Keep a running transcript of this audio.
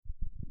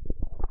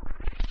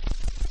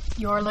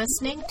You're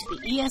listening to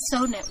the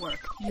ESO Network,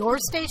 your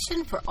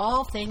station for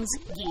all things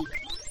geek.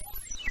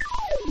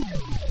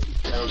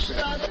 Hey,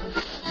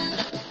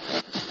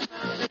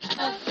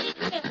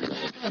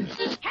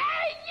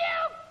 you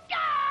guys!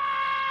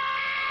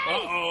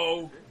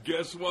 Uh-oh.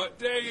 Guess what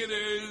day it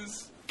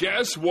is?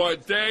 Guess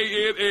what day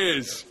it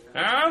is?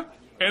 Huh?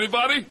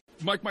 Anybody?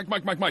 Mike.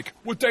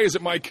 What day is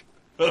it, Mike?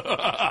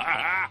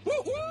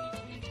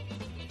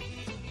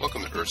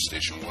 Welcome to Earth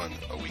Station 1,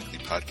 a weekly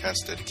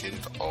podcast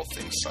dedicated to all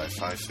things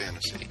sci-fi,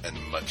 fantasy, and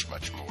much,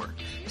 much more.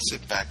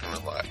 Sit back and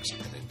relax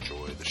and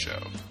enjoy the show.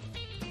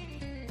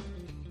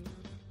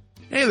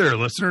 Hey there,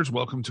 listeners.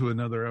 Welcome to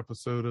another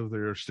episode of the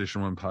Earth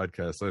Station 1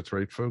 podcast. That's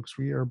right, folks.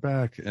 We are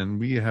back, and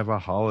we have a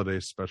holiday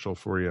special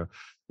for you.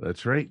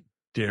 That's right.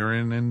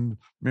 Darren and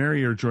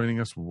Mary are joining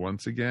us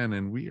once again,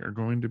 and we are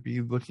going to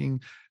be looking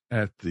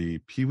at the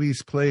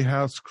Pee-wee's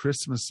Playhouse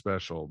Christmas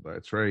special.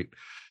 That's right.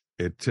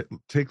 It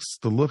takes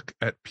the look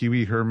at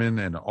Pee-wee Herman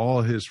and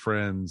all his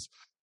friends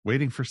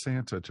waiting for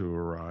Santa to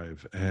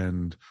arrive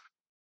and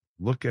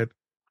look at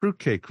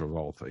fruitcake of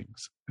all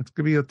things. It's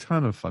going to be a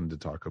ton of fun to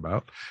talk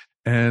about.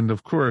 And,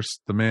 of course,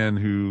 the man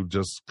who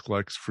just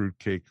collects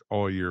fruitcake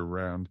all year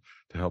round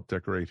to help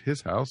decorate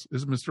his house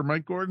is Mr.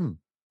 Mike Gordon.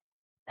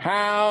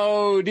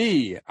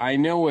 Howdy. I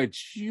know what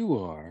you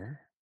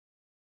are.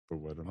 But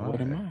what am What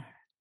am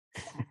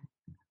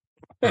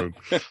I?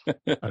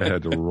 I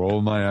had to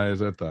roll my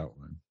eyes at that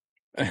one.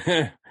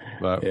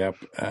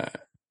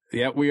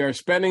 Yep. We are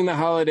spending the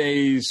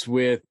holidays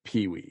with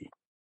Pee-wee.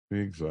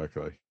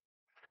 Exactly.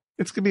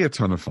 It's going to be a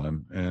ton of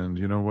fun. And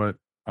you know what?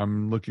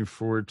 I'm looking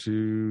forward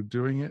to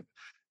doing it.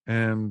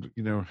 And,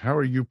 you know, how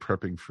are you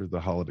prepping for the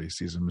holiday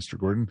season, Mr.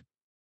 Gordon?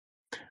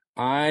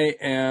 I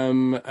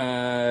am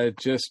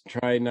just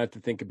trying not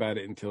to think about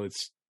it until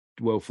it's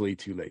woefully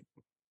too late.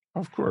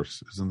 Of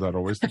course. Isn't that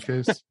always the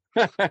case?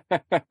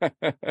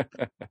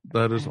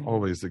 That is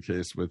always the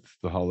case with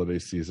the holiday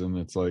season.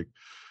 It's like,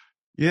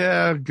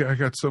 yeah, I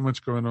got so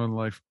much going on in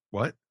life.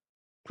 What?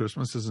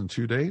 Christmas is in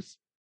 2 days?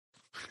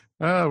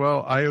 Oh,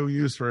 well,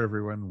 IOUs for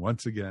everyone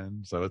once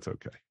again, so it's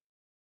okay.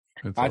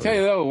 I tell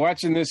you though,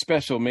 watching this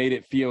special made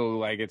it feel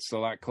like it's a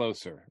lot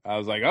closer. I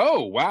was like,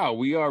 oh, wow,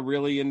 we are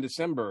really in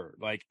December,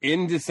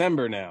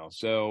 now.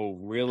 So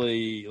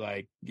really,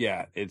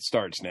 yeah, it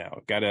starts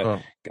now.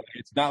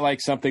 It's not like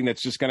something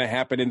that's just going to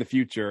happen in the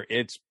future.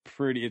 It's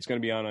going to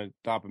be on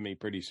top of me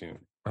pretty soon.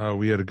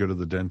 We had to go to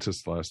the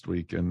dentist last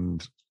week,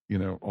 and, you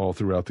know, all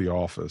throughout the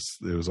office,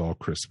 it was all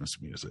Christmas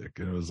music.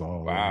 It was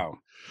all... Wow.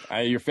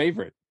 Your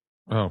favorite.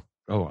 Oh,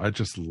 I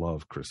just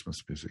love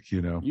Christmas music,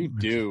 you know. You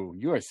do.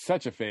 You are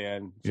such a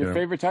fan. It's your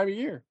favorite time of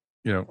year.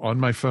 You know,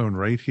 on my phone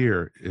right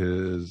here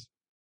is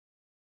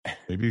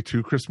maybe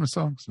 2 Christmas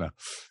songs now.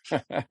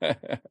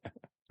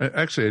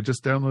 Actually, I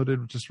just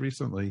downloaded just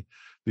recently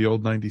the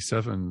old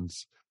 97s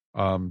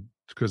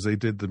because they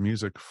did the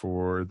music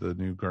for the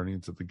new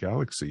Guardians of the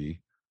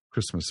Galaxy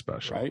Christmas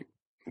special. Right.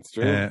 It's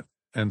true.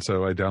 And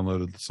so I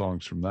downloaded the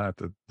songs from that,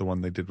 the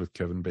one they did with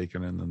Kevin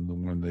Bacon and then the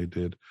one they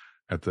did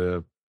at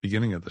the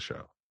beginning of the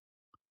show.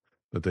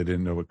 That they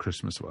didn't know what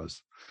Christmas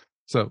was.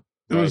 So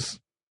it was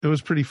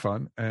pretty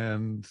fun,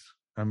 and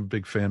I'm a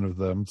big fan of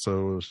them.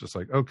 So it was just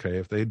like, okay,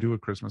 if they do a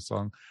Christmas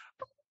song,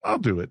 I'll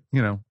do it,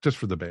 you know, just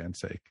for the band's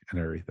sake and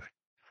everything.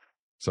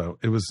 So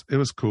it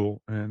was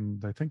cool.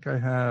 And I think I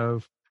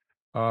have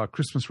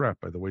Christmas Rap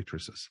by the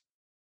Waitresses.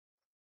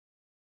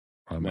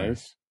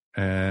 Nice.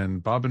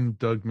 And Bob and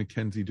Doug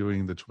McKenzie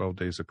doing the 12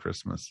 Days of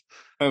Christmas.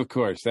 Of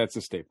course, that's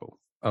a staple.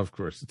 Of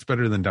course. It's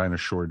better than Dinah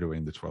Shore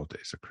doing the 12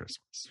 Days of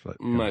Christmas. But,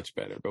 much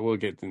better, but we'll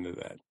get into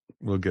that.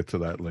 We'll get to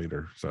that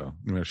later. So,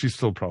 you know, she's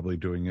still probably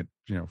doing it,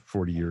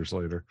 40 years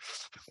later.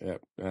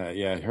 Yep.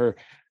 Her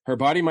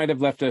body might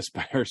have left us,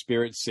 but her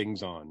spirit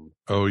sings on.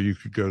 Oh, you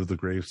could go to the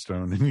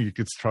gravestone and you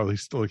could probably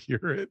still hear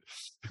it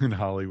in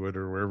Hollywood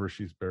or wherever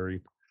she's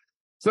buried.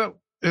 So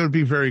it would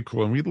be very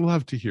cool. And we'd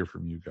love to hear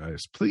from you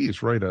guys.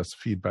 Please write us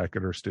feedback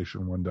at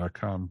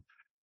earthstation1.com.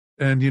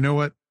 And you know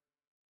what?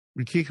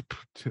 We keep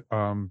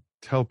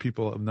tell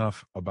people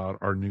enough about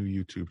our new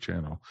YouTube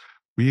channel.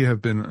 We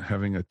have been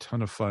having a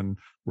ton of fun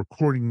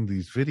recording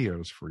these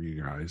videos for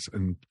you guys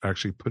and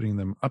actually putting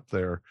them up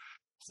there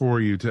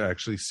for you to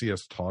actually see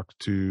us talk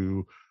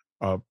to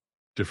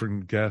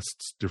different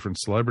guests, different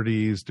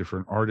celebrities,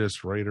 different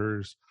artists,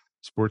 writers,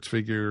 sports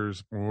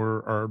figures,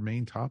 or our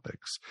main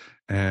topics.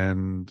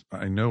 And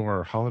I know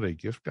our holiday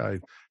gift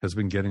guide has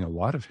been getting a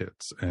lot of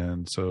hits.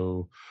 And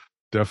so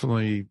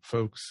definitely,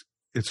 folks,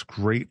 it's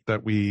great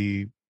that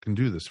we can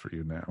do this for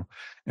you now.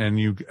 And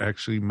you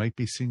actually might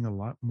be seeing a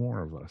lot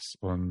more of us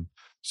on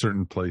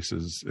certain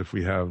places if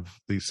we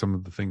have some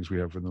of the things we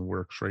have in the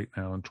works right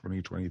now in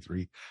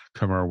 2023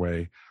 come our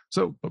way.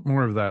 So, but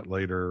more of that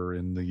later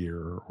in the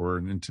year or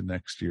into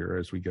next year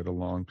as we get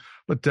along.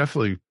 But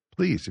definitely,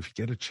 please, if you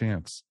get a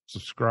chance,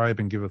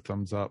 subscribe and give a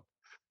thumbs up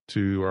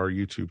to our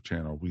YouTube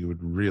channel. We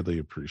would really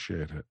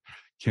appreciate it.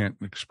 Can't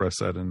express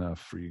that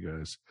enough for you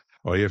guys.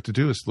 All you have to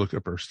do is look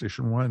up Earth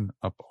Station 1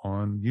 up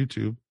on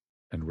YouTube,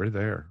 and we're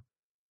there.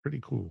 Pretty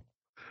cool.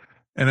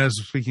 And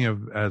speaking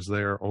of as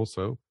there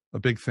also, a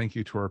big thank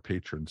you to our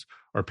patrons.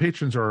 Our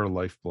patrons are our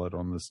lifeblood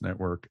on this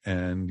network.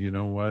 And you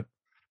know what?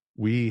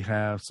 We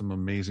have some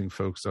amazing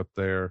folks up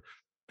there.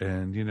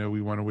 And,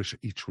 we want to wish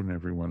each and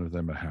every one of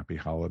them a happy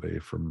holiday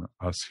from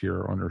us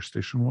here on Earth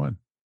Station One.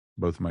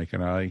 Both Mike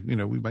and I,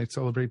 we might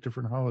celebrate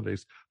different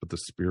holidays, but the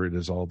spirit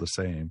is all the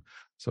same.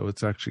 So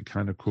it's actually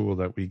kind of cool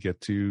that we get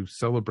to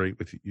celebrate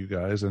with you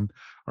guys. And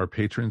our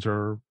patrons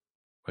are,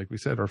 like we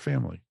said, our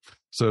family.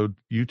 So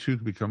you too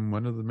can become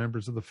one of the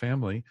members of the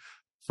family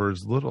for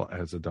as little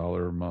as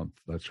 $1 a month.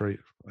 That's right,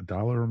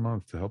 $1 a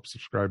month to help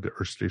subscribe to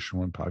Earth Station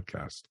One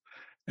podcast.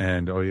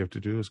 And all you have to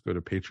do is go to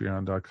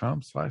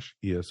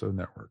patreon.com/ESO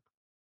network.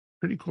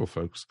 Pretty cool,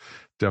 folks.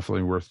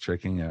 Definitely worth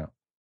checking out.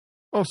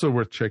 Also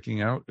worth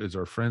checking out is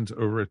our friends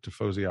over at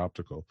Tifosi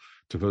Optical.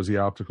 Tifosi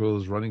Optical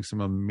is running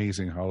some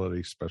amazing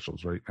holiday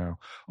specials right now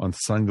on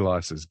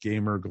sunglasses,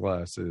 gamer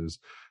glasses,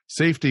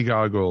 safety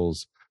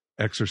goggles,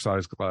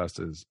 exercise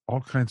glasses,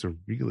 all kinds of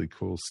really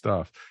cool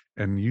stuff.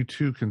 And you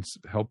too can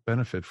help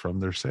benefit from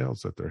their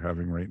sales that they're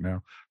having right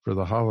now for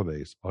the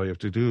holidays. All you have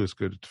to do is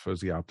go to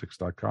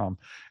TifosiOptics.com.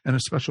 And a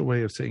special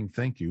way of saying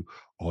thank you,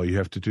 all you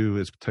have to do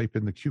is type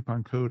in the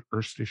coupon code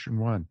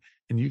EarthStation1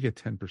 and you get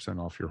 10%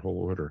 off your whole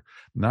order.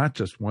 Not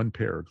just one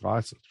pair of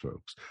glasses,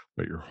 folks,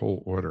 but your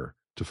whole order.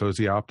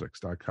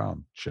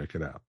 TifosiOptics.com. Check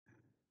it out.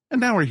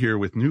 And now we're here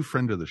with new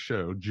friend of the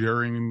show,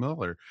 Jeremy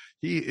Miller.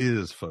 He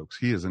is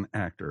an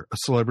actor, a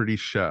celebrity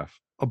chef,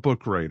 a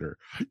book writer.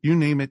 You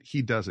name it,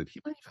 he does it. He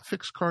might even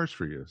fix cars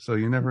for you, so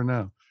you never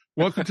know.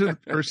 Welcome to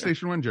Earth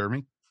Station One,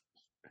 Jeremy.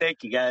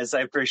 Thank you, guys. I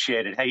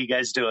appreciate it. How you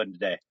guys doing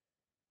today?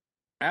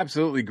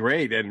 Absolutely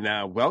great. And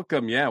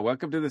welcome. Yeah,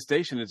 welcome to the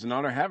station. It's an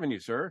honor having you,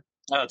 sir.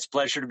 Oh, it's a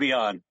pleasure to be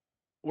on.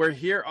 We're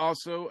here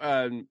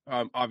also,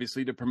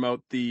 obviously, to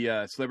promote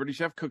the Celebrity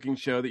Chef cooking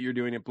show that you're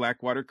doing at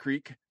Blackwater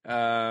Creek.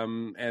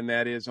 And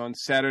that is on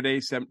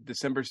Saturday,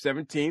 December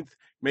 17th.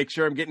 Make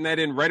sure I'm getting that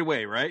in right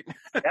away, right?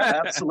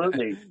 Yeah,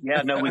 absolutely.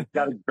 Yeah, no, we've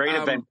got a great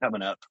event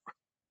coming up.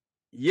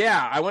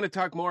 Yeah, I want to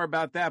talk more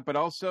about that. But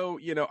also,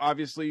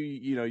 obviously,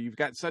 you've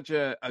got such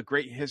a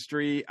great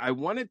history. I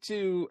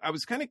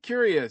was kind of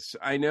curious.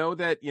 I know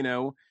that,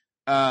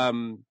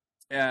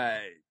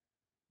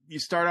 you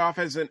start off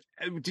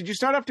did you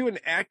start off doing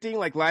acting,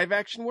 like live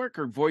action work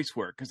or voice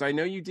work? Because I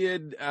know you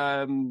did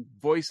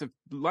voice of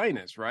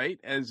Linus, right?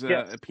 As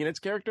a Peanuts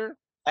character?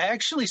 I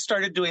actually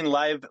started doing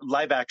live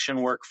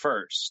action work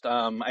first.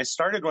 I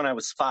started when I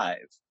was 5.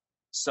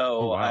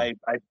 So I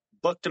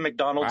booked a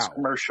McDonald's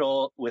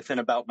commercial within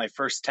about my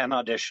first 10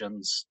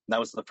 auditions. That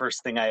was the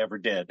first thing I ever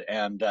did.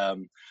 And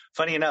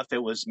funny enough,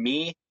 it was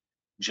me,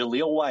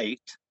 Jaleel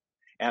White,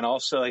 and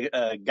also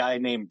a guy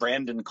named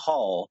Brandon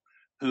Call,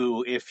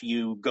 who, if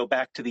you go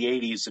back to the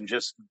 80s and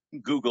just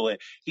Google it,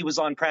 he was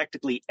on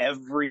practically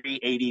every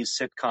 80s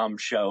sitcom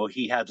show.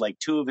 He had like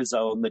 2 of his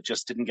own that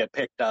just didn't get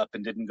picked up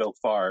and didn't go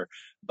far.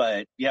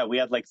 But yeah, we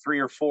had like 3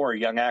 or 4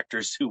 young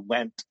actors who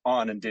went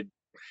on and did,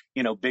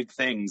 big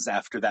things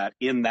after that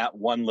in that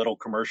one little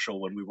commercial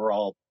when we were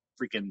all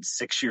freaking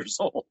 6 years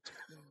old.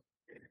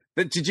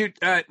 But did you,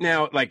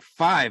 now, like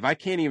 5, I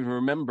can't even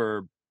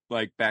remember,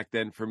 like back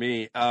then for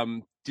me.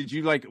 Did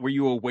you were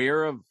you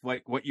aware of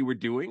like what you were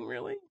doing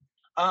really?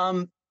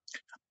 I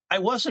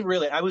wasn't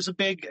really. I was a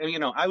big,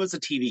 I was a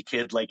TV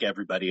kid like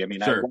everybody. I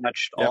mean, sure. I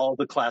watched all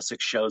the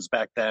classic shows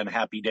back then,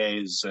 Happy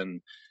Days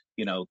and,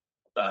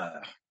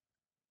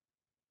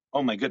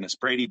 oh my goodness,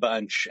 Brady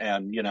Bunch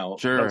and,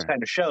 those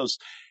kind of shows.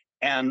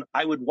 And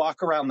I would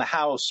walk around the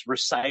house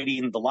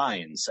reciting the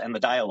lines and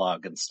the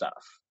dialogue and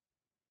stuff.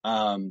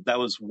 That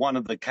was one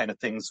of the kind of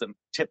things that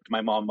tipped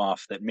my mom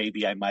off that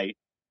maybe I might,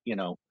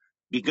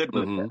 be good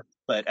with it.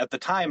 But at the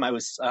time I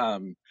was,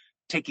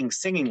 taking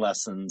singing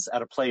lessons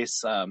at a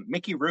place.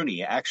 Mickey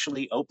Rooney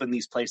actually opened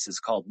these places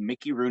called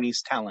Mickey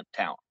Rooney's Talent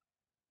Town.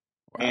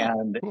 Wow,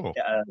 and cool.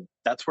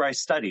 That's where I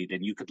studied,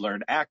 and you could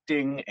learn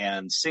acting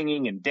and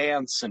singing and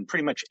dance and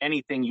pretty much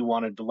anything you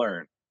wanted to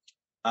learn.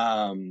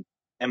 And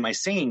my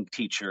singing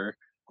teacher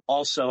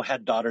also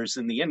had daughters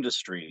in the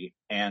industry,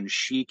 and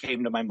she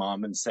came to my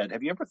mom and said,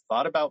 have you ever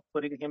thought about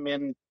putting him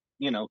in,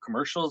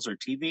 commercials or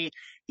TV?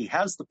 He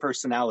has the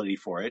personality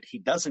for it. He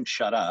doesn't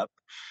shut up.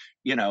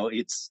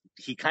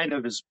 He kind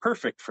of is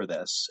perfect for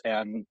this.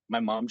 And my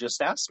mom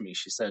just asked me,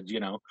 she said,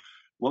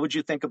 what would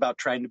you think about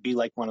trying to be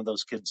like one of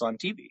those kids on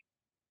TV?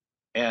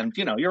 And,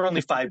 you're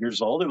only 5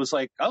 years old. It was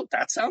like, oh,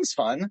 that sounds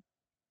fun.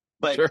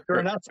 But sure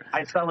enough,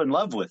 I fell in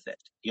love with it.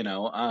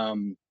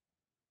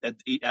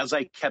 As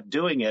I kept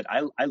doing it,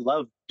 I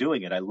loved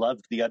doing it. I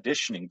loved the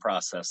auditioning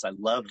process. I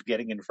loved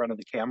getting in front of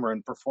the camera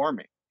and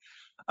performing.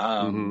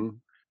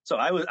 So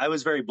I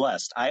was very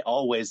blessed. I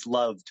always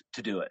loved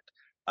to do it.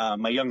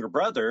 My younger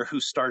brother, who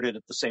started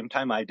at the same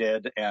time I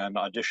did and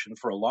auditioned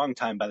for a long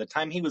time, by the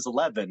time he was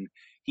 11,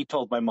 he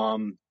told my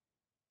mom,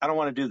 I don't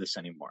want to do this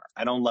anymore.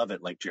 I don't love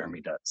it like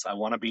Jeremy does. I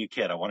want to be a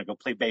kid. I want to go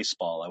play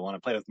baseball. I want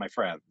to play with my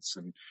friends.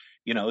 And,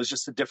 it was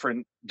just a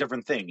different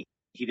thing.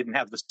 He didn't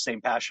have the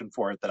same passion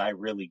for it that I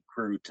really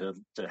grew to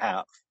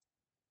have.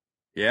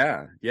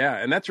 Yeah. Yeah.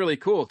 And that's really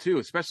cool too,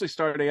 especially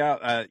starting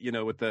out,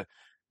 with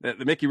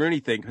the Mickey Rooney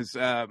thing, because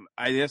I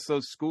asked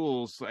those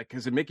schools, like,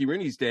 because in Mickey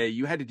Rooney's day,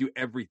 you had to do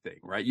everything,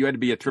 right? You had to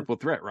be a triple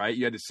threat, right?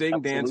 You had to sing,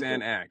 Absolutely. dance,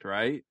 and act,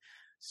 right?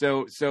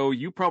 So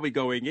you probably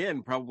going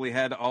in probably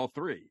had all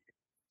three.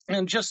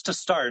 And just to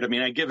start, I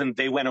mean, given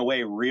they went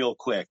away real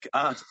quick.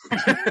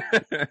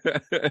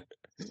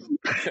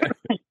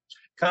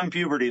 Come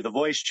puberty, the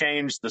voice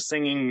changed, the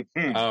singing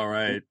all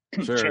right,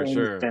 changed,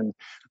 sure, and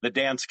the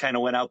dance kind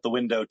of went out the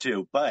window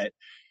too. But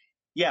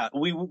yeah,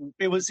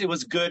 it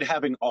was good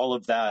having all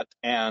of that,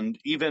 and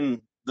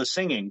even the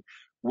singing.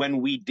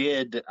 When we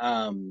did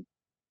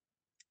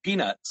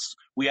Peanuts,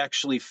 we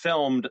actually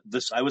filmed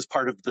this. I was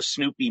part of the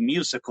Snoopy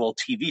musical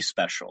TV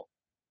special.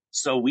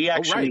 So we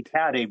actually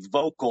had a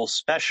vocal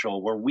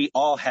special where we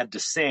all had to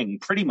sing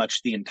pretty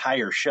much the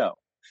entire show.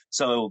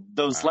 So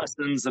those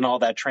lessons and all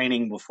that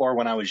training before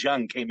when I was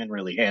young came in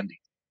really handy.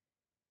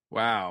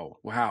 Wow.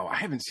 I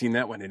haven't seen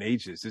that one in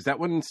ages. Is that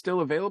one still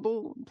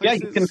available? Yeah,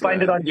 you can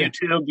find it on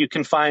YouTube. You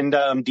can find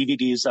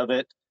DVDs of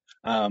it.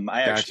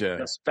 I actually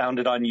just found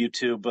it on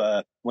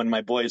YouTube when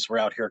my boys were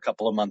out here a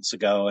couple of months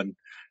ago, and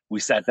we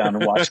sat down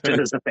and watched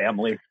it as a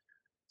family.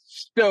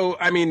 So,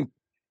 I mean,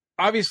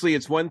 obviously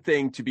it's one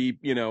thing to be,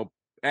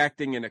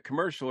 acting in a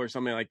commercial or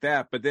something like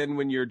that, but then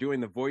when you're doing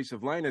the voice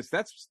of Linus,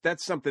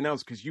 that's something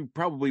else, because you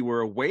probably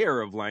were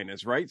aware of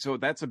Linus, right? So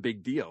that's a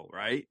big deal,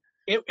 right?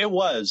 It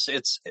was.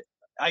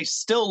 I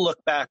still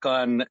look back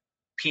on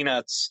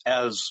Peanuts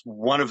as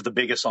one of the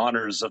biggest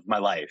honors of my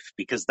life,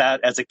 because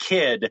that, as a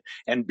kid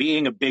and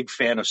being a big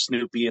fan of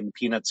Snoopy and the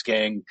Peanuts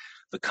gang,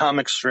 the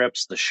comic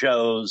strips, the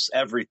shows,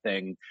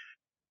 everything,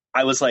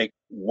 I was like,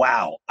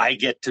 wow, I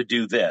get to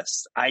do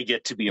this. I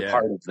get to be a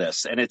part of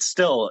this. And it's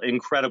still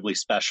incredibly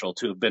special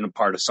to have been a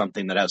part of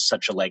something that has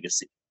such a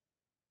legacy.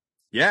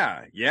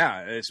 Yeah.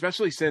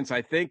 Especially since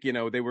I think,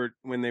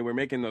 when they were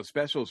making those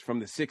specials from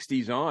the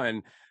 60s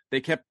on,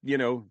 they kept,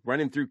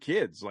 running through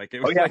kids. Like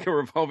it was like a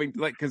revolving,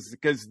 like,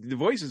 because the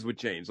voices would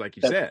change, like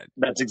you said.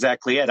 That's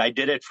exactly it. I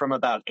did it from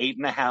about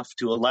 8.5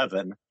 to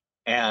 11.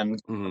 And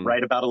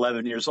right about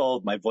 11 years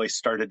old, my voice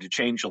started to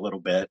change a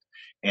little bit.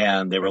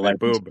 And they were like,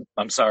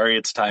 I'm sorry,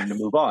 it's time to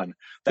move on.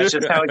 That's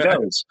just how it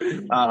goes.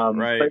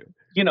 Right.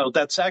 But,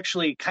 that's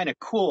actually kind of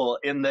cool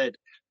in that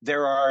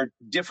there are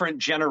different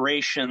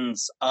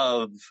generations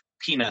of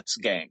Peanuts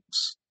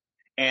gangs.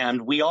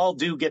 And we all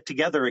do get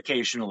together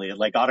occasionally at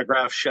like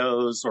autograph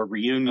shows or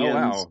reunions.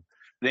 Oh,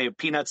 wow.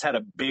 Peanuts had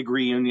a big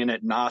reunion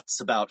at Knott's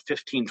about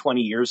 15,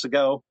 20 years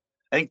ago.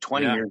 I think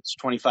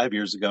 25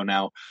 years ago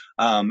now,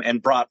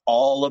 and brought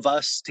all of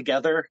us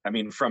together. I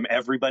mean, from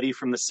everybody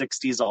from the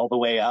 60s all the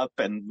way up,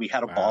 and we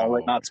had a ball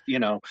at Knott's,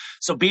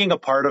 So being a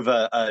part of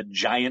a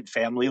giant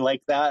family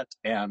like that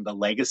and a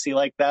legacy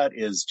like that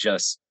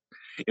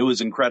it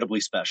was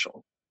incredibly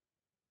special.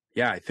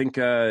 Yeah, I think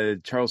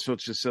Charles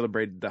Schultz just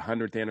celebrated the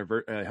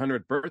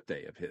 100th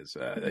birthday of his.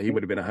 He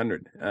would have been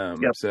 100.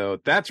 So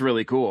that's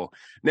really cool.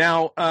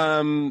 Now,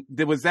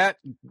 was that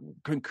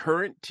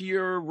concurrent to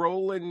your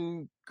role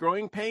in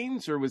Growing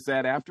Pains, or was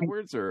that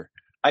afterwards? Or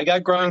I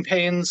got Growing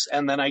Pains,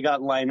 and then I got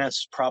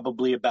Linus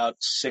probably about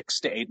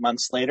 6 to 8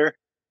 months later.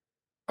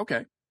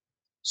 Okay.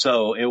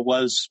 So it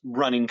was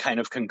running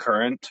kind of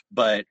concurrent,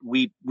 but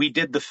we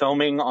did the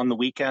filming on the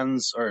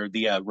weekends, or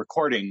the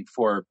recording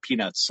for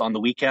Peanuts on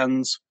the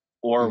weekends,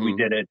 or we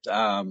did it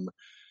on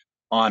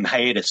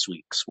hiatus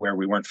weeks where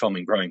we weren't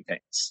filming Growing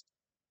Pains.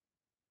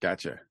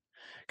 Gotcha.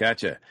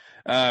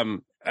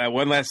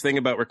 One last thing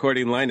about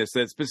recording Linus,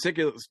 that's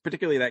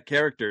particularly that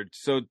character.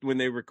 So when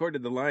they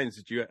recorded the lines,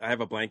 did you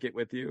have a blanket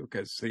with you?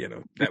 Because,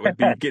 that would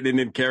be getting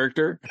in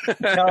character.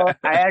 No,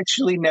 I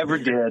actually never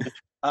did.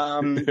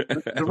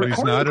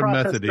 He's not a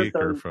method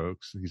acre,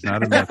 folks. He's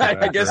not a method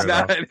acre. I guess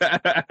not.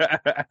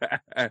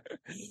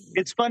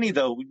 It's funny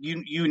though.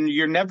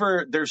 You're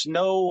never. There's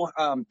no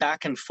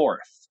back and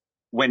forth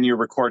when you're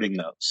recording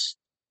those.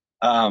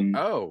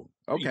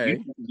 Okay.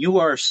 You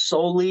are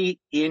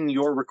solely in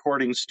your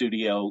recording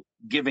studio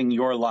giving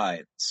your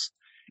lines,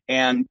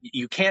 and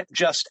you can't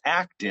just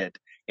act it.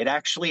 It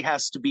actually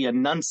has to be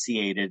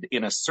enunciated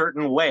in a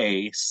certain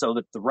way so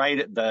that the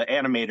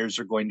animators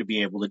are going to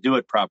be able to do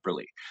it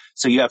properly.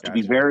 So you have to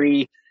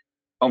be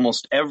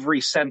almost every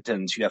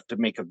sentence, you have to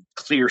make a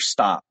clear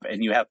stop,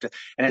 and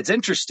and it's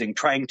interesting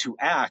trying to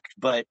act,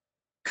 but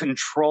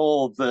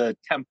control the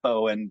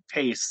tempo and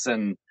pace,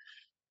 and,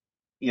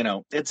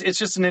 it's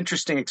just an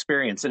interesting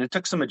experience, and it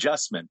took some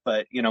adjustment,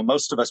 but,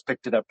 most of us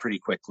picked it up pretty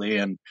quickly.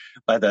 And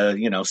by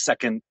the,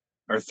 second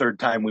or third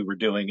time we were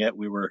doing it,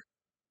 we were,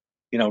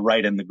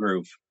 right in the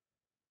groove.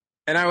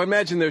 And I would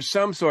imagine there's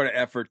some sort of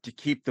effort to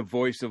keep the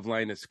voice of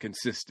Linus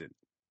consistent.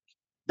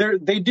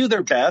 They do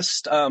their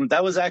best.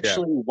 That was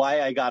actually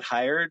why I got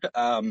hired.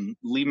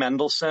 Lee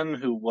Mendelson,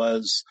 who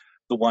was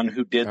the one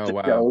who did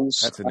the shows.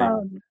 That's a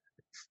name.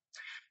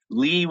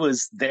 Lee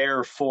was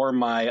there for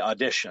my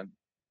audition.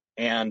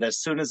 And as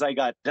soon as I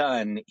got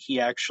done, he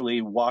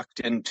actually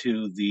walked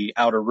into the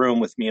outer room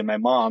with me and my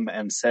mom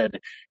and said,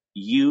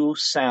 "You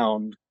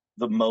sound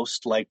the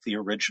most like the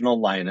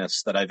original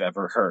Linus that I've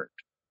ever heard,"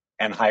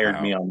 and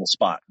hired me on the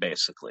spot,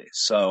 basically.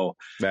 So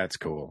that's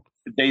cool.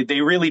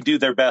 they really do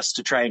their best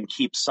to try and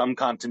keep some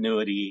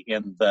continuity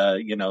in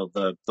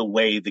the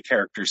way the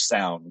characters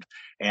sound.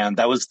 And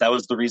that was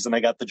the reason I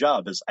got the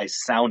job, is I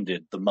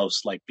sounded the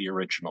most like the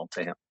original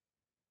to him.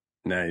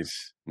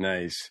 Nice.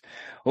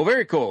 Well,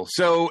 very cool.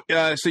 So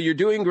you're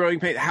doing Growing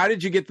Pains. How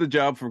did you get the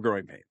job for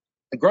Growing Pains?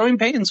 Growing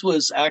Pains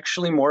was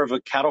actually more of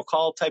a cattle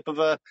call type of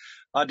a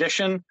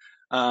audition.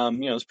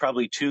 It was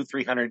probably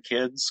 200-300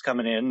 kids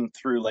coming in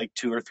through like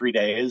 2 or 3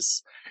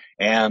 days.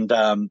 And,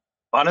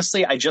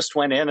 honestly, I just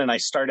went in and I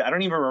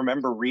don't even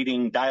remember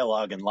reading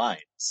dialogue and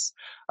lines.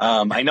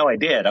 I know I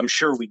did. I'm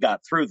sure we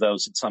got through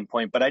those at some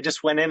point, but I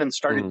just went in and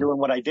started doing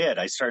what I did.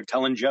 I started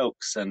telling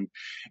jokes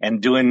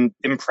and doing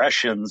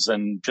impressions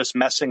and just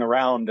messing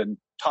around and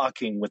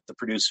talking with the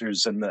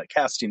producers and the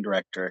casting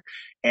director.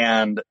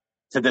 And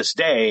to this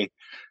day,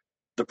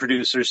 the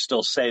producers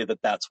still say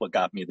that that's what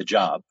got me the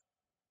job,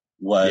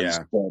 was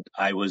that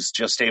I was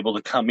just able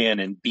to come in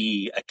and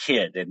be a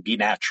kid and be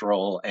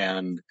natural.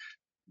 And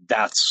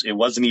it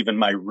wasn't even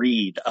my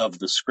read of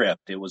the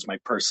script. It was my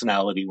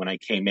personality when I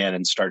came in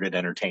and started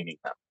entertaining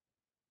them.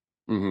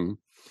 Mm-hmm.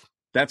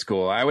 That's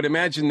cool. I would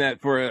imagine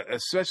that for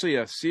especially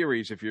a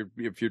series, if you're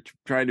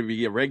trying to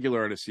be a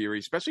regular in a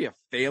series, especially a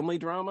family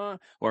drama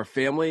or a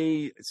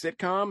family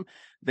sitcom,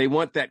 they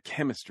want that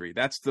chemistry.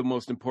 That's the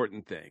most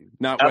important thing,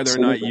 not whether or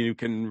not you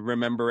can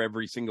remember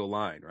every single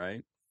line,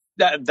 right?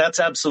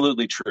 That's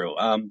absolutely true.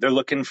 They're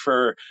looking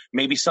for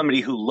maybe somebody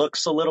who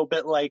looks a little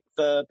bit like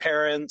the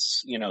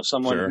parents,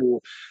 someone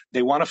who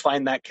they want to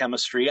find that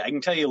chemistry. I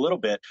can tell you a little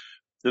bit.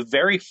 The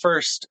very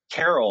first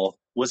Carol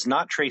was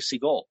not Tracy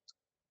Gold.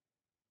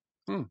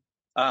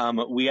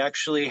 We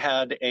actually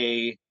had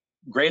a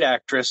great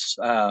actress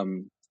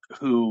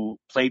who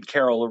played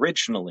Carol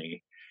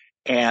originally,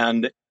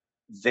 and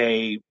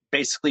they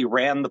basically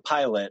ran the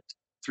pilot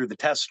through the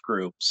test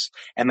groups,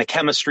 and the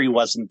chemistry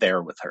wasn't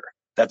there with her.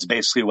 That's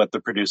basically what the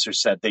producer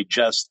said. They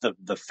just,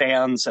 the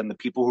fans and the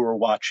people who were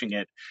watching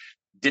it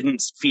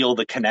didn't feel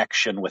the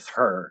connection with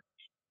her.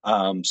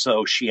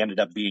 So she ended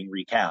up being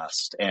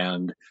recast,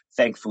 and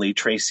thankfully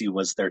Tracy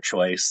was their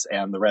choice,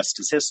 and the rest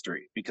is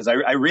history, because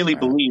I really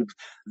believe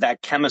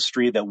that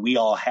chemistry that we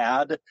all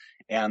had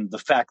and the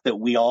fact that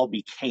we all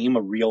became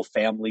a real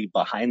family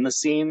behind the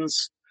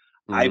scenes,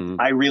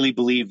 I really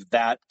believe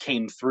that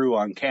came through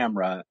on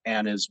camera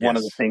and is one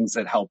of the things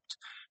that helped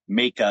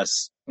make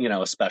us,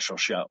 a special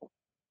show.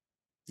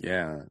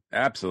 Yeah,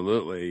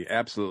 absolutely.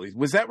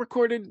 Was that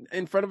recorded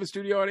in front of a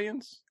studio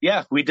audience?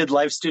 Yeah, we did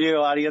live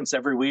studio audience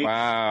every week.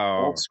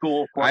 Wow. Old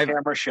school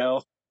 4-camera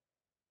show.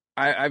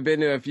 I've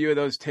been to a few of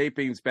those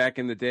tapings back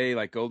in the day,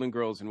 like Golden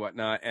Girls and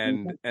whatnot,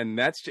 and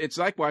it's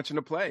like watching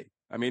a play.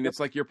 I mean, it's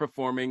like you're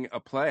performing a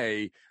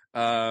play,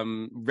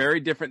 very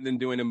different than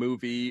doing a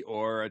movie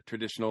or a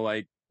traditional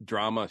like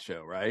drama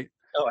show, right?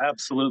 Oh,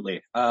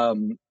 absolutely.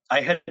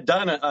 I had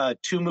done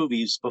 2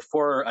 movies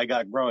before I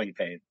got Growing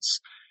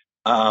Pains.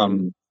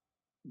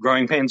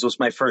 Growing Pains was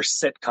my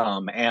first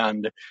sitcom,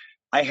 and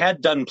I had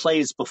done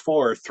plays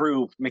before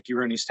through Mickey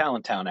Rooney's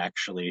Talenttown,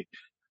 actually.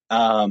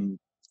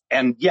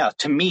 And yeah,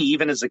 to me,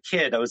 even as a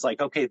kid, I was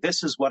like, okay,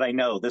 this is what I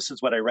know. This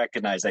is what I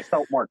recognize. I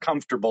felt more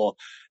comfortable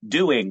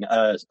doing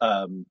a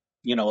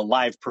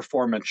live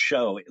performance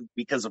show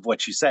because of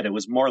what you said. It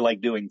was more like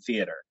doing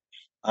theater.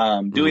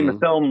 Doing the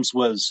films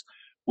was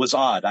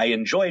odd. I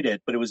enjoyed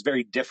it, but it was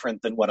very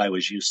different than what I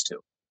was used to.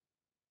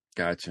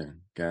 Gotcha.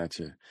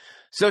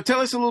 So tell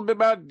us a little bit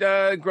about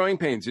Growing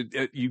Pains.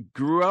 You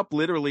grew up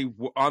literally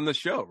on the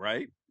show,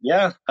 right?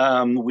 Yeah.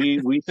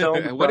 We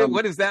filmed.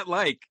 What is that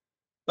like?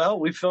 Well,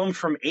 we filmed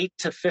from 8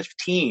 to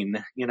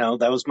 15.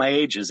 That was my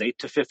ages, 8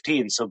 to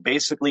 15. So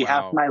basically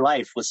half my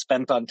life was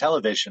spent on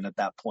television at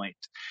that point.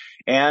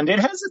 And it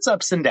has its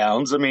ups and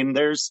downs. I mean,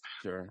 there's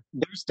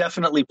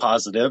definitely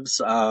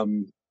positives. I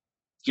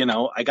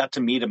got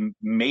to meet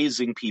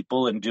amazing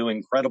people and do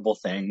incredible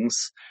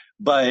things,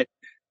 but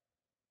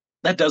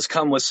that does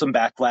come with some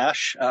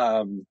backlash.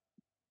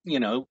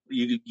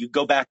 You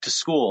go back to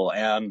school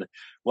and,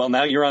 well,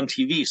 now you're on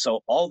TV.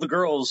 So all the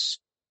girls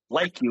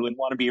like you and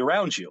want to be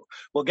around you.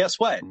 Well, guess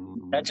what?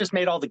 That just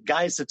made all the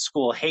guys at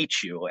school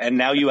hate you. And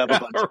now you have a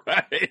bunch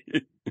right.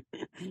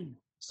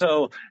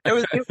 So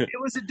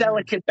it was a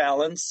delicate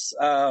balance.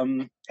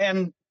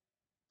 And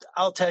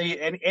I'll tell you,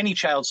 any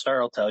child star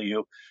will tell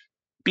you,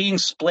 being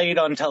splayed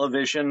on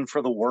television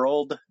for the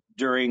world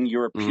during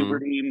your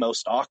puberty,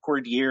 most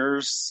awkward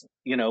years,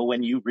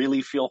 when you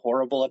really feel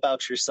horrible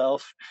about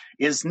yourself,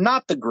 is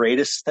not the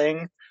greatest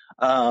thing.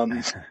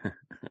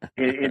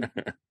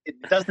 It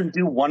doesn't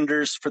do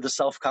wonders for the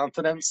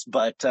self-confidence,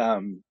 but,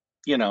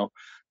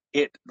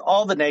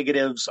 all the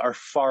negatives are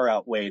far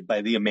outweighed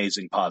by the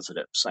amazing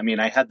positives. I mean,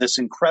 I had this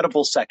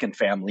incredible second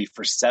family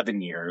for 7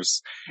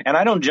 years, and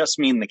I don't just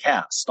mean the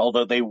cast,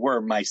 although they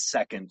were my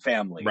second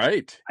family.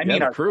 Right. I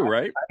mean, our crew,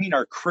 right? I mean,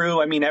 our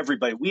crew. I mean,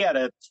 everybody. We had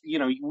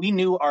we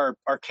knew our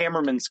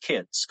cameraman's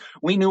kids.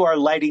 We knew our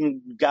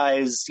lighting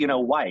guy's,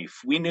 wife.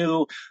 We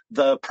knew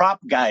the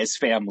prop guy's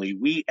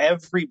family.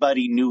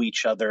 Everybody knew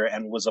each other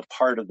and was a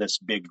part of this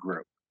big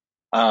group.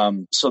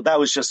 So that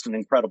was just an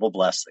incredible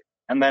blessing.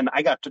 And then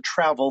I got to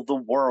travel the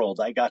world.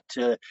 I got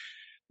to,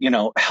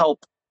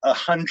 help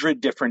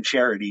 100 different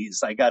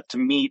charities. I got to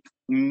meet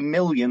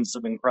millions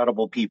of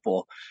incredible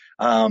people.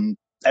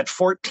 At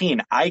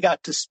 14, I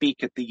got to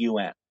speak at the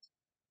UN.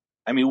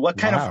 I mean, what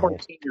kind of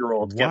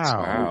 14-year-old gets to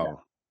do that?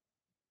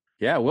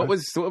 Yeah, what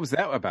was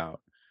that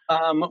about?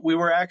 I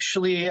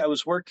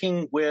was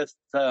working with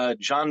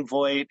John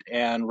Voight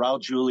and Raul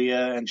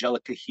Julia,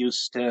 Angelica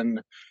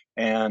Houston,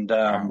 and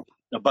a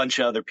bunch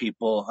of other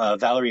people,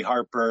 Valerie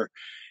Harper,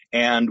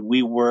 and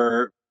we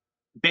were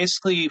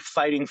basically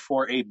fighting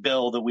for a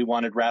bill that we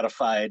wanted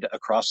ratified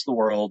across the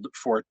world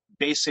for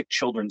basic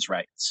children's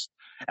rights.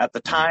 At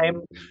the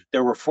time,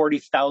 there were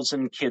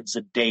 40,000 kids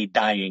a day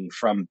dying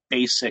from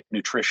basic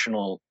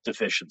nutritional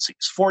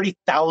deficiencies.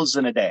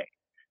 40,000 a day.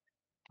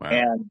 Wow.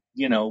 And,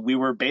 we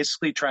were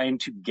basically trying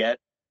to get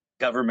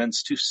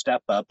governments to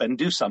step up and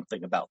do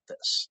something about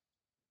this.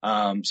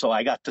 So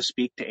I got to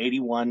speak to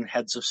 81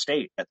 heads of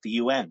state at the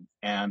UN,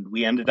 and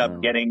we ended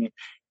up getting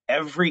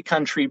every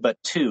country but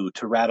 2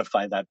 to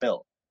ratify that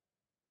bill.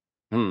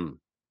 Wow,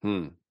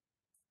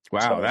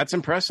 so, that's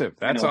impressive.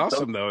 That's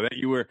awesome, though, that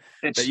you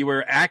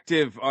were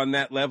active on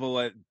that level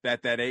at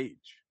that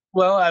age.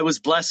 Well, I was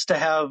blessed to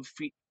have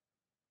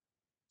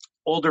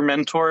older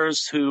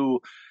mentors who,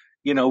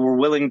 were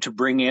willing to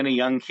bring in a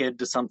young kid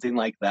to something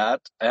like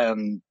that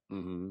and,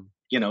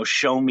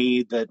 show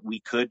me that we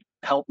could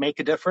help make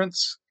a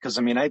difference. Because,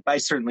 I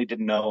certainly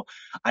didn't know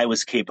I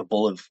was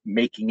capable of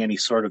making any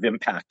sort of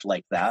impact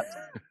like that.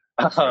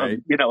 Right.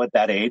 At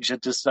that age,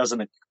 it just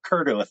doesn't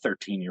occur to a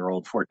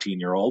 13-year-old,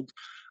 14-year-old.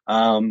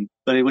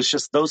 But it was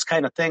just those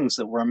kind of things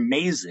that were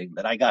amazing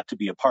that I got to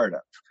be a part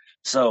of.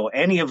 So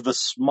any of the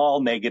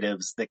small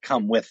negatives that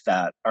come with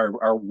that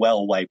are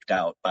well wiped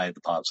out by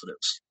the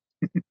positives.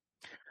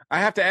 I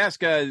have to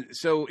ask,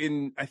 so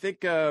I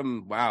think,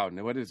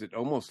 what is it?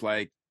 Almost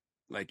like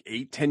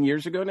 8-10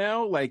 years ago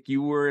now, like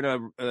you were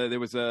in there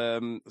was a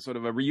sort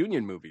of a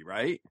reunion movie,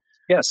 right?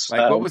 Yes.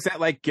 What was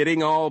that like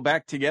getting all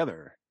back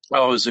together?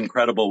 Oh, it was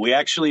incredible. We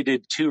actually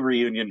did 2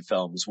 reunion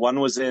films.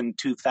 One was in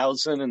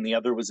 2000 and the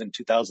other was in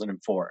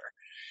 2004.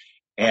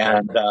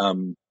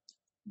 And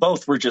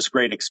both were just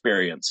great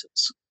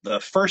experiences. The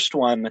first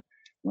one,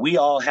 we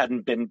all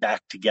hadn't been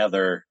back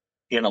together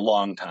in a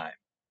long time.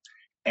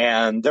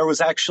 And there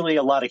was actually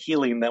a lot of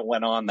healing that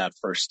went on that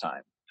first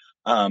time.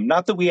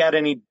 Not that we had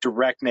any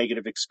direct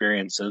negative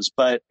experiences,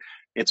 but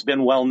it's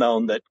been well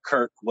known that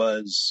Kirk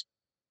was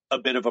a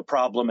bit of a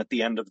problem at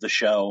the end of the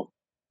show,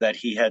 that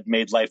he had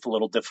made life a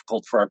little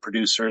difficult for our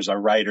producers, our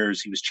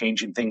writers. He was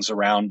changing things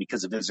around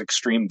because of his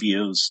extreme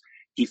views.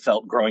 He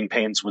felt Growing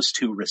Pains was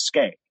too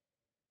risque.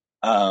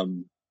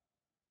 And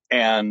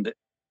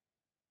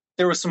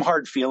there was some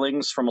hard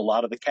feelings from a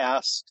lot of the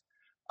cast.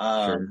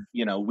 Sure.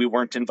 We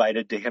weren't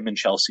invited to him and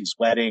Chelsea's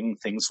wedding,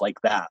 things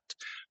like that.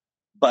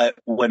 But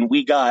when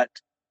we got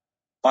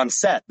on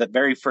set the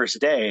very first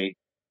day,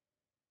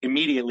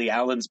 immediately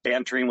Alan's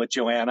bantering with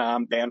Joanna,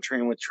 I'm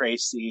bantering with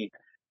Tracy.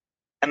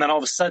 And then all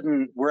of a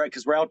sudden,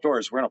 because we're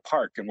outdoors, we're in a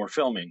park and we're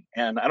filming.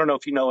 And I don't know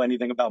if you know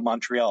anything about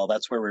Montreal.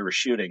 That's where we were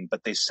shooting.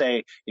 But they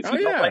say, if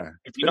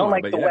you don't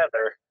like the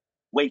weather,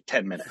 wait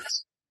 10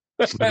 minutes.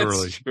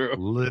 Literally.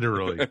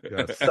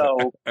 Yes.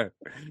 So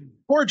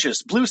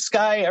gorgeous, blue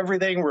sky,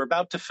 everything. We're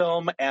about to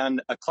film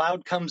and a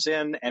cloud comes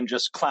in and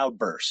just cloud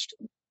burst.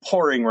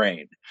 Pouring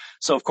rain.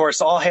 So, of course,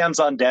 all hands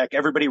on deck.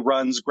 Everybody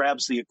runs,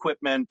 grabs the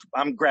equipment.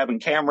 I'm grabbing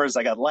cameras.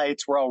 I got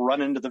lights. We're all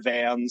running to the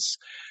vans.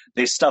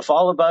 They stuff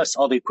all of us,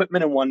 all the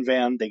equipment in one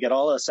van. They get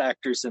all us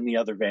actors in the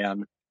other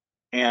van.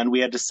 And we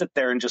had to sit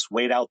there and just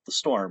wait out the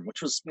storm,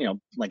 which was,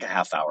 like a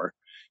half hour.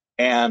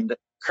 And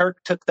Kirk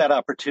took that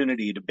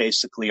opportunity to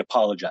basically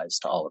apologize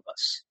to all of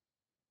us.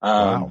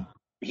 Wow.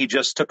 He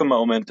just took a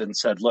moment and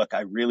said, look,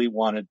 I really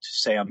wanted to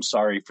say I'm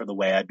sorry for the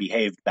way I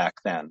behaved back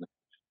then.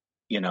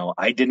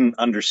 I didn't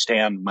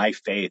understand my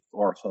faith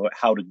or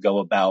how to go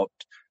about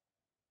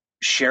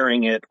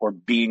sharing it or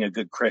being a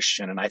good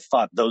Christian. And I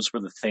thought those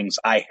were the things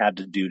I had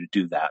to do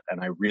that.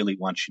 And I really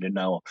want you to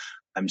know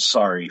I'm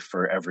sorry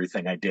for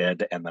everything I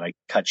did and that I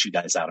cut you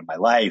guys out of my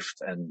life.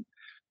 And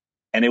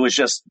it was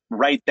just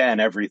right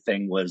then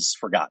everything was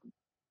forgotten.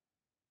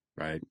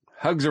 Right.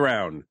 Hugs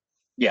around.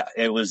 Yeah,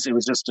 it was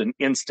just an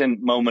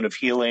instant moment of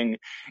healing,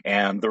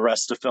 and the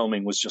rest of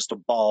filming was just a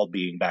ball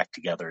being back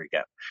together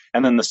again.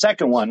 And then the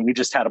second one, we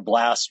just had a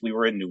blast. We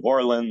were in New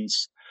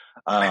Orleans.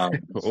 Oh,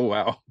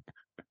 wow.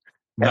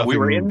 Yeah, we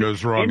were in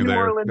New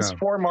Orleans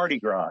for Mardi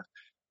Gras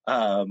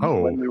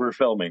when we were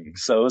filming.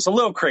 So it was a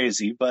little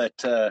crazy, but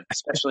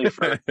especially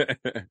for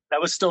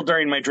that was still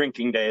during my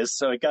drinking days,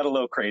 so it got a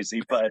little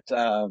crazy. But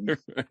it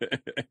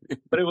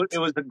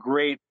was a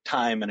great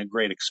time and a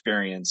great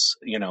experience,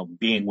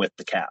 being with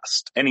the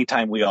cast.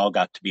 Anytime we all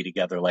got to be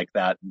together like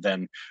that,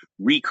 then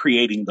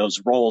recreating those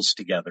roles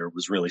together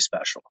was really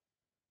special.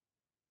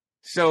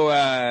 So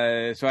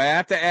I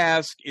have to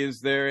ask: is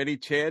there any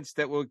chance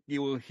that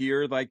you will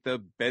hear like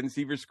the Ben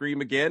Seaver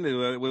scream again?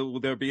 Will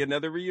there be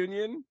another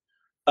reunion?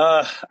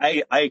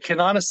 I can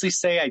honestly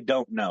say I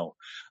don't know.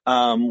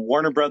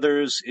 Warner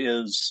Brothers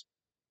is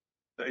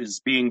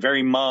is being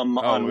very mum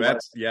on.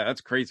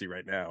 That's crazy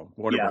right now.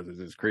 Warner Brothers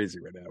is crazy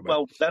right now. But.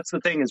 Well, that's the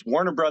thing is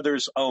Warner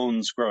Brothers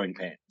owns Growing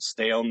Pains.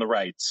 They own the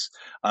rights.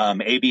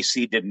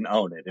 ABC didn't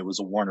own it. It was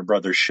a Warner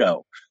Brothers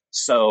show.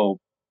 So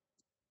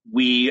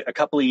a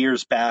couple of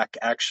years back,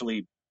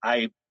 actually,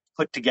 I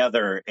put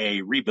together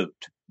a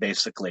reboot,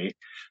 basically.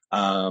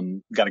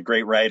 Got a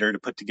great writer to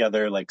put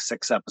together like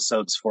 6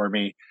 episodes for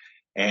me.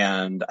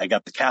 And I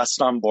got the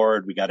cast on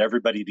board. We got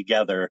everybody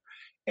together.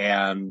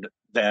 And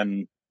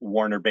then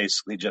Warner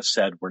basically just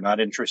said, we're not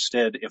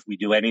interested. If we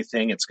do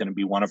anything, it's going to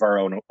be one of our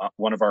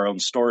own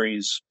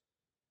stories.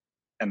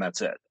 And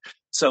that's it.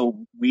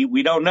 So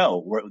we don't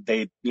know.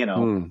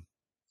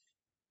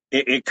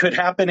 It could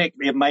happen.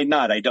 It might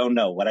not. I don't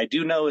know. What I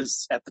do know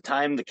is at the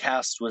time, the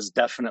cast was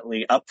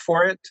definitely up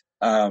for it.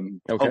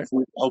 Okay.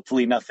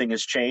 Hopefully nothing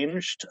has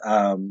changed.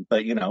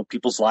 But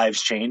people's lives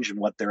change and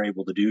what they're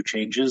able to do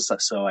changes.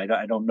 So I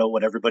don't know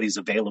what everybody's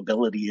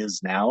availability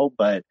is now,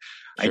 but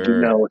sure. I do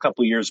know a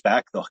couple of years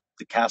back, the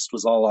cast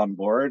was all on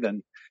board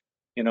and,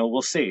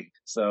 we'll see.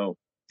 So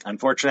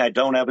unfortunately, I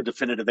don't have a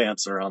definitive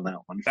answer on that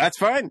one. That's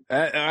fine.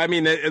 I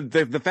mean,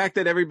 the fact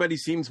that everybody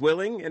seems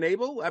willing and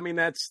able, I mean,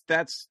 that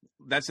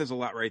says a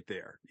lot right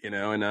there,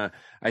 and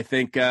I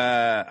think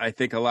a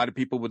lot of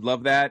people would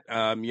love that.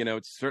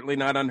 It's certainly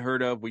not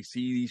unheard of. We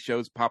see these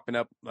shows popping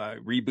up,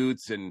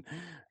 reboots and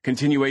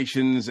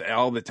continuations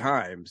all the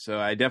time. So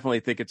I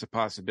definitely think it's a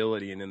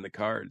possibility and in the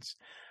cards.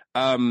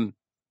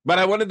 But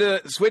I wanted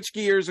to switch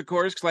gears, of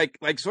course, like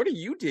sort of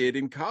you did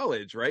in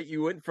college, right?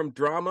 You went from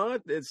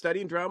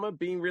studying drama,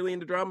 being really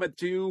into drama,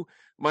 to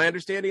my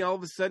understanding, all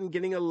of a sudden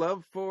getting a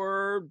love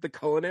for the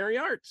culinary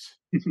arts.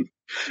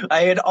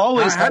 I had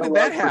always how did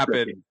that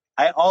happen?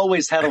 I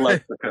always had a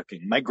love for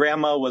cooking. My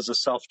grandma was a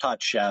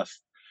self-taught chef.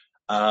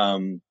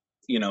 From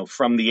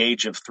the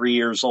age of 3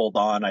 years old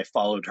on, I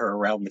followed her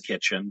around the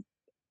kitchen.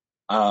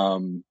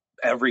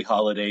 Every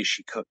holiday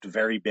she cooked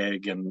very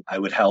big and I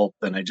would help.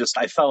 And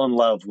I fell in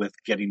love with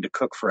getting to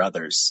cook for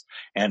others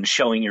and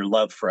showing your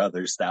love for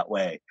others that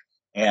way.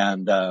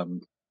 And,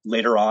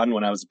 later on,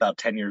 when I was about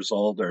 10 years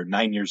old or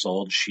 9 years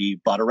old, she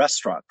bought a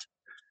restaurant,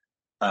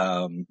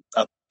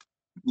 up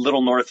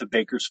little north of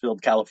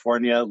Bakersfield,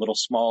 California, a little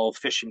small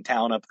fishing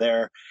town up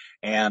there.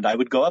 And I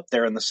would go up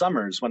there in the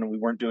summers when we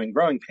weren't doing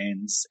Growing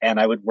Pains and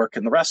I would work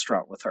in the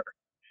restaurant with her,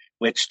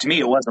 which to me,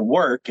 it wasn't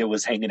work. It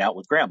was hanging out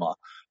with grandma.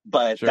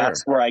 But sure.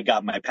 That's where I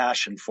got my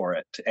passion for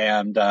it.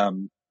 And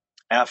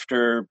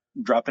after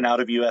dropping out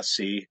of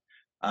USC,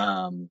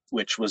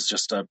 which was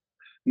just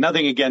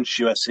nothing against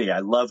USC. I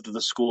loved the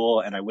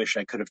school and I wish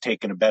I could have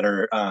taken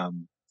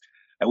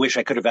I wish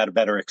I could have had a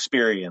better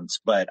experience,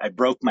 but I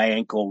broke my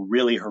ankle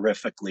really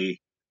horrifically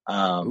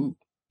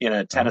in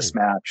a tennis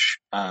match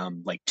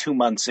like 2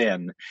 months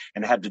in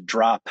and had to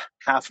drop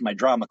half my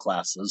drama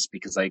classes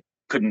because I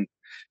couldn't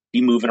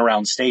be moving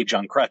around stage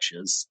on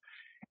crutches.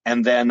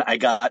 And then I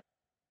got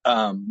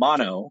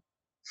mono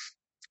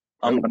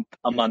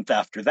a month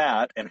after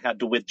that and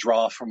had to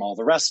withdraw from all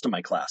the rest of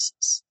my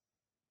classes.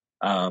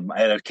 I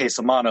had a case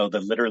of mono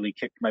that literally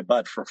kicked my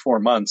butt for 4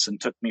 months and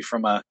took me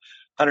from a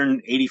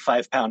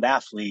 185-pound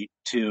athlete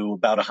to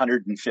about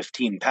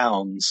 115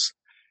 pounds.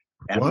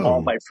 And Whoa.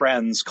 All my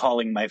friends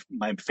calling my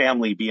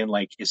family being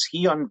like, is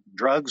he on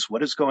drugs?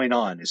 What is going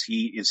on? Does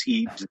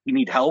he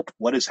need help?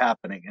 What is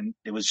happening? And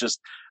it was just,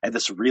 I had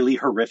this really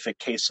horrific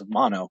case of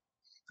mono.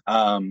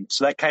 So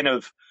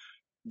that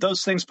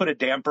those things put a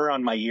damper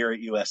on my year at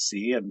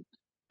USC. And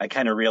I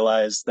kind of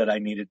realized that I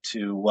needed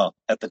to,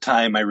 at the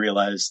time I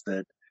realized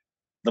that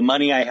the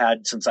money I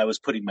had since I was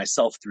putting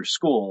myself through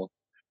school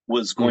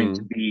was going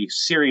to be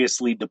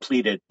seriously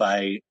depleted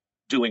by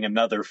doing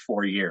another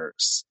 4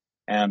 years.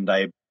 And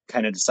I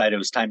kind of decided it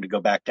was time to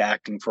go back to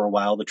acting for a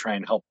while to try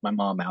and help my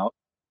mom out.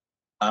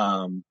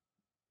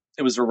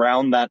 It was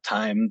around that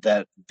time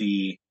that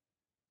a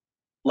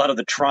lot of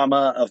the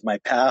trauma of my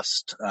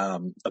past,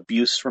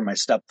 abuse from my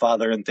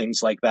stepfather and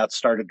things like that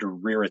started to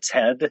rear its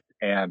head.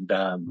 And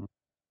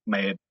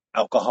my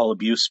alcohol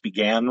abuse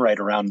began right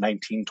around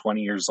 19,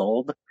 20 years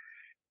old.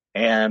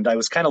 And I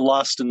was kind of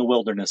lost in the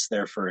wilderness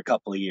there for a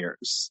couple of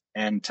years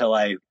until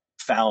I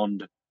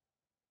found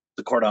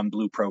the Cordon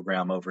Bleu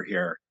program over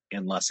here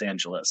in Los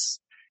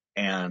Angeles.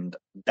 And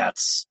that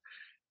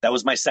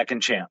was my second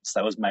chance.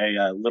 That was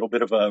my little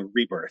bit of a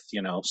rebirth,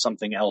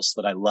 something else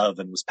that I love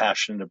and was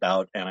passionate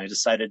about. And I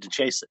decided to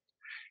chase it.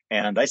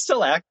 And I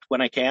still act when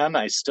I can.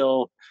 I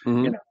still,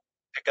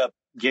 pick up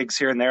gigs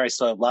here and there. I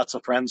still have lots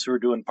of friends who are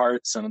doing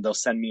parts and they'll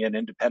send me an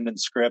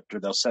independent script or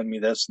they'll send me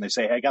this and they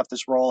say, hey, I got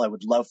this role I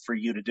would love for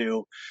you to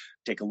do.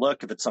 Take a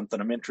look if it's something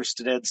I'm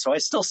interested in. So I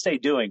still stay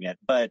doing it,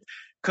 but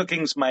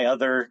cooking's my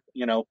other,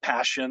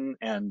 passion.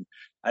 And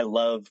I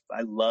love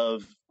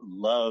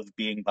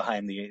being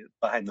behind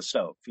the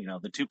stove.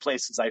 The two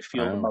places I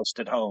feel the most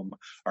at home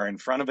are in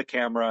front of a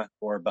camera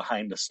or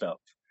behind a stove.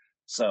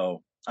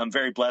 So I'm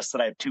very blessed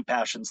that I have two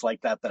passions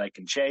like that I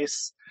can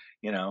chase,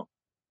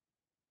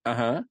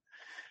 Uh-huh.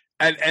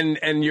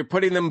 And you're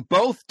putting them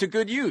both to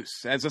good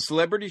use as a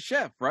celebrity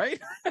chef,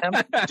 right?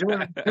 I'm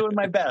doing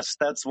my best.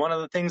 That's one of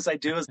the things I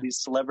do is these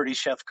celebrity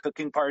chef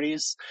cooking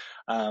parties.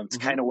 It's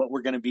kind of what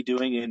we're going to be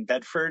doing in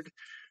Bedford,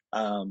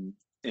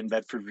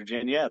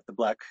 Virginia, at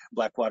the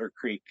Blackwater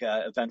Creek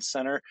Event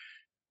Center.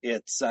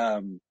 It's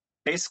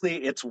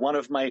basically it's one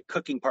of my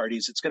cooking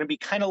parties. It's going to be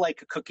kind of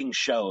like a cooking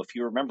show. If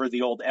you remember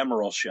the old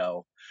Emerald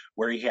show,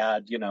 where he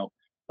had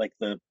like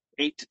the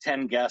 8 to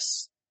 10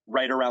 guests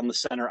right around the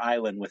center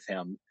island with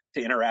him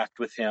to interact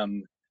with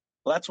him.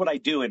 Well, that's what I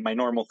do in my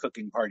normal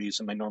cooking parties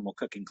and my normal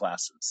cooking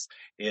classes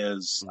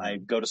is I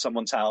go to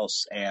someone's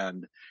house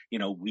and,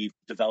 we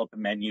develop a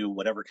menu,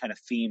 whatever kind of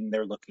theme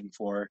they're looking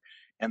for.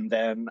 And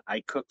then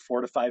I cook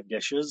 4 to 5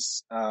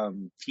 dishes,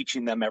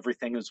 teaching them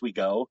everything as we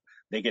go.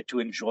 They get to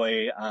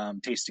enjoy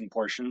tasting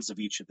portions of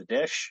each of the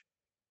dish.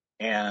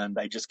 And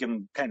I just give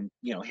them kind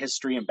of,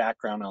 history and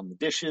background on the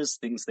dishes,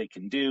 things they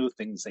can do,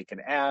 things they can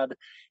add.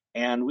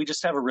 And we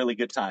just have a really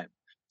good time.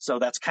 So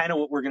that's kind of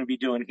what we're going to be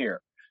doing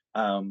here.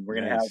 We're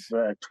going to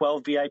have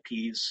 12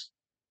 VIPs.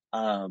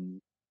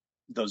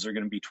 Those are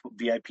going to be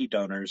VIP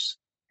donors,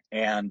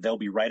 and they'll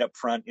be right up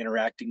front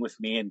interacting with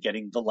me and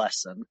getting the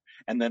lesson.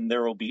 And then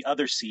there will be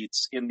other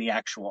seats in the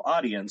actual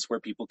audience where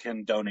people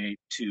can donate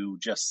to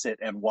just sit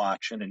and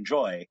watch and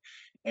enjoy.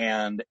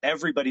 And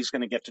everybody's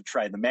going to get to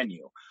try the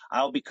menu.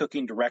 I'll be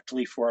cooking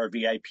directly for our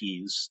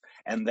VIPs,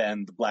 and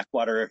then the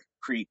Blackwater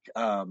Creek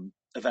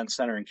Event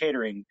Center and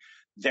Catering,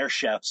 their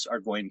chefs are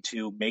going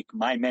to make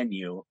my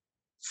menu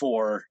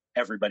for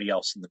everybody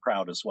else in the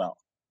crowd as well.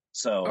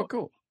 So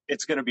cool.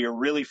 It's going to be a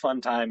really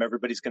fun time.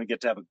 Everybody's going to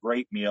get to have a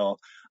great meal.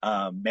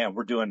 Man,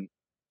 we're doing,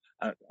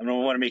 I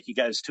don't want to make you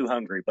guys too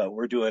hungry, but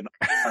we're doing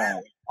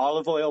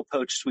olive oil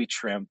poached sweet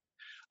shrimp,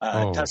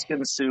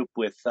 Tuscan soup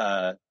with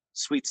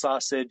sweet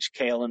sausage,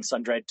 kale, and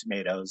sun-dried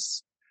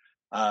tomatoes,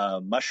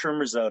 mushroom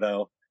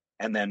risotto,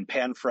 and then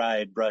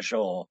pan-fried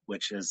braciole,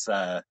 which is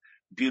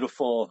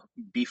beautiful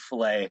beef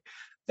fillet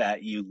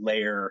that you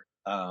layer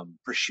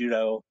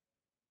prosciutto,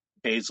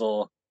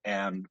 basil,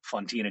 and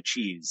fontina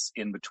cheese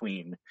in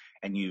between,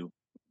 and you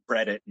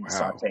bread it and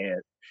saute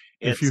it.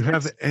 If you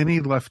have any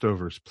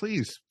leftovers,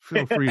 please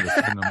feel free to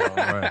send them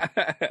our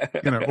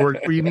way.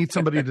 Or you need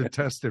somebody to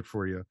test it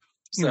for you.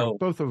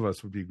 Both of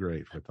us would be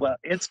great with that. Well,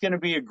 it's going to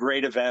be a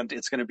great event.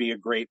 It's going to be a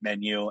great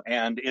menu,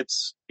 and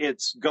it's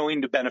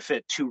going to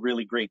benefit 2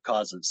 really great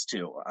causes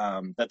too.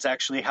 That's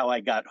actually how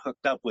I got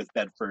hooked up with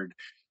Bedford,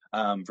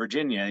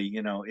 Virginia.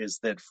 Is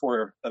that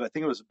I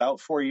think it was about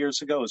 4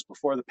 years ago. It was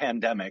before the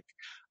pandemic.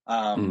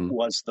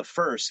 Was the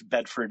first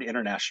Bedford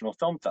International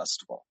Film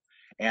Festival,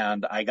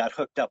 and I got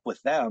hooked up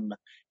with them,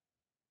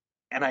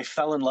 and I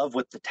fell in love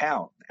with the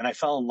town, and I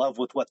fell in love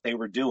with what they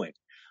were doing.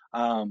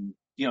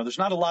 There's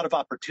not a lot of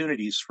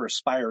opportunities for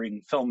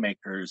aspiring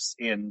filmmakers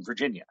in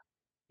Virginia.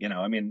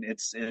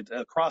 It's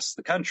across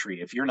the country.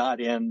 If you're not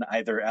in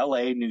either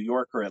LA, New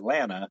York, or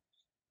Atlanta,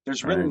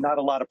 there's really not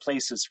a lot of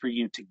places for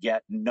you to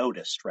get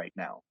noticed right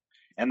now.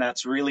 And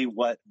that's really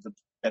what the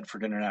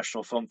Bedford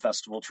International Film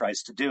Festival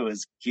tries to do,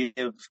 is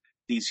give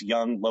these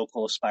young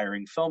local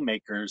aspiring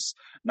filmmakers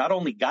not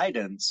only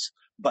guidance,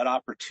 but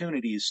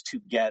opportunities to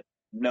get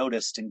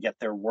noticed and get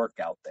their work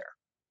out there.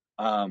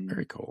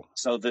 Very cool.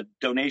 So the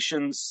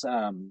donations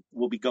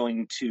will be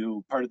going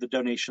to, part of the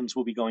donations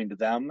will be going to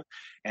them,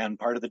 and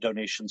part of the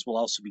donations will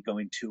also be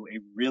going to a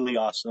really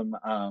awesome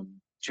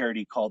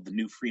charity called the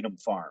New Freedom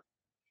Farm.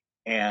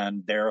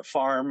 And they're a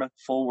farm,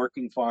 full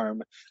working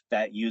farm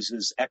that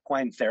uses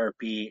equine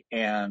therapy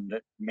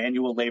and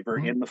manual labor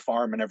in the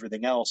farm and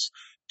everything else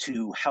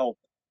to help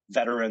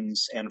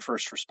veterans and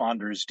first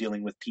responders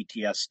dealing with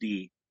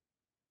PTSD.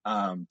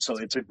 So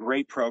it's a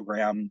great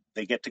program.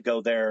 They get to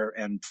go there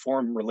and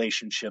form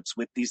relationships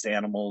with these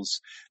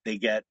animals. They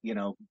get,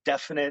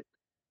 definite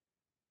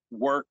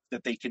work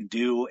that they can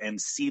do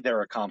and see their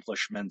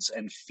accomplishments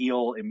and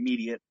feel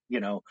immediate,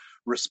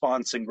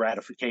 response and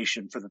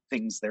gratification for the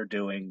things they're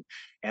doing.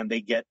 And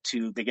they get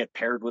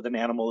paired with an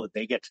animal that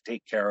they get to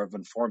take care of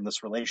and form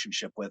this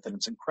relationship with. And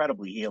it's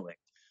incredibly healing.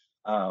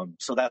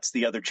 So that's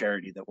the other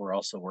charity that we're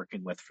also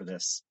working with for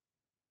this.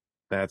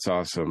 That's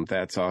awesome.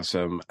 That's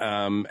awesome.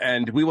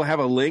 And we will have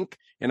a link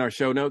in our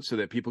show notes so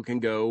that people can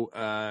go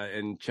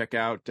and check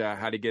out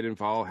how to get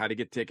involved, how to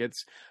get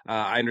tickets.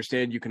 I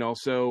understand you can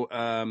also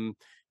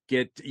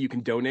you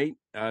can donate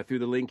through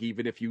the link,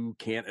 even if you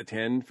can't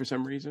attend for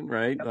some reason,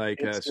 right?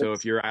 So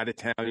if you're out of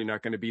town, you're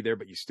not going to be there,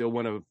 but you still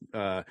want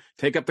to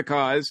take up the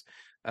cause.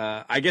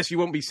 I guess you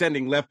won't be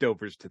sending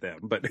leftovers to them,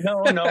 but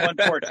no,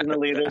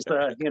 unfortunately, there's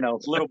a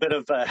little bit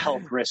of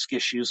health risk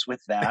issues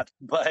with that,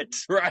 but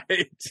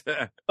right.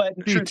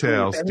 But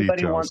details, if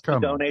anybody wants to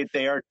donate, on.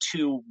 They are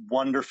 2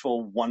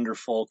 wonderful,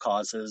 wonderful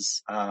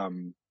causes. I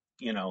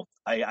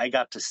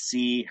got to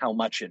see how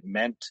much it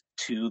meant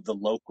to the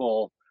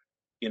local,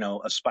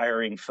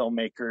 aspiring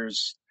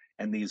filmmakers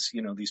and these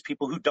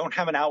people who don't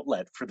have an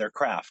outlet for their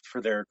craft, for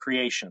their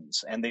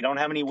creations, and they don't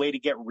have any way to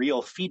get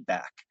real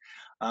feedback.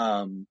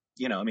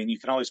 I mean, you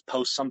can always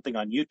post something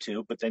on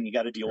YouTube, but then you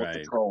got to deal with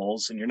the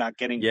trolls, and you're not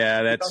getting.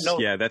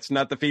 That's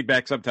not the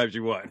feedback sometimes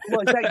you want.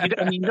 Well,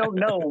 exactly. You don't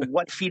know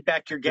what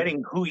feedback you're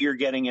getting, who you're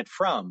getting it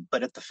from.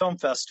 But at the film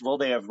festival,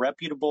 they have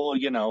reputable,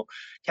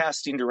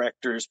 casting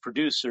directors,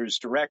 producers,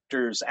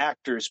 directors,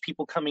 actors,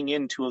 people coming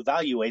in to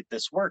evaluate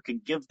this work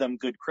and give them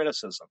good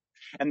criticism.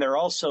 And they're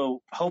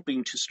also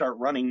hoping to start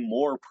running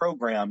more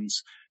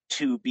programs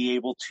to be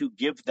able to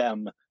give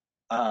them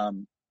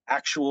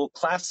actual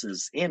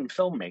classes in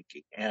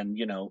filmmaking and,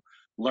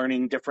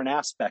 learning different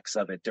aspects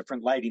of it,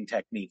 different lighting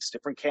techniques,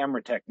 different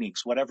camera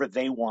techniques, whatever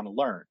they want to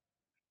learn.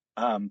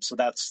 So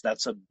that's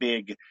a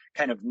big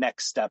kind of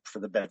next step for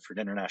the Bedford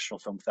International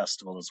Film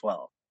Festival as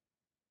well.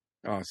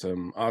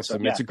 Awesome. So,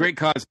 yeah. It's a great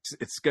cause.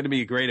 It's going to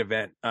be a great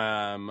event.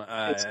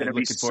 It's going to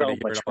be so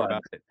much fun.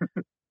 About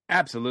it.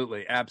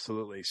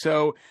 Absolutely.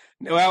 So,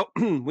 well,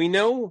 we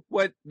know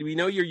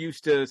you're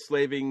used to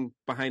slaving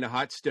behind a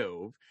hot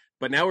stove,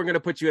 but now we're going to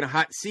put you in a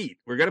hot seat.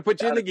 We're going to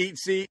put you in the geek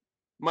seat.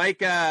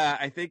 Mike,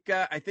 I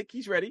think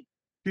he's ready.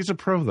 He's a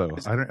pro, though.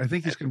 I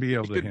think he's going to be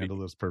able to handle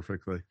this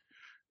perfectly.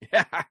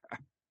 Yeah.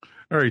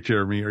 All right,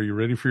 Jeremy, are you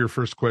ready for your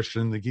first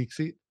question in the geek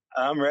seat?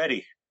 I'm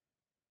ready.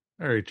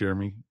 All right,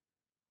 Jeremy.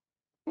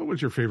 What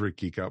was your favorite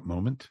geek out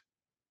moment?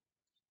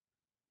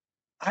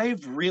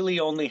 I've really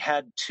only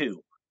had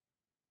two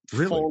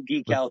full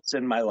geek outs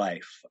in my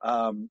life.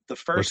 The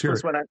first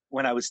was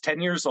when I was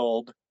 10 years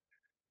old,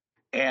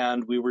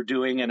 and we were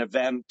doing an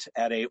event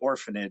at a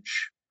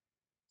orphanage,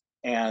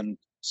 and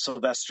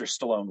Sylvester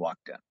Stallone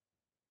walked in.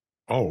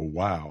 Oh,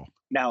 wow.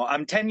 Now,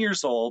 I'm 10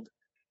 years old.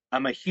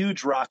 I'm a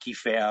huge Rocky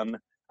fan.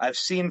 I've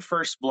seen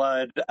First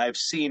Blood. I've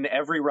seen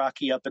every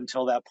Rocky up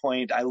until that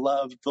point. I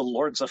loved the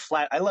Lords of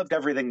Flat. I loved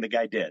everything the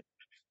guy did.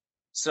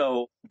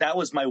 So that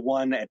was my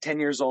one. At 10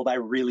 years old, I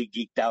really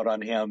geeked out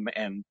on him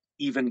and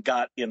even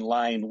got in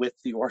line with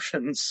the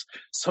orphans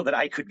so that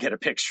I could get a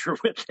picture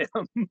with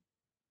him.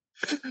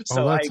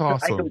 So that's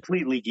awesome. I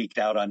completely geeked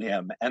out on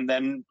him. And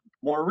then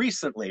more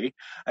recently,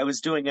 I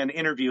was doing an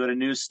interview at a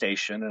news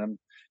station, and I'm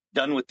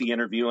done with the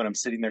interview, and I'm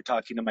sitting there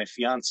talking to my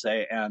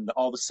fiance, and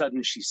all of a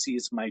sudden she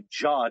sees my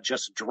jaw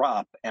just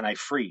drop and I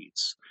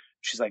freeze.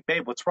 She's like,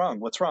 "Babe, what's wrong?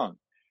 What's wrong?"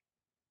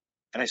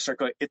 And I start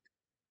going, it's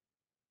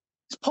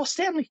Paul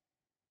Stanley.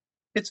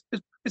 It's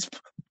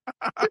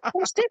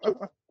Paul Stanley.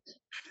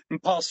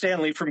 And Paul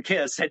Stanley from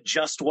Kiss had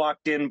just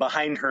walked in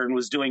behind her and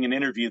was doing an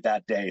interview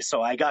that day.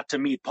 So I got to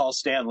meet Paul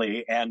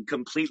Stanley and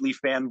completely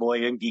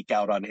fanboy and geek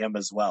out on him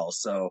as well.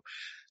 So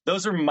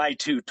those are my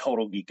two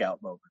total geek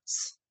out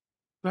moments.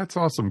 That's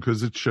awesome,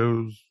 because it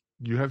shows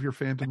you have your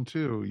fandom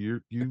too.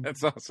 You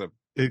That's awesome.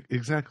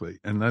 Exactly.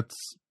 And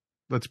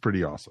that's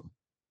pretty awesome.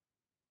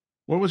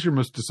 What was your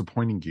most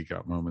disappointing geek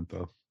out moment,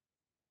 though?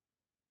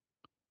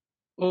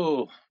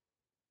 Oh,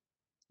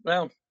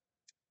 well,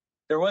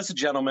 there was a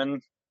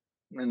gentleman,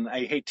 and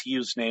I hate to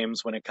use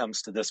names when it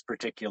comes to this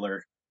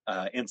particular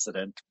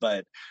incident,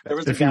 but there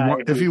was a guy.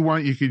 If you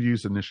want, you could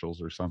use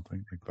initials or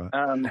something like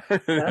that.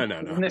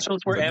 No.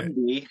 Initials were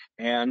MD,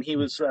 and he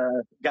was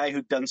a guy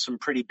who'd done some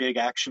pretty big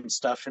action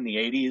stuff in the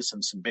 80s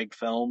and some big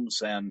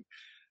films. And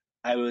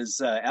I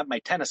was at my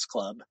tennis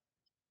club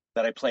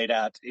that I played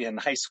at in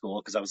high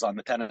school because I was on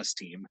the tennis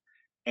team,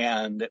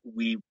 and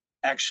we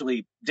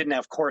actually didn't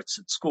have courts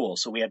at school,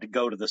 so we had to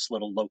go to this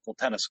little local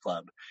tennis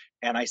club.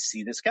 And I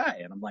see this guy,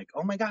 and I'm like,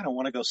 oh my God, I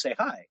want to go say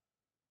hi.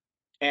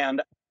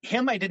 And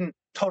him, I didn't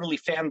totally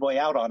fanboy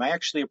out on. I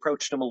actually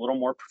approached him a little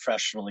more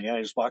professionally. I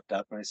just walked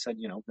up and I said,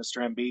 Mr.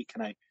 MB,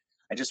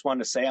 I just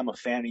wanted to say I'm a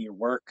fan of your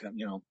work.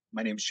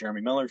 My name's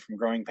Jeremy Miller from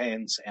Growing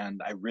Pains,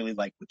 and I really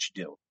like what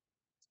you do.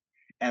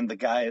 And the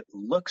guy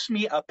looks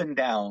me up and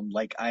down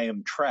like I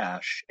am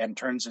trash and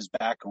turns his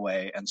back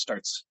away and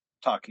starts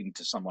talking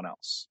to someone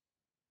else.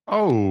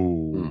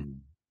 Oh,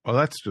 well,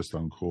 that's just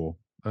uncool.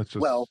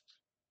 Well,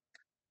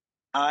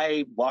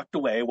 I walked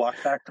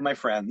back to my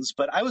friends,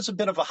 but I was a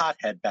bit of a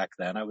hothead back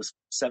then. I was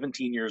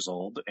 17 years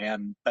old.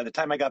 And by the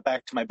time I got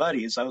back to my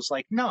buddies, I was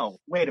like, no,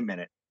 wait a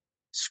minute.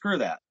 Screw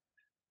that.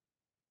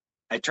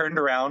 I turned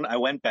around, I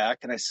went back,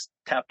 and I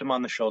tapped him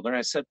on the shoulder, and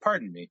I said,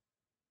 pardon me.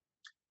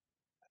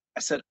 I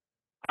said,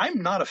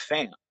 I'm not a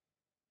fan.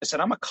 I said,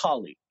 I'm a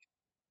colleague.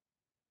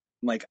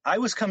 Like, I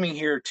was coming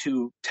here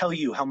to tell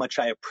you how much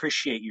I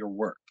appreciate your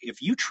work.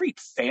 If you treat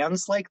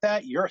fans like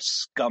that, you're a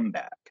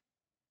scumbag.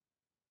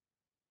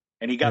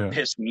 And he got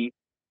pissed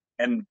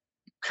and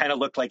kind of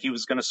looked like he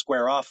was going to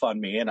square off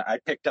on me. And I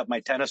picked up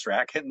my tennis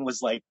racket and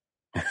was like,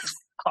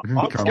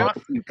 I'll talk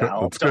to you,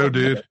 pal. Let's go,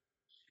 dude.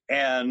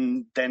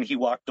 And then he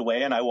walked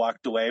away and I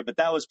walked away. But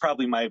that was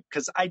probably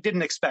because I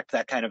didn't expect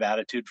that kind of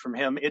attitude from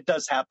him. It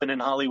does happen in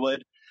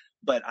Hollywood,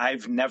 but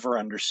I've never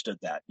understood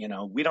that.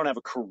 We don't have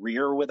a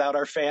career without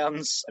our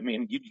fans. I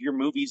mean, your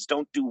movies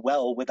don't do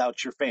well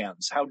without your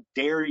fans. How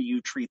dare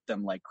you treat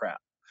them like crap?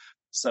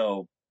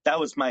 So that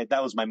was my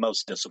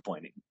most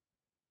disappointing.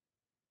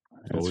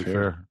 Totally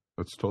fair.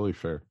 That's totally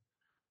fair.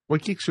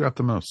 What geeks you out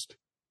the most?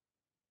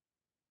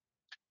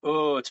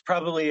 Oh, it's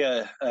probably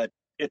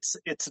it's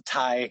a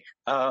tie.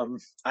 I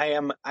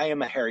am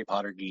a Harry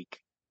Potter geek.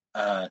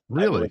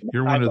 Really?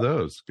 You're one of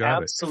those. Got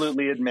it.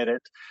 Absolutely admit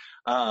it.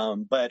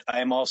 But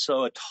I'm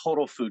also a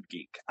total food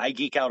geek. I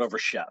geek out over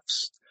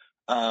chefs.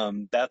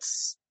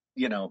 That's,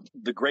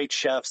 the great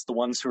chefs, the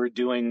ones who are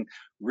doing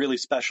really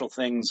special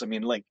things. I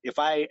mean, like if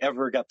I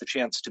ever got the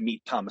chance to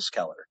meet Thomas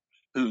Keller,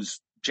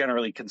 who's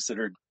generally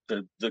considered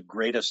the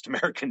greatest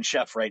American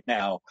chef right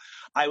now,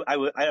 I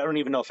don't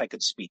even know if I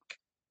could speak.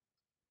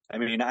 I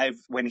mean,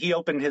 when he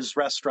opened his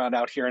restaurant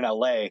out here in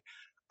LA,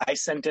 I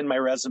sent in my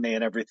resume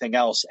and everything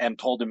else and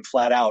told him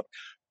flat out,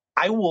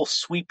 I will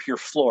sweep your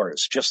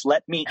floors. Just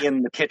let me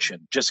in the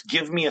kitchen. Just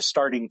give me a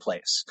starting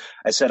place.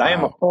 I said, I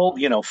am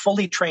a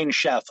fully trained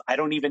chef. I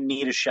don't even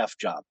need a chef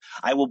job.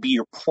 I will be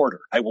your porter.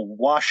 I will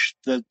wash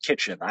the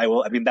kitchen.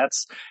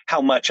 That's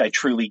how much I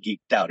truly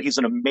geeked out. He's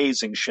an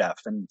amazing chef.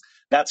 And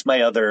that's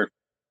my other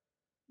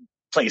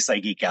place I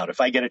geek out.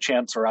 If I get a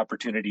chance or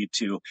opportunity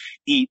to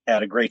eat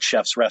at a great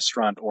chef's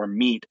restaurant or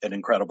meet an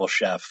incredible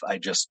chef, I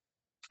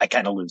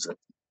kind of lose it.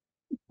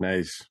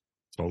 Nice.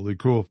 Totally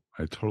cool.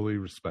 I totally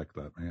respect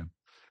that, man.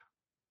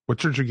 What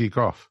turns your geek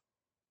off?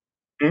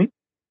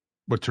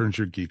 What turns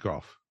your geek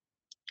off?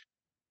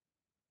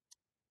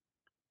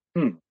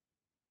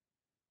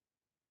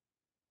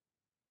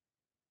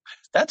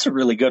 That's a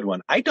really good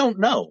one. I don't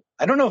know.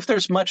 I don't know if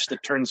there's much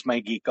that turns my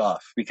geek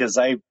off, because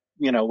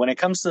when it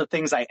comes to the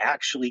things I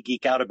actually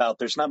geek out about,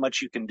 there's not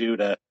much you can do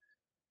to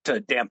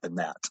dampen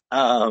that.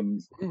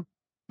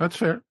 That's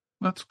fair.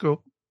 That's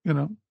cool.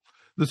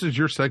 This is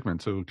your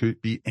segment, so it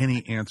could be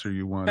any answer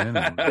you want in.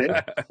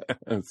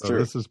 That's so true.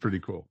 This is pretty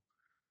cool.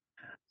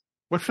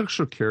 What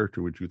fictional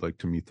character would you like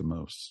to meet the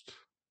most?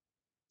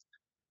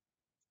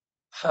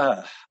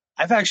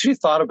 I've actually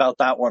thought about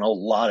that one a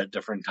lot of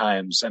different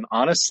times, and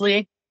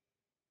honestly,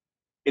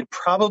 it'd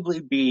probably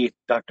be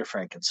Dr.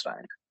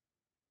 Frankenstein.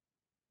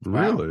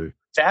 Really? Wow.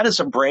 That is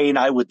a brain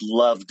I would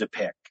love to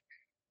pick.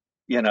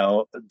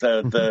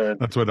 The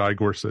That's what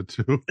Igor said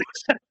too.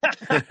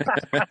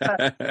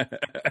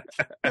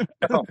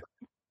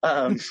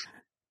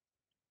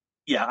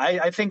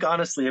 I think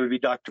honestly it would be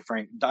Dr.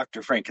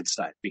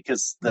 Frankenstein,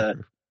 because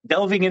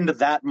delving into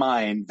that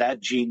mind, that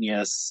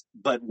genius,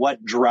 but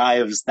what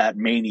drives that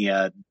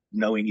mania,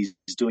 knowing he's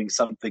doing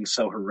something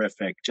so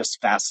horrific,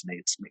 just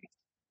fascinates me.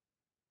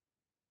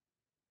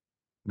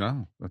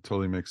 No, that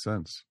totally makes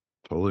sense.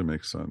 Totally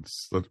makes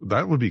sense.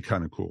 That would be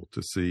kind of cool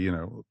to see,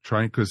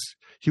 because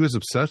he was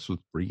obsessed with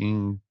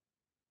bringing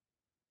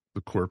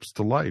the corpse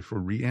to life or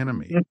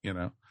reanimate,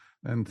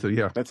 and so,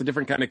 yeah. That's a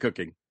different kind of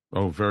cooking.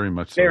 Oh, very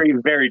much so. Very,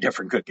 very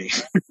different cooking.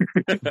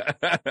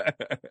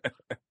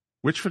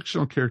 Which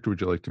fictional character would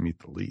you like to meet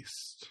the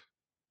least?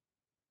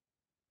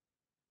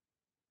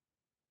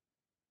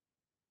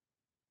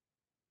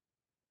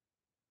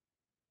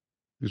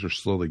 These are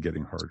slowly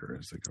getting harder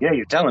as they go. Yeah,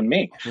 you're telling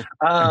me.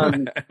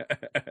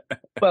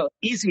 Well,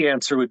 easy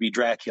answer would be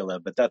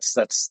Dracula, but that's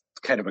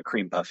kind of a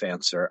cream puff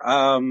answer.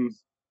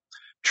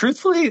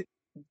 Truthfully,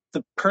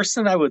 the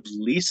person I would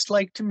least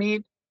like to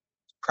meet,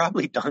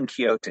 probably Don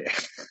Quixote.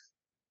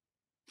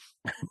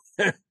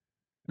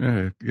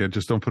 Yeah,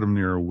 just don't put him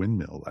near a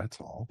windmill. That's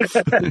all.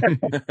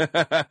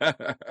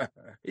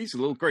 He's a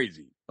little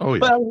crazy. Oh,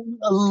 yeah. Well,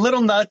 a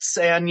little nuts,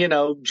 and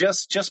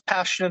just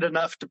passionate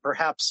enough to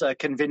perhaps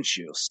convince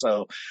you.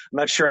 So I'm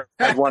not sure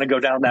I'd want to go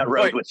down that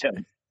road with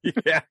him.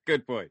 Yeah,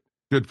 good point.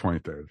 Good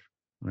point there.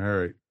 All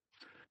right,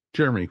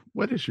 Jeremy,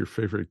 what is your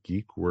favorite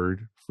geek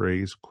word,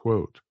 phrase,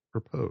 quote,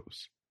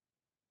 propose?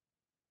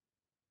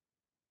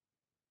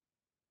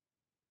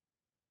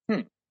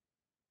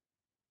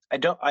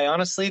 I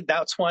honestly,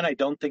 that's one I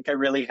don't think I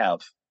really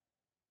have.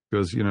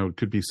 Because, it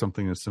could be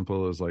something as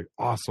simple as like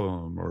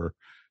awesome or,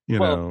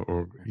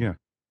 or yeah.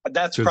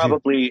 That's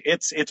probably,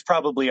 it's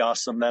probably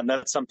awesome. Then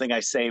that's something I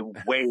say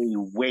way,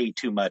 way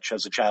too much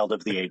as a child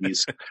of the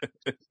 80s.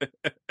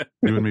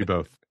 You and me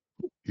both.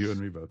 Yeah.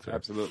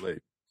 Absolutely.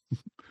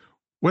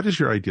 What is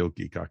your ideal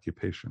geek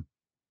occupation?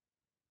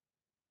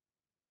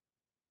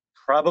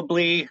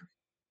 Probably,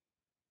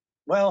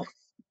 well,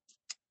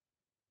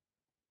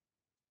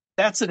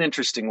 that's an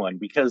interesting one,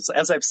 because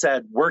as I've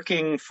said,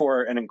 working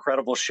for an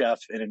incredible chef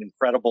in an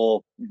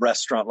incredible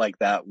restaurant like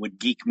that would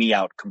geek me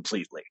out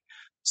completely.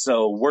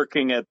 So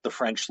working at the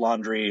French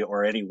Laundry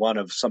or any one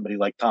of somebody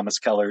like Thomas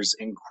Keller's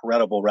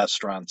incredible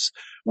restaurants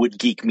would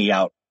geek me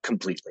out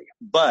completely.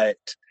 But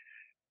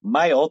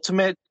my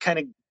ultimate kind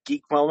of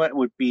geek moment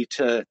would be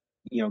to,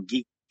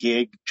 geek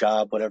gig,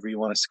 job, whatever you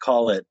want to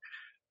call it,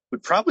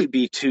 would probably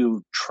be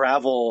to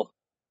travel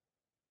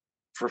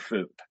for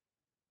food.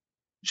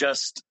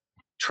 Just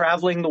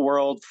traveling the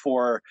world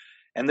for,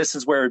 and this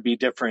is where it'd be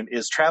different,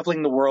 is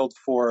traveling the world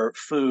for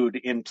food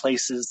in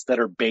places that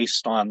are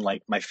based on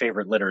like my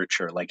favorite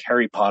literature, like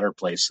Harry Potter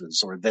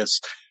places, or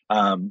this,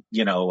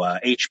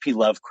 H.P.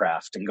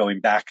 Lovecraft, and going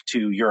back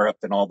to Europe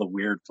and all the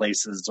weird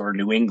places, or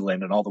New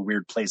England and all the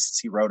weird places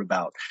he wrote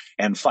about,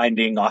 and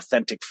finding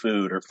authentic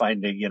food, or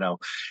finding,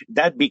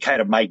 that'd be kind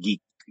of my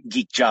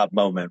geek job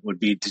moment would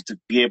be to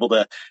be able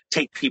to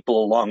take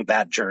people along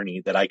that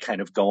journey that I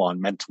kind of go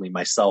on mentally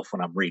myself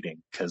when I'm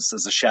reading. Because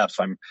as a chef,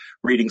 I'm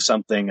reading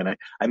something and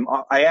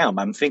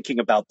I'm thinking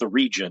about the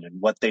region and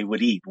what they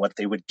would eat, what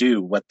they would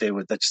do,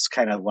 that's just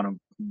kind of one of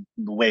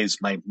the ways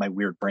my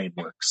weird brain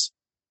works.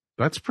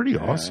 That's pretty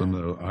awesome,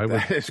 though.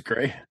 That is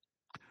great.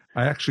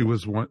 I actually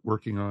was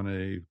working on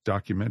a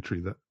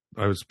documentary that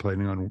I was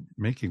planning on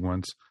making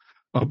once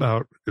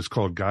about, it's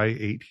called Guy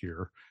Ate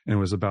Here, and it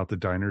was about the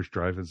diners,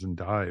 drive-ins, and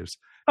dives,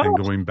 and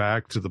going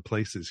back to the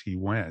places he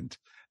went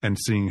and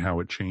seeing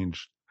how it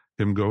changed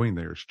him going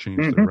there, has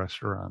changed the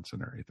restaurants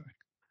and everything.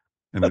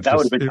 And but that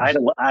would have been,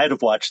 I'd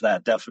have watched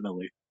that,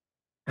 definitely.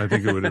 I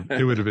think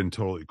it would have been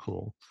totally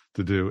cool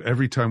to do.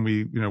 Every time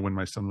when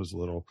my son was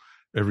little,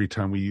 every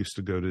time we used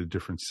to go to a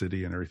different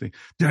city and everything,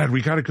 Dad,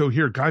 we got to go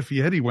here. Guy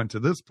Fieri went to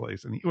this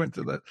place and he went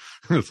to that.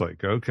 It's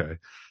like, okay,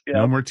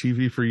 no more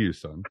TV for you,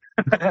 son.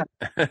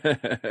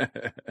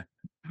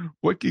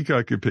 What geek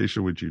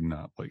occupation would you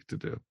not like to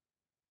do?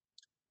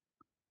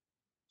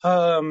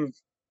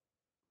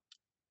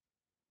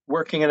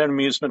 Working at an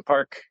amusement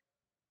park.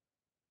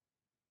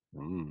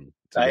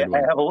 I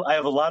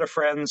have a lot of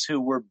friends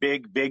who were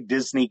big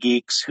Disney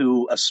geeks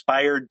who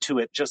aspired to,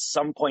 at just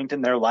some point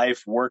in their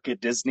life, work at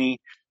Disney.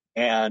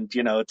 And,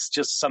 it's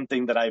just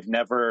something that I've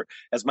never,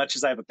 as much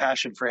as I have a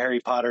passion for Harry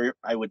Potter,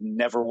 I would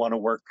never want to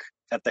work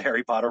at the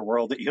Harry Potter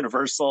world at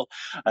Universal.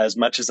 As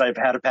much as I've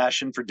had a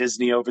passion for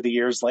Disney over the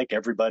years, like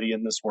everybody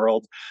in this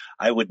world,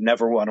 I would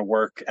never want to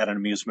work at an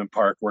amusement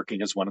park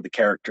working as one of the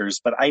characters.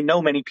 But I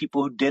know many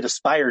people who did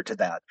aspire to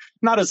that,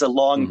 not as a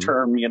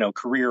long-term,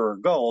 career or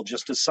goal,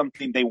 just as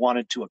something they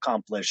wanted to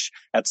accomplish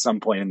at some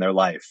point in their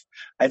life.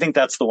 I think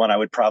that's the one I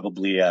would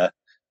probably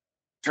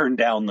turn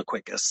down the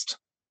quickest.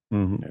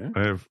 Mm-hmm.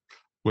 Yeah.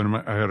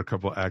 I had a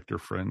couple of actor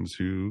friends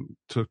who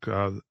took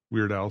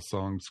Weird Al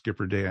song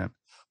Skipper Dan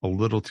a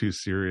little too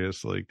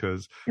seriously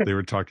because they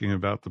were talking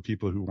about the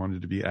people who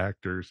wanted to be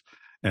actors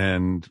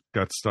and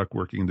got stuck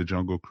working the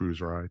Jungle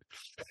Cruise ride.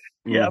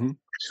 Yeah.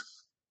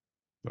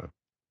 So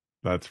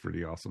that's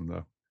pretty awesome,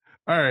 though.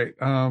 All right.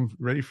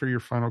 Ready for your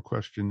final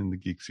question in the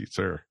Geek Seat,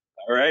 sir?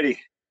 All righty.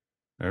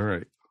 All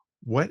right.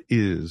 What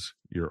is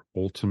your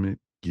ultimate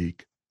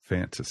geek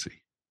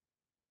fantasy?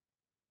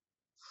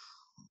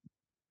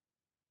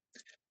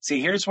 See,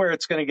 here's where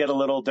it's going to get a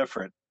little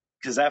different.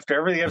 Because after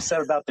everything I've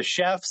said about the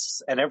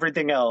chefs and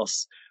everything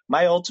else,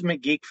 my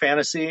ultimate geek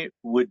fantasy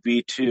would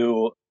be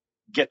to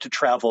get to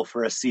travel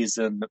for a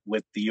season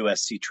with the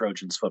USC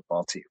Trojans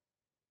football team.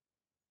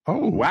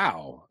 Oh,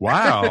 wow.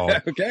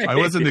 Okay. I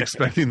wasn't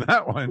expecting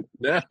that one.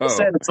 No.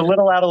 It's a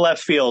little out of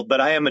left field,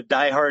 but I am a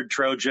diehard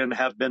Trojan,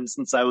 have been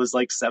since I was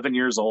like 7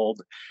 years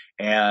old.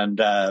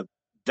 And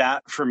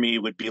that for me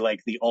would be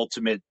like the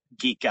ultimate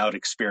geek out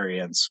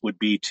experience, would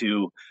be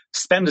to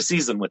spend a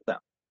season with them.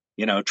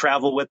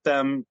 Travel with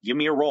them, give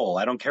me a role.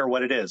 I don't care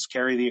what it is,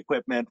 carry the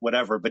equipment,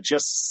 whatever, but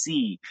just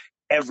see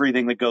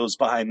everything that goes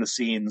behind the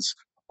scenes,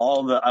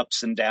 all the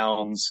ups and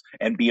downs,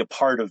 and be a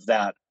part of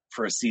that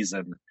for a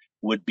season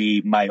would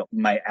be my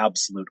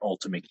absolute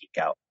ultimate geek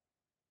out.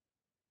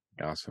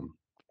 Awesome.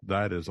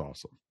 That is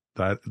awesome.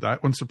 That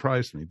one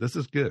surprised me. This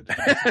is good.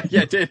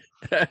 Yeah, it did.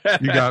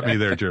 You got me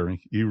there,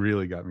 Jeremy. You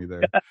really got me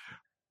there.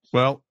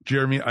 Well,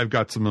 Jeremy, I've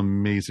got some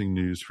amazing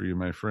news for you,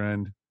 my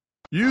friend.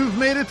 You've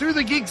made it through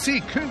the Geek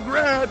Seat.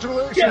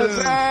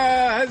 Congratulations.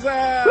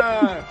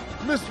 Huzzah!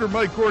 Mr.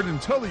 Mike Gordon,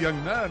 tell the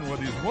young man what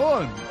he's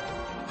won.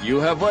 You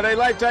have won a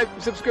lifetime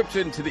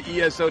subscription to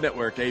the ESO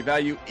network, a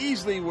value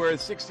easily worth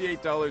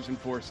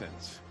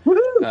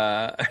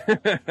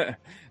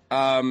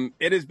 $68.04.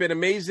 It has been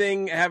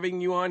amazing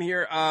having you on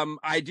here.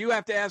 I do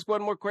have to ask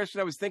one more question.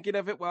 I was thinking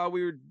of it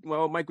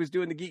while Mike was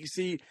doing the Geek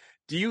Seat.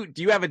 Do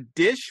you have a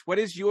dish? What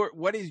is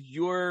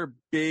your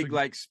big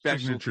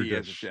specialty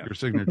as a chef? Your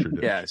signature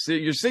dish. Yeah, so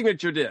your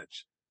signature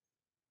dish.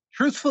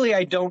 Truthfully,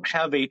 I don't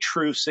have a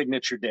true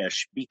signature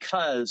dish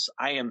because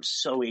I am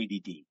so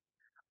ADD.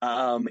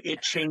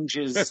 It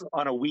changes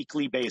on a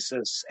weekly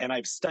basis, and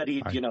I've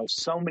studied,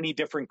 so many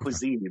different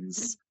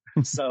cuisines.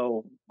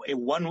 So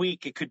one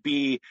week it could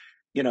be,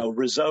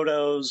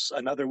 risottos.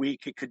 Another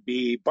week it could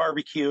be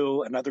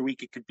barbecue. Another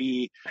week it could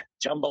be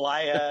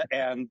jambalaya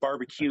and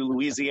barbecue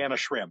Louisiana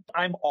shrimp.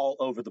 I'm all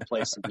over the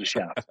place as a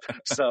chef.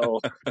 So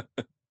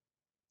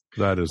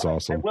that is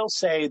awesome. I will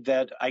say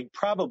that I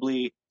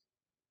probably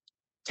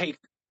take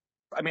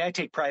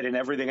pride in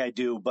everything I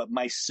do, but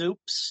my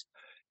soups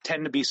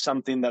tend to be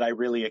something that I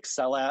really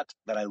excel at,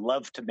 that I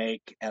love to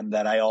make, and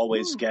that I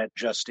always get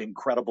just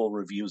incredible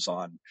reviews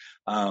on.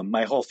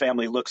 My whole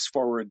family looks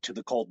forward to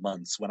the cold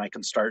months when I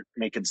can start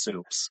making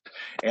soups.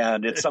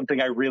 And it's something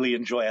I really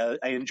enjoy.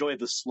 I enjoy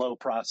the slow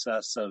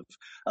process of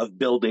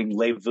building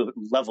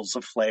levels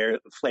of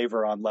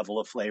flavor on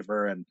level of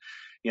flavor, and,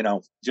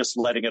 just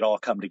letting it all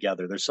come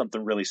together. There's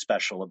something really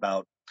special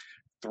about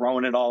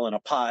throwing it all in a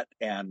pot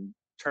and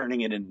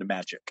turning it into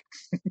magic.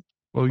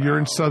 Well, you're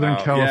in Southern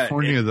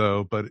California,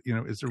 though, but,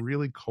 is there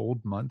really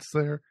cold months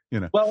there?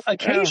 Well,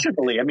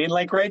 occasionally. I mean,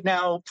 like right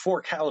now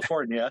for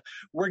California,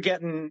 we're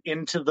getting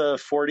into the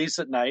 40s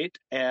at night,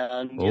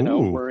 and,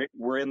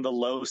 we're in the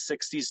low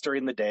 60s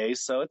during the day.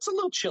 So it's a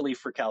little chilly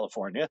for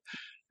California.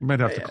 You might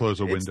have to close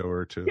a window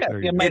or two. Yeah,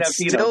 you might have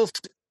to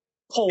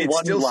pull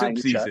one still line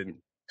soup season.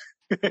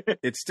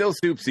 It's still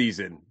soup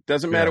season.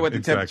 Doesn't matter what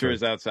the temperature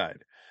is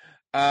outside.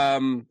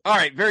 All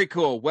right, very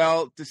cool.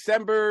 Well,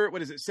 December,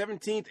 what is it,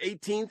 17th,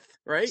 18th,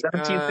 right?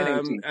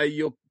 17th and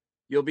 18th.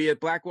 You'll be at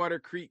Blackwater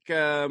Creek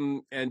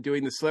and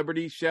doing the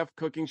Celebrity Chef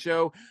cooking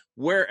show.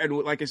 And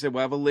like I said,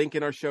 we'll have a link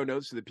in our show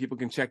notes so that people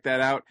can check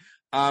that out.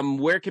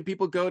 Where can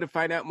people go to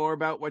find out more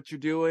about what you're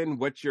doing,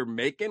 what you're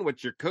making,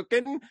 what you're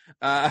cooking?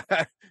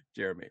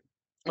 Jeremy.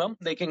 Well,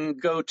 they can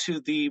go to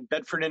the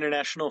Bedford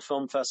International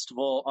Film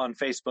Festival on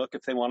Facebook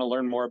if they want to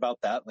learn more about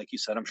that. Like you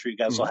said, I'm sure you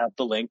guys will have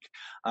the link.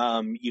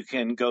 You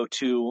can go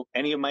to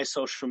any of my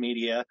social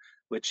media,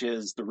 which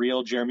is The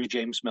Real Jeremy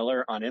James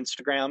Miller on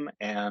Instagram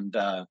and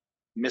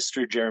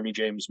Mr. Jeremy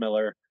James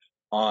Miller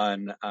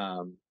on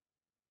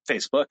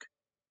Facebook.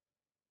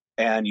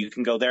 And you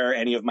can go there.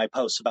 Any of my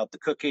posts about the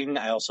cooking.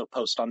 I also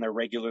post on there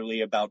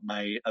regularly about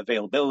my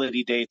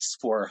availability dates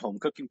for home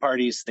cooking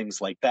parties,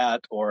 things like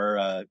that,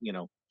 or,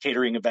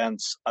 catering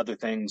events, other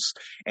things,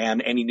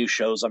 and any new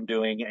shows I'm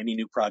doing, any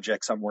new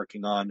projects I'm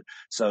working on.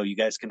 So you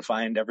guys can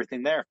find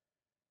everything there.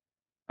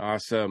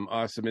 Awesome.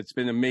 It's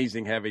been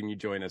amazing having you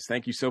join us.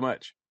 Thank you so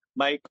much.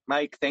 Mike,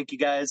 thank you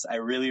guys. I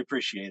really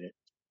appreciate it.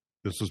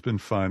 This has been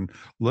fun.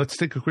 Let's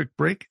take a quick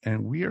break,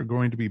 and we are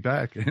going to be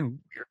back, and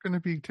we're going to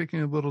be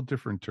taking a little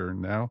different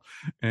turn now.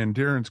 And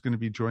Darren's going to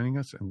be joining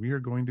us, and we are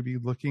going to be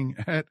looking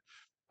at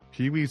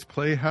Pee-wee's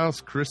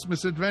Playhouse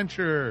Christmas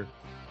Adventure.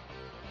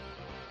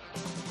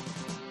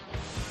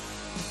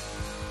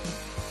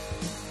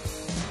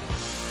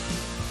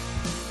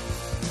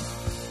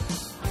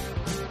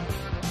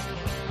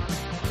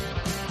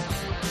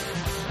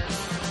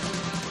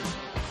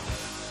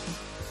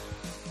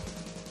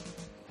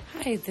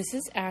 Hi, this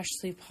is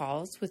Ashley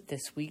Pauls with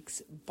this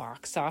week's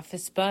Box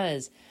Office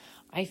Buzz.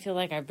 I feel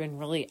like I've been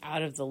really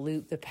out of the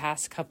loop the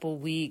past couple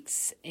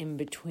weeks in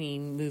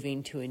between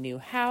moving to a new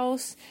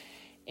house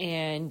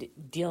and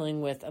dealing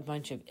with a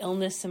bunch of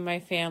illness in my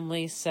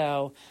family.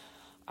 So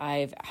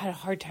I've had a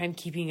hard time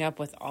keeping up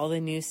with all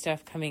the new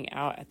stuff coming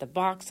out at the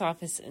box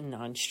office and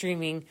on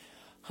streaming.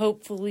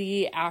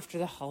 Hopefully after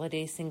the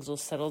holidays, things will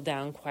settle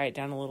down, quiet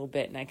down a little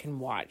bit, and I can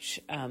watch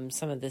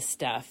some of this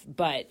stuff.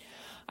 But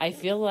I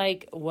feel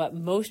like what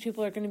most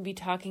people are going to be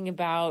talking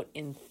about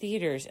in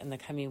theaters in the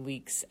coming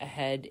weeks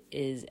ahead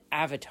is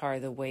Avatar: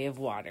 The Way of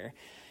Water.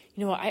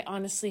 I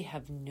honestly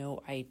have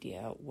no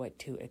idea what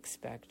to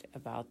expect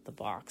about the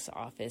box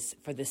office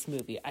for this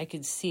movie. I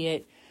could see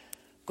it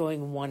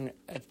going one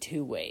of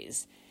two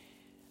ways.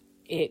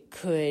 It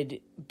could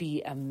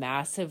be a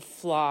massive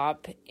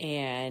flop,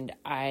 and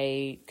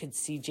I could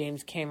see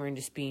James Cameron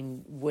just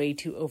being way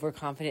too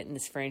overconfident in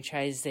this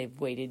franchise. They've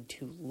waited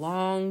too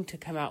long to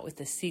come out with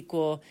a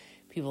sequel.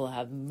 People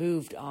have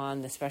moved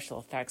on. The special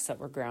effects that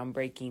were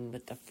groundbreaking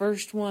with the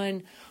first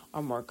one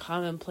are more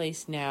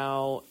commonplace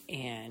now,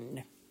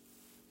 and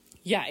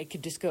it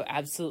could just go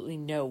absolutely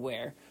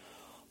nowhere.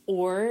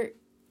 Or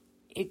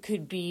it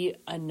could be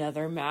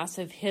another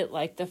massive hit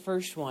like the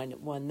first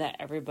one that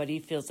everybody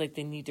feels like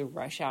they need to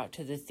rush out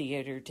to the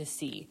theater to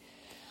see.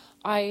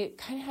 I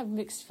kind of have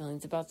mixed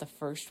feelings about the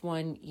first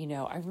one.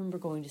 I remember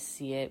going to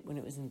see it when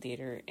it was in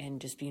theater and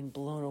just being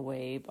blown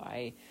away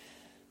by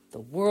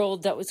the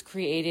world that was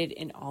created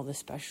and all the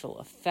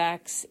special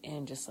effects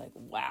and just like,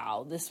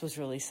 wow, this was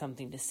really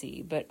something to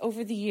see. But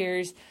over the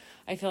years,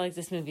 I feel like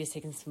this movie has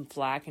taken some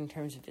flack in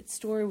terms of its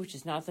story, which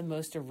is not the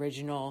most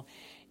original.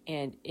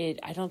 And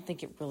I don't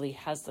think it really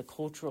has the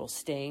cultural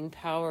staying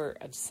power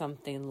of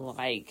something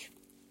like,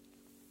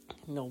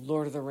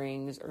 Lord of the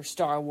Rings or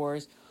Star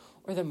Wars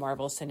or the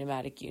Marvel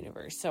Cinematic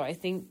Universe. So I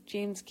think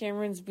James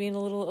Cameron's being a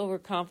little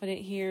overconfident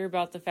here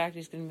about the fact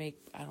he's going to make,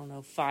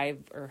 5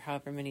 or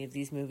however many of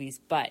these movies.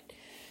 But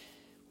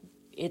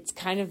it's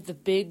kind of the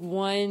big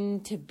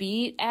one to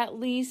beat, at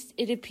least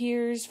it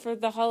appears, for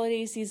the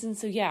holiday season.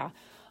 So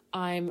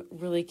I'm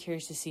really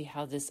curious to see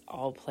how this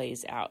all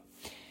plays out.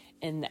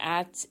 And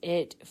that's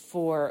it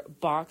for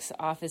Box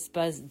Office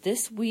Buzz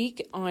this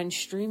week on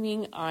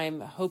streaming.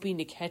 I'm hoping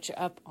to catch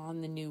up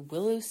on the new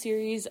Willow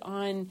series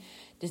on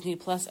Disney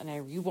Plus, and I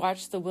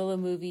rewatched the Willow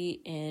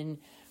movie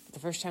for the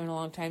first time in a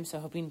long time,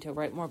 so hoping to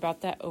write more about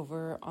that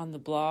over on the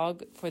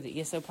blog for the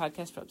ESO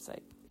podcast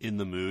website. In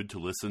the mood to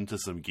listen to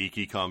some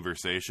geeky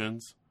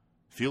conversations?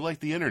 Feel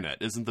like the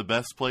internet isn't the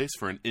best place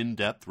for an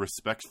in-depth,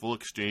 respectful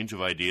exchange of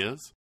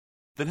ideas?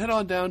 Then head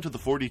on down to the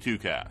 42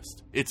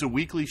 Cast. It's a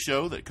weekly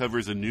show that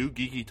covers a new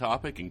geeky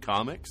topic in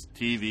comics,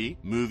 TV,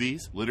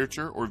 movies,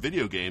 literature, or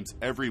video games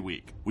every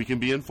week. We can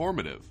be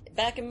informative.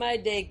 Back in my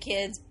day,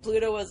 kids,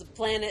 Pluto was a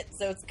planet,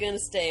 so it's gonna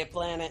stay a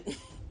planet.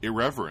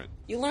 Irreverent.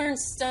 You learn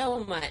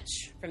so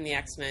much from the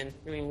X-Men.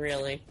 I mean,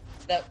 really.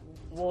 That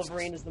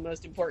Wolverine is the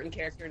most important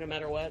character no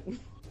matter what.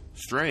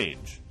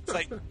 Strange.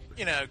 It's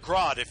like,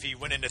 Grodd if he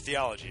went into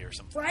theology or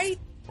something. Right?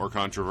 Or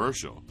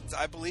controversial.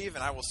 I believe,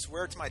 and I will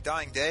swear to my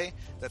dying day,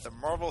 that the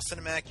Marvel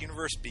Cinematic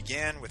Universe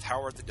began with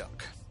Howard the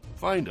Duck.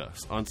 Find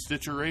us on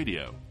Stitcher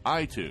Radio,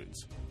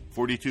 iTunes,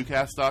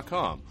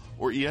 42cast.com,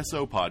 or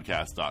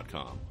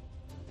esopodcast.com.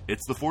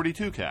 It's the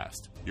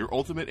 42cast, your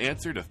ultimate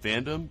answer to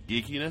fandom,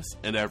 geekiness,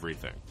 and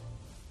everything.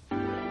 Oh,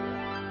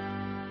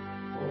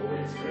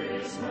 it's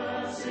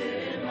Christmas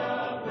in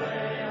the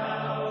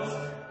Playhouse,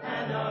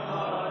 and the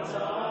hearts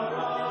are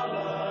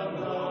all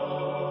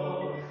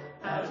aglow,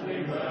 as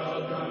we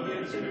welcome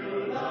you to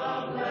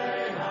the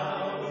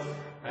Playhouse,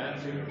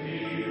 and to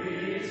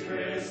Pee-wee's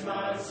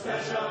Christmas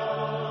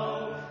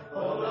special.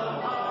 Oh, the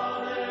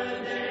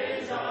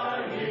holidays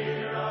are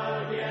here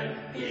again,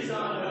 he's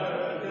on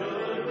earth,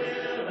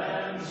 goodwill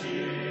and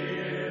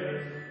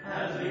cheer,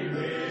 as we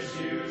wish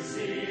you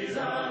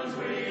season's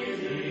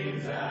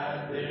greetings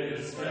at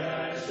this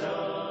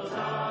special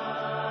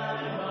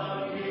time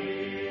of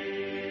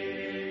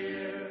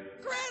year.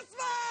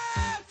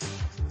 Christmas!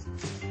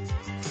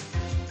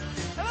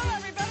 Hello,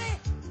 everybody.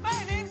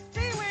 My name's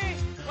Pee-wee.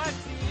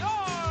 What's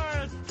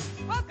yours?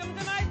 Welcome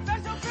to my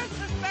special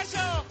Christmas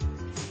special,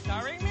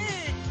 starring me,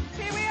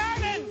 Pee-wee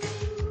Arden,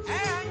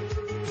 and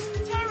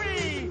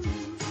Terry,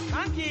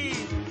 Monkey,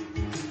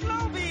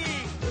 Floby,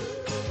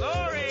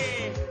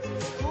 Lori,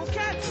 Cool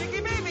Cat,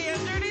 Chicky Baby,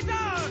 and Dirty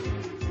Dog,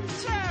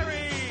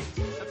 Cherry,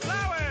 the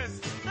flowers,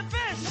 the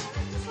fish,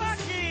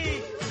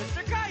 Slucky,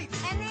 Mr. Kite,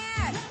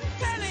 Annette,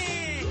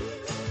 Penny,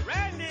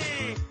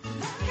 Randy,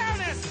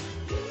 Countess,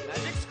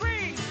 Magic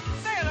Screen,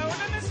 say hello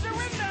to Mr.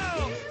 Window,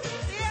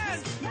 the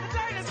ants, the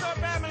dinosaur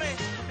family,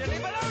 Billy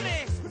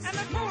Baloney, and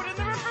the food in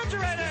the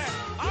refrigerator.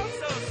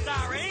 Also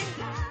starring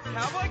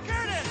Cowboy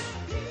Curtis,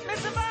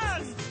 Miss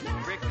Yvonne,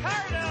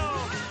 Ricardo,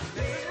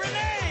 Mrs.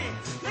 Renee,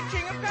 the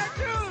King of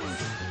Cartoons,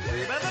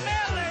 Reba the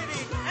Mail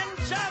Lady, and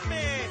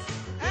Jambi,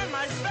 and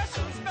my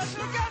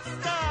special guest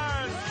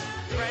stars,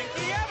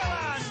 Frankie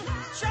Avalon,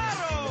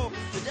 Charo,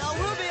 the Del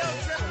Rubio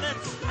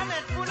triplets,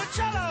 Annette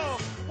Funicello,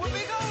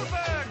 Whoopi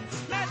Goldberg,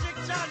 Magic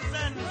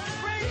Johnson,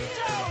 Grace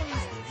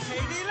Jones,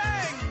 Katie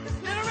Lang,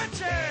 Little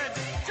Richard,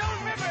 Joan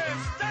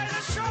Rivers,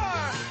 Dinah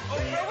Shore,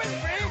 Oprah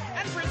Winfrey,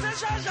 and Princess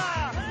Zsa Zsa.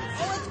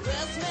 Oh, it's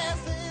Christmas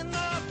in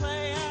the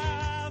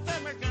Playhouse,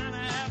 and we're gonna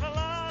have a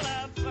lot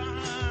of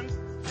fun.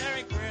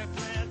 Merry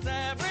Christmas,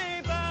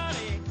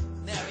 everybody.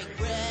 Merry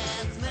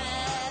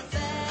Christmas,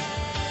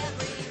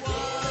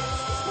 everyone.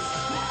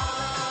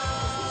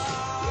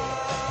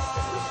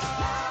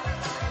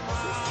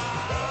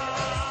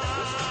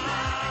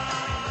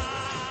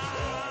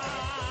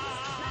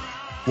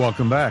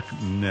 Welcome back.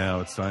 Now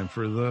it's time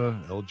for the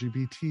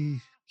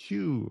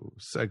LGBTQ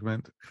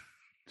segment. Do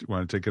you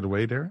want to take it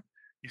away, Darren?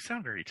 You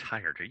sound very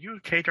tired. Are you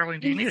okay, darling?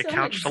 Do you need a sound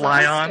couch to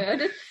lie on?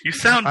 exhausted. You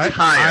sound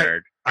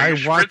tired. Are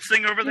you watched-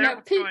 spritzing over there? No,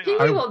 What's going on?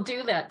 Pee-wee will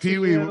do that to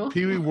you.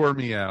 Pee-wee wore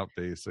me out,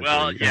 basically.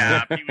 Well,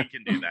 yeah, Pee-wee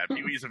can do that.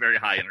 Pee-wee's a very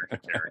high energy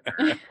character.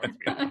 Let's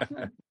be honest.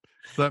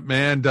 That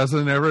man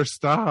doesn't ever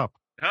stop.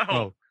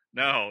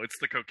 No, it's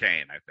the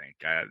cocaine, I think.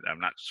 I'm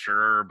not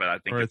sure, but I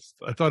think Or it's...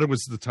 I thought it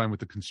was the time with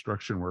the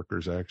construction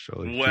workers,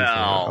 actually.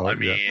 Well, I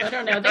mean... I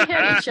don't know. They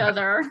had each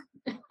other.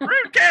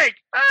 Fruitcake!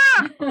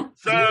 Ah!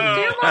 So,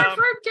 Do more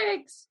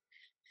fruitcakes.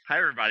 hi,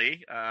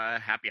 everybody.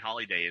 Happy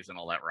holidays and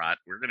all that rot.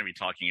 We're going to be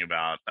talking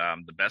about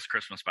the best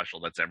Christmas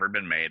special that's ever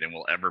been made and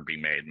will ever be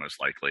made, most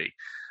likely,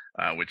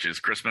 which is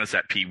Christmas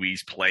at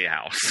Pee-wee's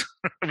Playhouse,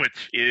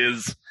 which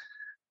is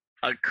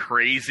a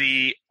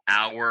crazy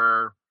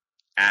hour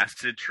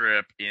acid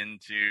trip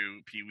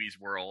into Pee-wee's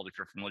world. If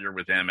you're familiar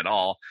with him at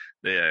all,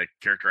 the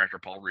character actor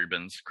Paul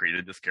Rubens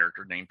created this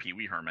character named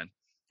Pee-wee Herman,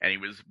 and he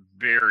was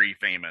very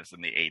famous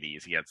in the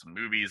 80s. He had some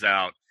movies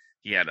out.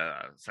 He had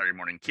a Saturday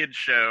morning kids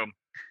show.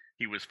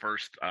 He was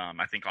first,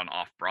 I think, on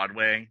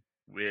Off-Broadway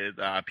with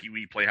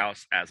Pee-wee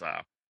Playhouse as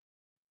a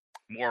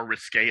more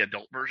risque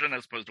adult version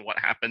as opposed to what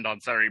happened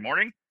on Saturday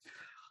morning.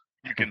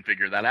 You can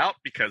figure that out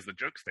because the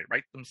jokes, they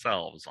write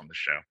themselves on the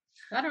show.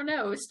 I don't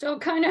know. It's still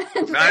kind of.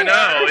 I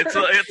know.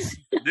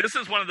 This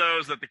is one of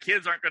those that the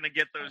kids aren't going to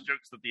get those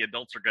jokes that the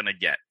adults are going to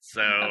get.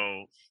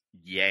 So,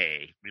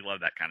 yay. We love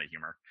that kind of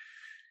humor.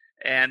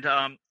 And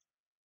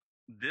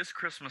this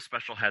Christmas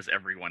special has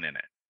everyone in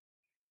it.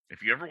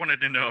 If you ever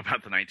wanted to know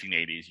about the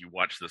 1980s, you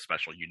watch this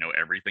special, you know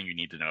everything you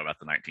need to know about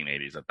the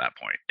 1980s at that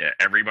point.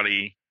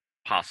 Everybody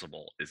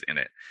possible is in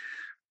it.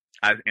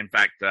 In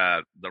fact,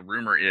 the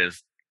rumor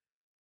is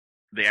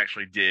they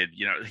actually did,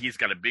 he's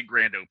got a big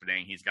grand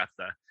opening. He's got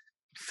the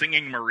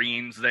singing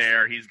Marines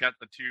there. He's got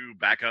the two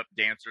backup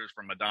dancers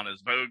from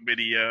Madonna's Vogue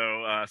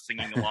video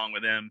singing along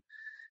with him.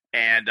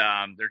 And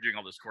they're doing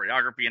all this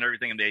choreography and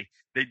everything. And they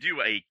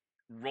do a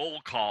roll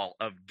call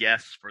of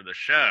guests for the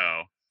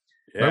show.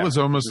 Yeah. That was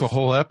almost the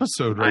whole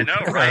episode, right? I know,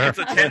 there. right? It's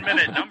a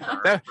 10-minute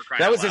number.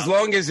 That was as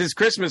long as his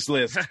Christmas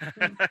list.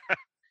 And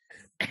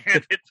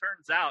it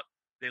turns out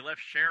they left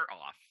Cher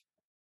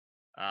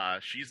off.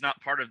 She's not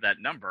part of that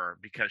number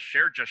because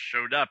Cher just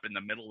showed up in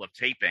the middle of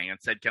taping and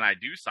said, "Can I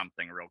do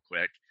something real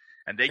quick?"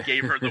 And they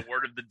gave her the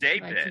word of the day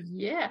bit.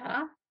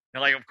 Yeah.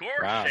 And like, of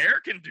course, Wow. Cher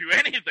can do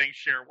anything.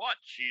 Cher what?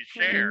 She's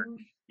Cher.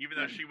 Even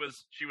though she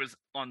was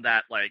on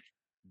that like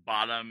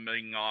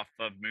bottoming off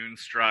of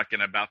Moonstruck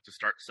and about to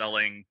start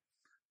selling,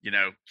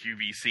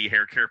 QVC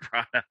hair care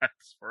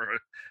products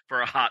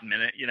for a hot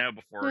minute,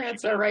 before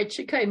That's all right.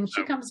 She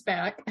comes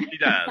back. She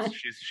does.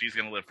 She's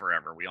gonna live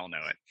forever. We all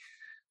know it.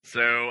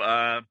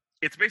 So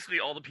it's basically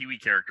all the Pee-wee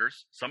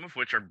characters, some of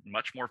which are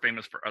much more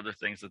famous for other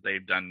things that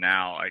they've done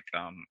now, like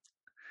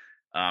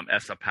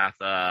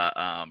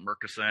Esapatha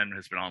Murkison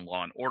has been on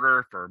Law and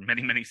Order for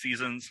many, many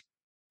seasons.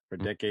 For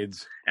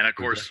decades. And of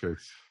course,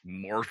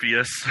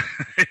 Morpheus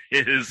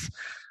is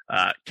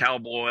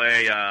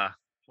Cowboy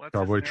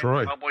Cowboy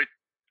Troy.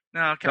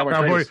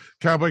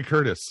 Cowboy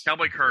Curtis.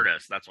 Cowboy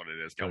Curtis. That's what it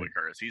is. Cowboy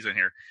Curtis. He's in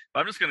here.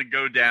 But I'm just going to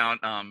go down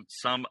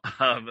some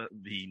of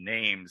the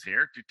names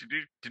here.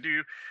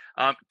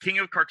 King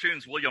of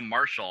Cartoons, William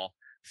Marshall.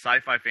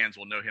 Sci-fi fans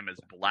will know him as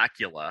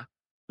Blackula.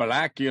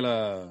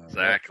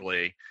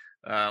 Exactly.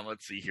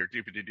 Let's see here.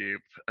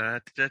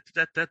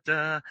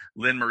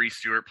 Lynn Marie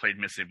Stewart played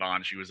Miss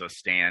Yvonne. She was a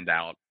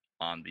standout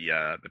on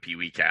the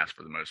Pee-wee cast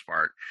for the most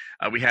part.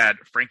 We had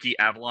Frankie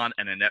Avalon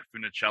and Annette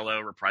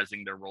Funicello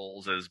reprising their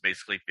roles as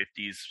basically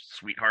 50s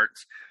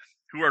sweethearts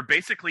who are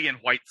basically in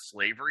white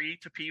slavery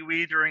to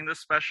Pee-wee during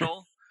this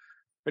special.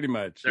 Pretty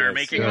much. They're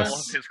making all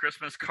of his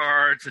Christmas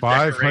cards.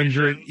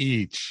 500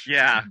 each.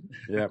 Yeah.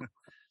 Yep.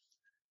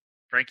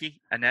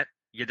 Frankie, Annette,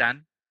 you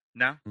done?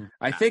 No,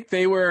 I think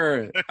they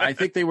were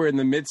in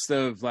the midst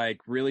of like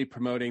really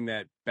promoting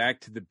that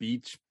Back to the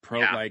Beach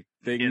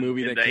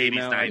movie that came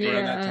out around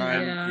that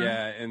time.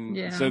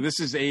 And so this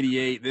is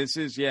 88. This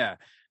is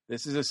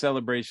a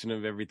celebration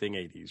of everything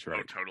 80s, right?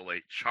 Oh,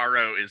 totally.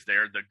 Charo is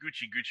there, the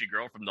Gucci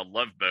girl from the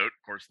Love Boat.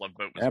 Of course, Love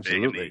Boat was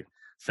big in the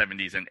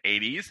 70s and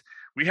 80s.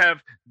 We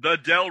have the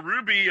Del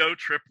Rubio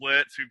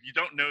triplets. Who, if you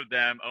don't know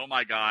them, oh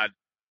my God.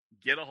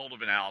 Get a hold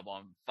of an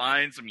album,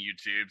 find some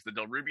YouTubes. The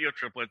Del Rubio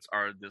triplets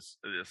are this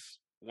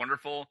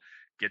wonderful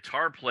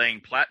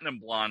guitar-playing platinum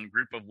blonde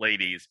group of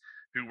ladies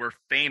who were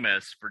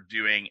famous for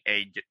doing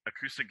a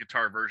acoustic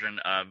guitar version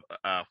of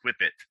 "Whip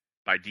It"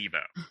 by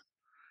Devo.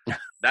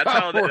 That's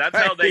how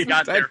they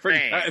got their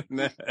fame.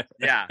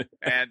 Yeah,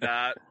 and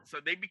so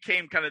they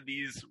became kind of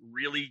these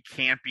really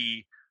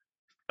campy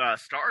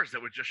stars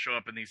that would just show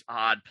up in these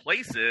odd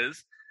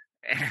places,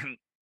 and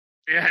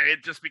yeah,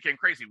 it just became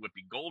crazy.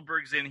 Whoopi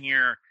Goldberg's in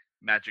here.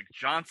 Magic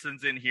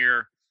Johnson's in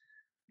here.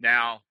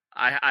 Now,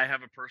 I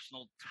have a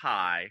personal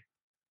tie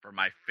for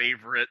my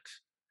favorite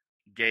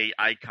gay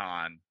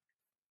icon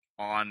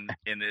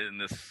in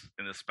this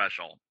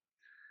special.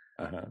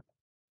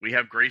 We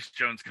have Grace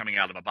Jones coming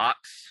out of a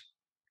box.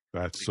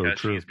 That's so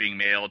true. She's being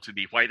mailed to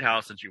the White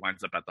House, and she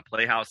winds up at the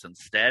Playhouse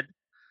instead.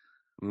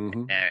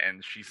 Mm-hmm.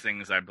 And she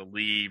sings, I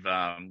believe,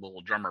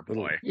 "Little Drummer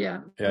Boy."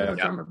 Little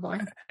Drummer Boy.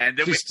 And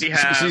then we have the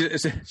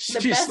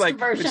best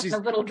version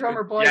of Little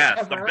Drummer Boy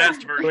ever. The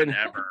best version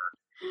ever.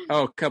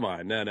 Oh, come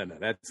on. No.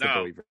 That's the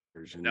Bowie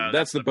version. No,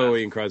 that's the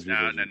Bowie and Crosby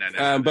version.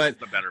 No. But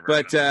the better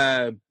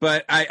version.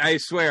 But I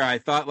swear, I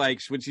thought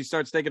like when she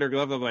starts taking her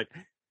glove, I'm like,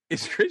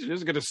 is Grace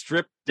just going to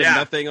strip to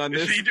nothing on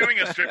this? Is she doing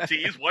a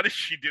striptease? What is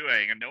she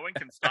doing? And no one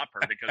can stop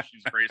her because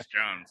she's Grace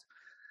Jones.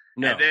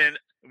 No. And then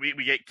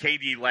we get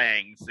K.D.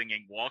 Lang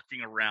singing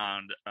 "Walking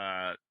Around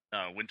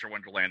Winter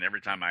Wonderland."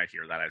 Every time I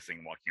hear that, I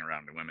sing "Walking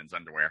Around in Women's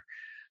Underwear."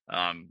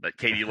 But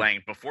K.D.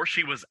 Lang, before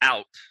she was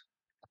out,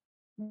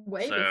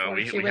 before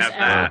she was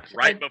out,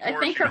 right before I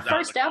think she her was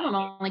first out album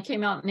only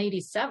came out in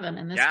 '87,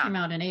 and this came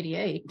out in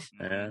 '88.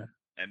 Yeah.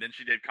 And then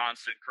she did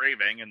 "Constant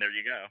Craving," and there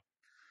you go.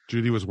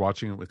 Judy was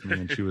watching it with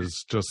me, and she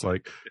was just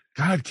like,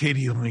 "God,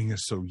 Katie Lang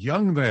is so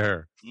young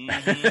there."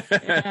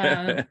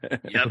 Mm-hmm.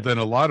 But then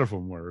a lot of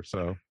them were,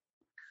 so.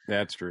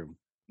 That's true.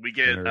 We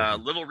get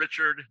Little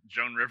Richard,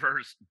 Joan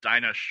Rivers,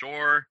 Dinah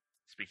Shore.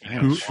 Speaking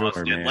of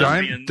Boston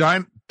lesbians,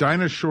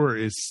 Dinah Shore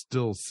is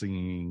still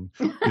singing.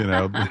 He's singing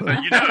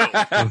that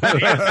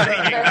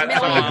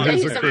song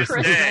of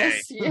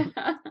Christmas. Yeah.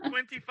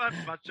 25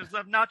 bunches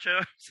of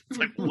nachos. It's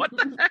like, what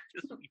the heck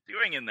is he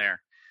doing in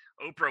there?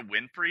 Oprah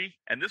Winfrey,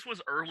 and this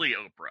was early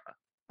Oprah.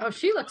 Oh,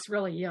 she looks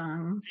really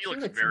young. She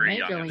looks very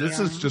young. This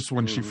is just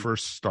when she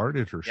first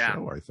started her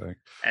show, I think.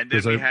 And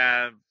then we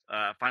have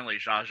finally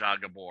Zsa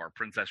Zsa Gabor,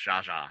 Princess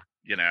Zsa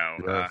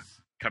Zsa,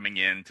 coming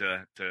in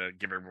to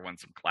give everyone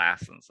some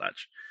class and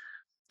such.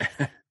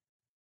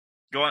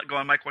 Go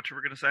on, Mike. What you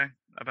were going to say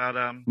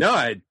about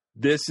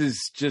this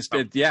is just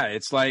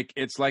it's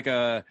like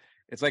a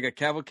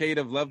cavalcade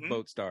of Love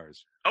Boat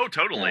stars. Oh,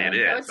 totally, it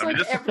is. It's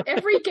like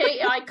every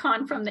gay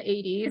icon from the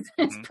 80s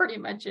is pretty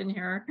much in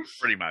here.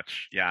 Pretty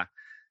much, yeah.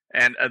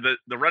 And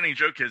the running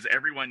joke is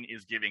everyone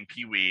is giving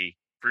Pee-wee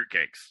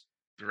fruitcakes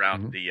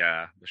throughout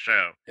the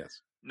show.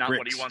 Yes. Not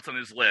what he wants on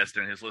his list,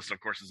 and his list, of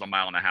course, is a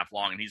mile and a half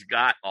long, and he's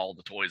got all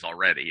the toys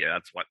already.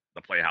 That's what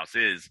the Playhouse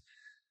is.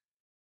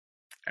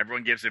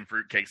 Everyone gives him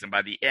fruitcakes, and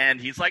by the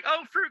end, he's like,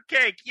 "Oh,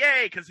 fruitcake,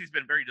 yay!" Because he's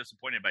been very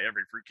disappointed by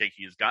every fruitcake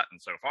he has gotten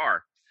so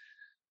far.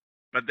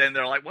 But then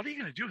they're like, "What are you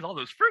going to do with all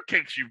those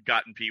fruitcakes you've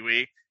gotten,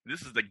 Pee-wee?"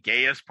 This is the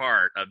gayest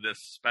part of this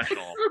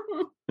special.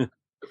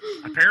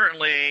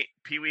 Apparently,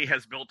 Pee-wee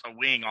has built a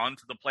wing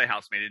onto the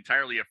Playhouse made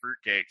entirely of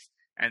fruitcakes,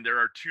 and there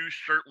are 2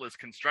 shirtless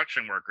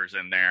construction workers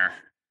in there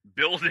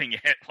building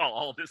it while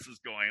all this is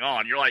going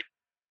on. You're like,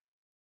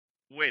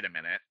 wait a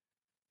minute.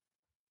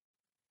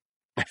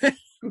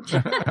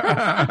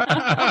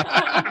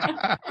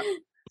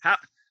 How?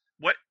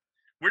 What?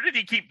 Where did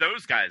he keep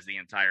those guys the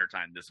entire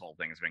time this whole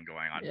thing has been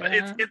going on? Yeah.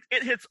 But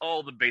it hits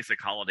all the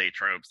basic holiday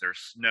tropes. There's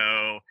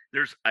snow.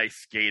 There's ice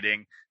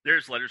skating.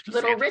 There's letters to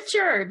Little Santa.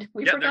 Richard.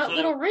 We forgot there's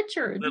Little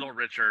Richard. Little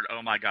Richard.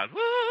 Oh my God.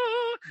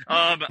 Woo!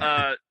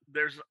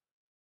 There's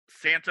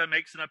Santa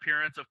makes an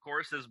appearance, of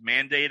course, is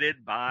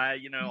mandated by,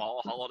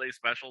 all holiday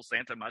specials.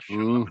 Santa must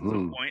show up at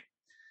some point.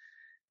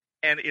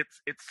 And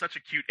it's such a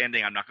cute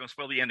ending. I'm not going to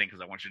spoil the ending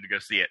because I want you to go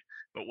see it.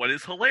 But what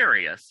is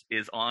hilarious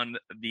is on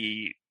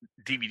the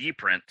DVD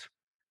print,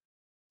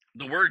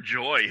 the word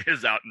joy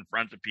is out in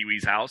front of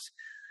Pee-wee's house,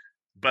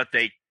 but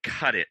they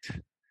cut it.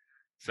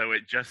 So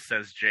it just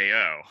says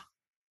J-O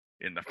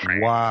in the frame.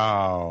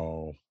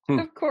 Wow.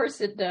 Of course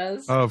it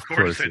does. Of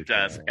course it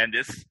does. And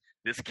this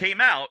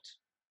came out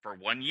for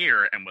 1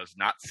 year and was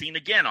not seen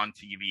again on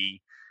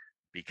TV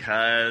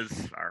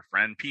because our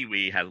friend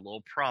Pee-wee had a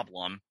little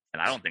problem.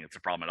 And I don't think it's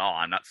a problem at all.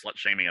 I'm not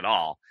slut-shaming at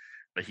all.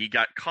 But he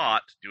got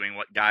caught doing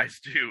what guys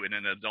do in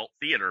an adult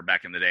theater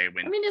back in the day.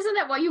 Isn't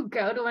that why you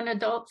go to an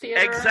adult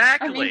theater?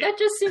 Exactly. That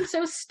just seems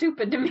so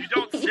stupid to me. You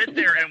don't sit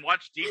there and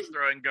watch Deep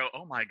Throw and go,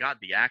 oh my God,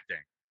 the acting.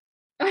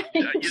 Right.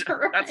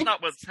 That's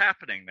not what's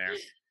happening there.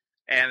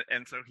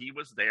 And so he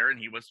was there and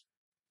he was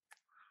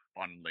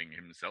fondling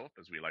himself,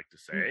 as we like to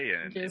say.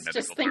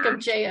 Just think of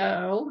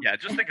J.O. Yeah,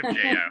 just think of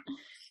J.O.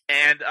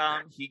 And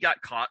he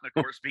got caught, and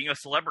of course, being a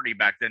celebrity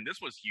back then,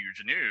 this was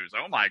huge news.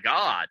 Oh my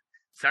God.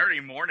 Saturday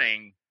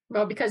morning.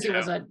 Well, because he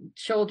was a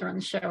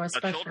children's show,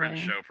 especially. A children's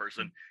show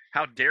person.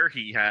 How dare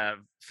he have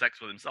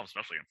sex with himself,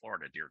 especially in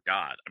Florida, dear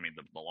God.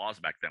 The laws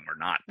back then were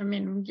not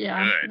good.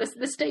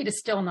 The state is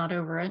still not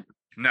over it.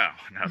 No,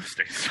 the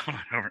state's still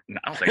not over it.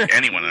 I don't think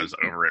anyone is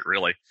over it,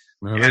 really.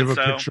 No, they have a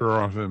picture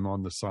of him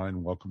on the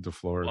sign, Welcome to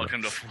Florida.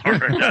 Welcome to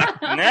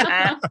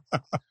Florida.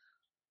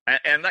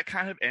 And that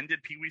kind of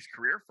ended Pee-wee's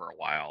career for a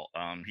while.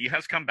 He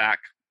has come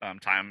back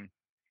time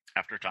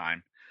after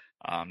time.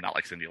 Not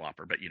like Cyndi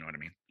Lauper, but you know what I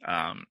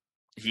mean.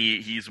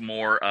 He's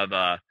more of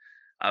a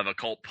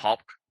cult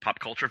pop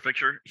culture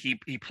figure.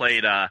 He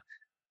played the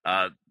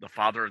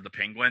father of the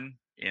Penguin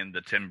in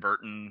the Tim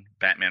Burton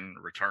Batman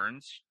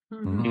Returns.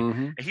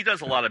 Mm-hmm. He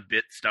does a lot of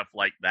bit stuff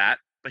like that,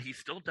 but he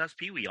still does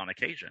Pee-wee on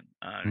occasion.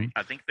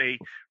 I think they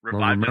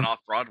revived it off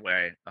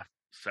Broadway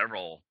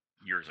several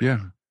years ago. Yeah,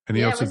 and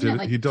he also did.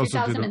 He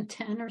also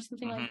 2010 or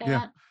something like that.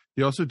 Yeah,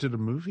 he also did a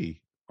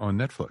movie on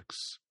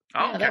Netflix.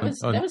 Oh, yeah, that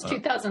was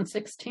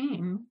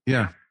 2016.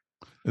 Yeah,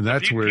 and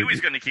that's where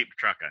Pee-wee's going to keep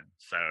trucking.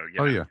 So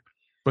oh yeah,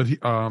 but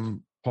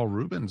Paul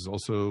Rubens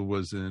also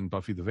was in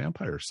Buffy the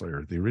Vampire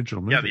Slayer, the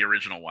original movie. Yeah, the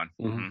original one.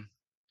 Mm-hmm.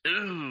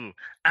 Ooh,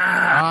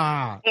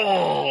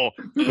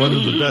 one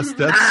of the best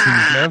death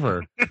scenes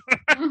ever.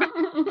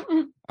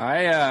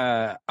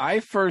 I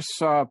first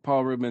saw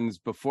Paul Rubens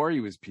before he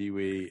was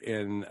Pee-wee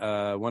in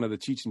one of the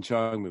Cheech and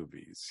Chong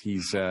movies.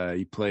 He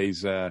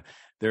plays they're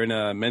in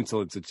a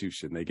mental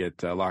institution. They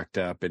get locked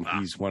up, and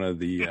he's one of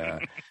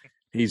the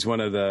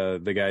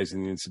the guys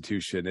in the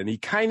institution, and he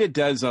kind of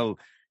does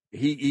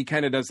he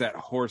kind of does that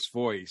hoarse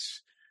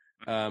voice.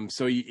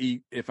 So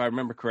he, if I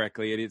remember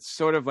correctly, it's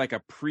sort of like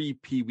a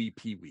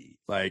pre-Pee-wee.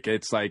 Like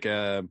it's like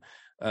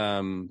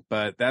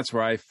but that's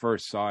where I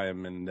first saw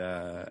him, and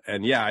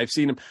yeah, I've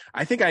seen him.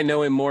 I think I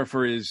know him more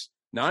for his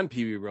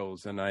non-Pee-wee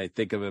roles than I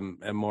think of him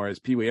more as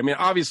Pee-wee. I mean,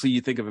 obviously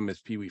you think of him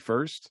as Pee-wee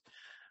first,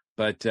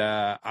 but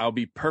I'll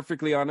be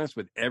perfectly honest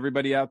with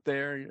everybody out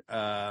there.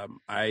 I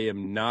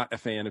am not a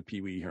fan of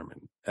Pee-wee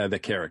Herman, the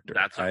character.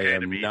 That's okay. I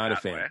am to be not a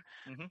that fan. Way.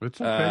 Mm-hmm. It's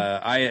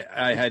okay.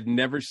 I had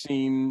never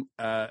seen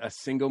a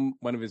single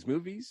one of his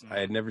movies. Mm-hmm. I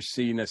had never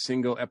seen a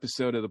single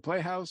episode of the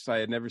Playhouse. I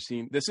had never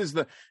seen.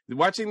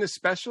 Watching this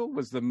special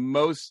was the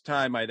most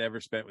time I'd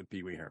ever spent with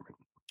Pee-wee Herman.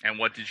 And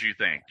what did you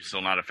think? You're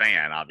still not a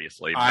fan,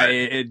 obviously. But...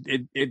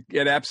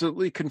 It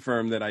absolutely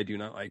confirmed that I do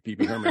not like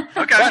Pee-wee Herman.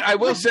 Okay. But I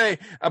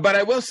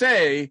will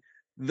say,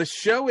 the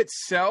show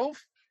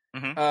itself,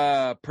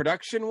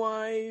 production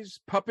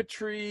wise,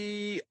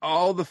 puppetry,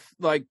 all the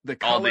colors,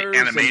 all the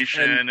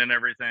animation and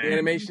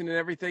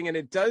everything, and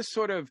it does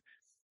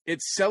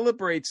it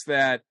celebrates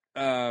that.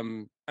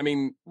 I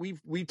mean,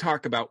 we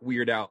talk about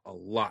Weird Al a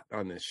lot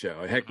on this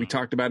show. Heck, we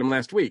talked about him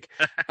last week.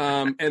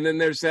 And then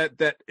there's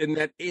that in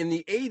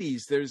the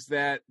 80s, there's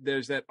that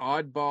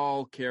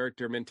oddball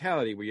character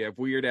mentality where you have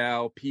Weird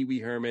Al, Pee-wee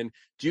Herman,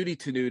 Judy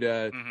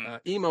Tenuta,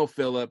 Emo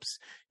Phillips.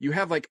 You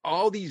have like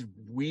all these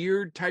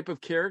weird type of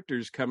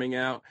characters coming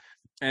out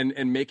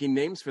and making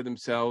names for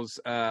themselves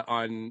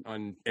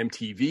on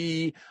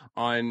MTV,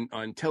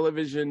 on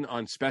television,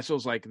 on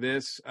specials like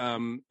this.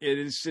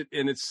 It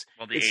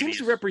seems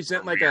to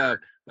represent like a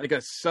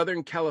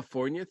Southern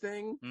California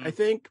thing. I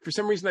think for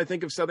some reason I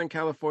think of Southern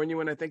California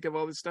when I think of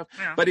all this stuff,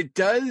 but it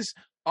does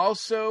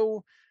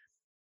also.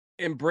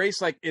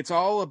 embrace, like, it's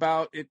all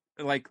about it,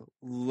 like,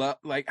 love,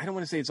 like, I don't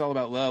want to say it's all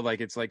about love,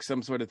 like it's like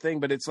some sort of thing,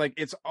 but it's like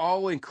it's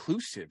all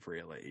inclusive,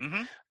 really.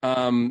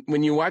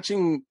 When you're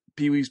watching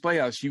Pee-wee's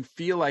Playhouse, you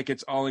feel like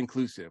it's all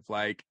inclusive.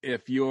 Like,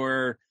 if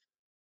you're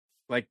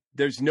like,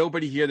 there's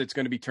nobody here that's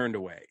going to be turned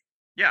away.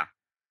 Yeah.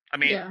 I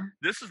mean,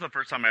 this is the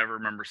first time I ever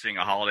remember seeing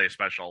a holiday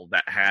special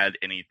that had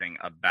anything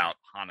about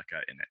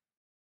Hanukkah in it.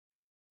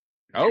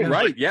 Oh,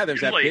 right. Yeah,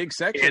 there's that big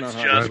section on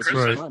Hanukkah. It's just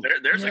Christmas.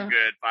 Right. There's a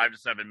good 5 to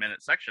 7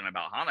 minute section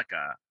about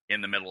Hanukkah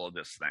in the middle of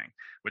this thing,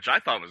 which I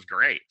thought was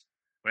great.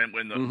 When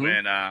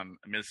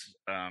Miss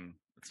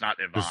it's not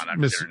Yvonne, I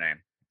forget her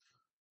name.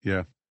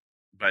 Yeah.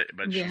 But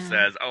she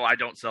says, "Oh, I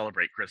don't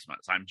celebrate Christmas.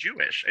 I'm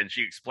Jewish," and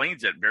she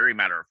explains it very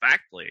matter of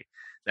factly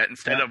that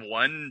instead of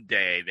 1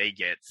 day, they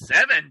get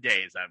 7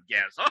 days of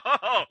gifts.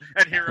 Oh,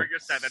 and here are your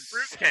 7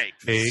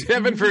 fruitcakes. 8.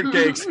 7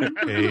 fruitcakes.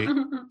 8.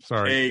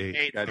 Sorry,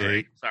 8.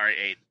 8. Sorry,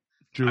 8.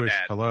 Jewish.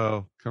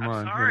 Hello. Come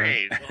on.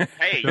 Sorry. Well,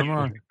 hey, come you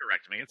on. can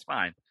correct me. It's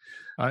fine.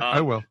 I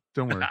will.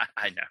 Don't worry.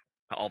 I know.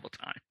 All the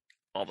time.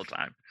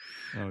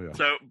 Oh, yeah.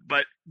 So,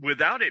 but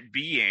without it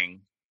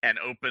being an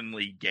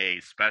openly gay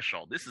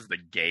special, this is the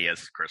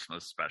gayest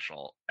Christmas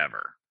special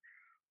ever.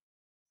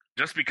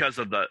 Just because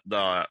of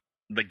the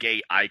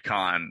gay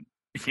icon,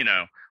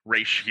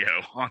 ratio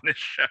on this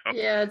show.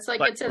 Yeah, it's like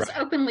it's as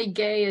openly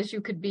gay as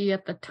you could be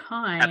at the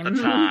time.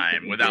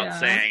 Without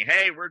saying,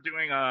 "Hey, we're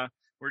doing a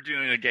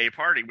gay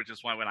party," which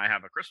is why when I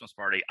have a Christmas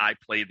party, I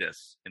play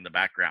this in the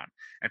background.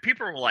 And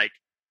people were like,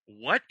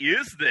 "What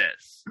is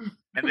this?"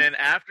 And then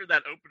after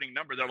that opening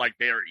number, they're like,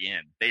 they are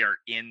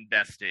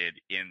invested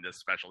in this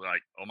special. They're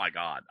like, "Oh my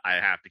God, I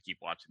have to keep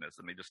watching this."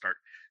 And they just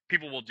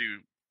people will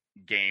do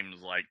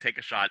games like take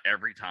a shot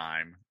every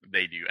time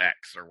they do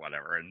X or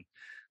whatever. And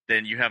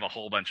then you have a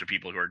whole bunch of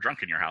people who are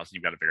drunk in your house and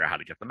you've got to figure out how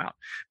to get them out.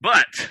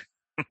 But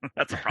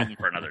that's a problem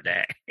for another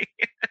day.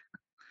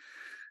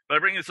 But I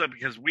bring this up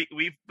because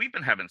we've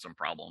been having some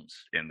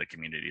problems in the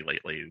community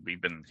lately.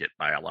 We've been hit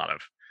by a lot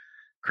of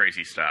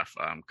crazy stuff.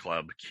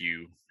 Club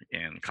Q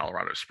in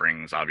Colorado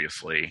Springs,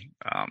 obviously.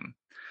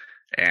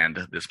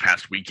 And this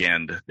past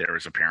weekend, there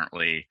was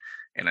apparently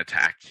an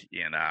attack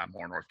in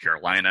Moore, North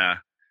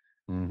Carolina.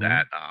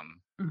 That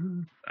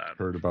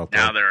heard about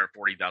now that. There are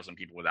 40,000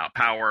 people without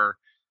power,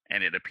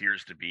 and it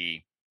appears to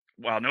be,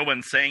 while no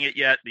one's saying it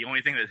yet, the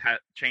only thing that had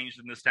changed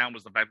in this town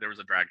was the fact there was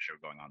a drag show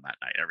going on that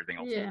night. Everything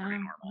else was pretty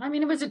normal. I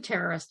mean, it was a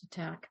terrorist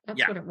attack.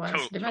 That's what it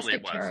was.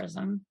 Domestic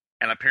terrorism.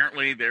 And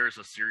apparently there's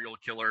a serial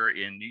killer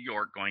in New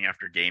York going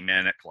after gay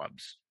men at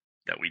clubs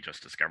that we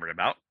just discovered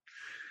about.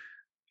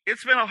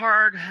 It's been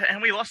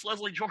and we lost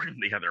Leslie Jordan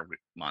the other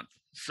month.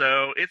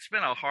 So it's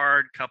been a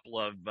hard couple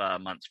of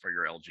months for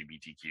your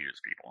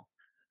LGBTQs people.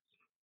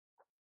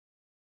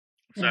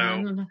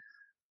 So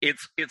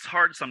it's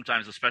hard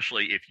sometimes,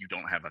 especially if you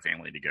don't have a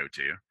family to go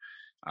to,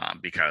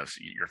 because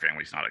your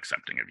family's not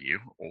accepting of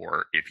you,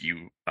 or if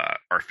you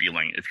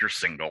if you're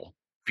single,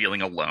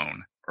 feeling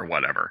alone or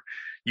whatever,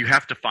 you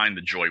have to find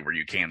the joy where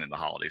you can in the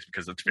holidays,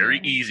 because it's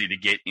very easy to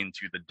get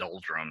into the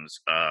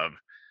doldrums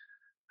of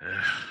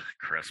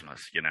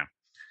Christmas.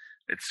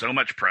 It's so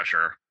much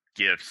pressure,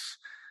 gifts,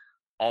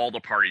 all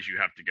the parties you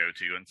have to go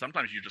to, and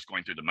sometimes you're just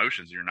going through the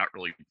motions and you're not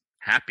really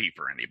happy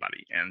for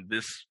anybody. And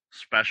this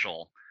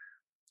special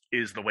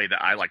is the way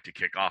that I like to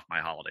kick off my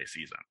holiday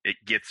season. It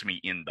gets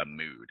me in the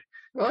mood.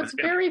 Well, it's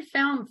very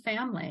found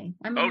family.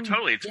 I mean,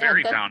 totally. It's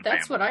very found family.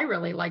 That's what I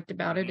really liked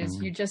about it,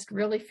 is you just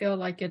really feel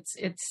like it's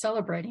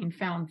celebrating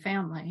found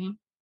family.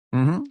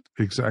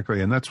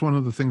 Exactly. And that's one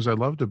of the things I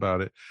loved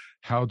about it,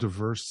 how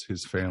diverse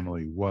his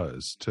family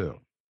was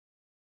too.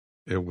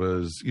 It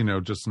was,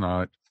 just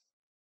not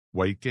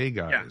white gay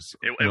guys.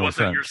 Yeah. It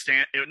wasn't your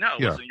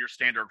wasn't your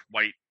standard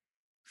white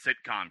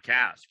sitcom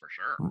cast for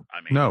sure. I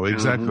mean, no,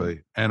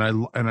 exactly. And I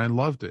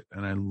loved it,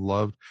 and I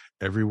loved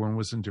everyone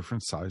was in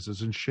different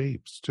sizes and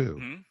shapes too,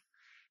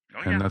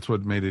 and that's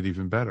what made it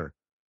even better.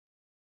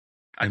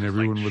 And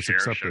everyone was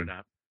accepting.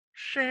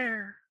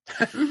 Cher,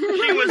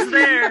 she was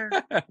there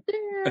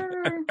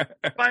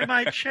by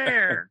my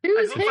chair.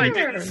 I hope I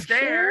didn't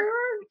stare.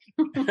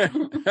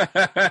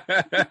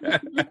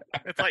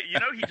 It's like,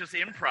 he just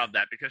improv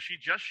that because she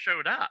just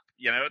showed up.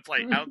 It's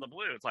like out of the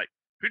blue. It's like,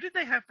 who did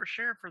they have for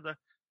Cher for the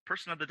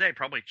person of the day?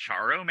 Probably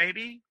Charo,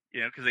 maybe,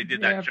 because they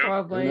did that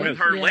joke with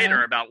her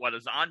later about what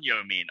does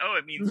Anyo mean. Oh,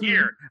 it means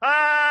here.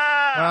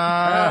 I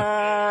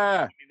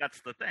mean,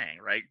 that's the thing,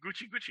 right?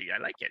 Gucci Gucci. I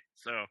like it.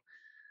 So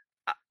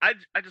I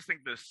just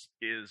think this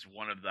is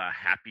one of the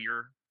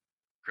happier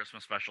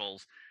Christmas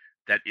specials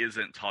that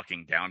isn't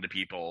talking down to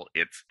people.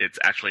 It's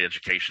actually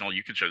educational.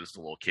 You can show this to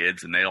little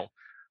kids and they'll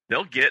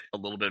get a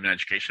little bit of an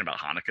education about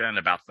Hanukkah and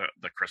about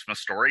the Christmas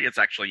story. It's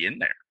actually in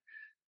there.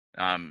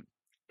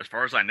 As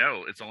far as I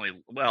know, it's only,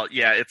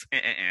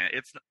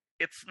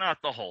 it's not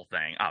the whole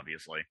thing,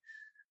 obviously.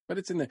 But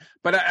it's in there.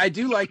 But I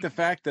do like the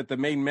fact that the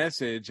main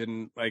message,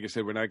 and like I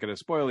said, we're not going to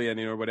spoil the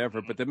ending or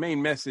whatever, but the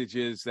main message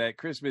is that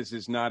Christmas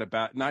is not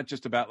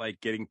just about like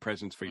getting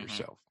presents for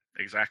yourself.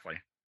 Exactly.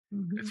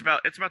 It's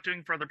about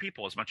doing for other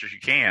people as much as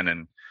you can,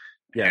 and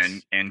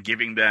Yes. and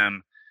giving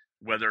them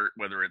whether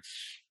it's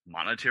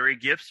monetary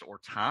gifts or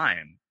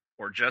time,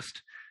 or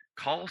just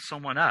call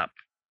someone up,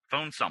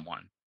 phone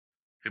someone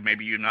who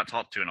maybe you've not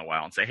talked to in a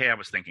while and say, hey, I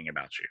was thinking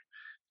about you,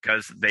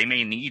 because they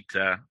may need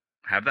to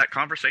have that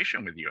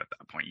conversation with you at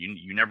that point.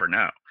 You never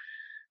know.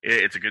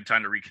 It's a good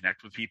time to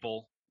reconnect with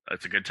people.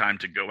 It's a good time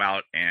to go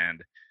out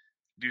and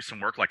do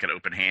some work like an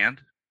open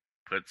hand,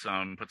 put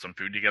some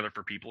food together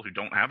for people who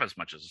don't have as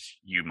much as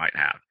you might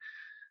have.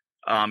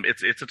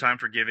 It's a time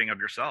for giving of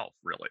yourself,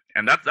 really.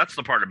 And that's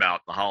the part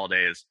about the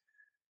holidays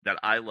that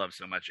I love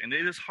so much. And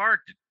it is hard.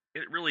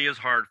 It really is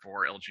hard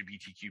for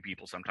LGBTQ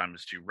people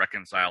sometimes to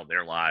reconcile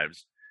their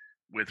lives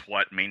with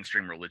what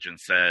mainstream religion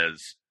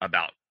says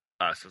about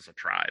us as a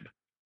tribe,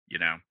 you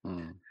know?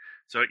 Mm.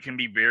 So it can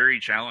be very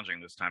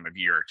challenging this time of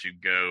year to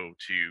go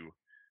to,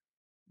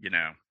 you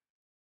know,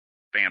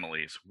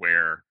 families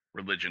where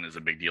religion is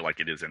a big deal, like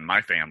it is in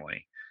my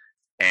family,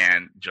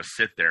 and just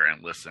sit there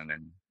and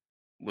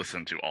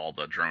listen to all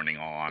the droning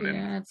on. Yeah,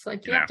 and it's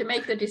like you have to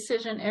make the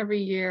decision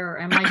every year.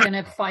 Am I going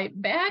to fight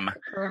back,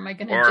 or am I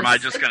going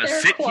to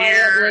sit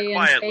here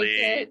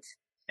quietly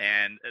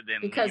and then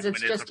because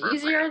it's just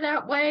easier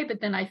that way?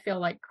 But then I feel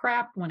like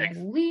crap when I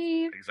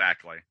leave.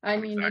 Exactly. I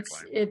mean,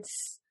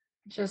 it's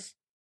just,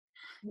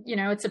 you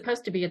know, it's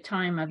supposed to be a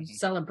time of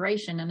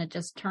celebration, and it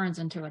just turns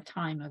into a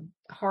time of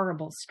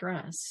horrible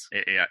stress.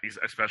 Yeah,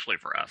 especially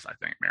for us, I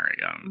think, Mary.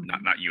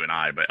 Not you and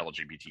I, but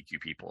LGBTQ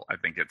people. I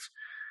think it's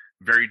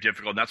very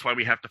difficult. That's why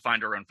we have to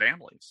find our own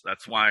families.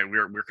 That's why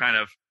we're kind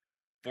of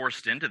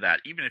forced into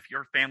that. Even if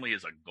your family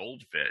is a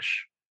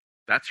goldfish,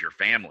 that's your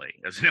family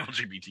as an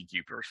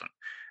LGBTQ person.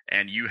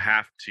 And you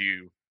have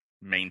to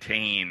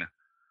maintain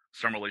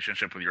some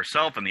relationship with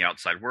yourself and the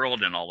outside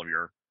world and all of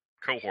your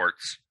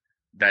cohorts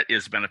that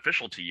is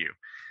beneficial to you.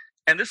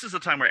 And this is the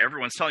time where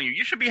everyone's telling you,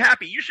 you should be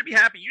happy, you should be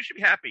happy, you should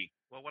be happy.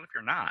 Well, what if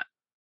you're not?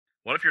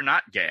 What if you're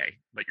not gay,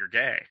 but you're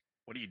gay?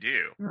 What do you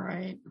do?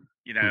 Right.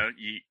 You know,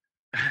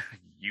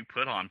 you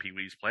put on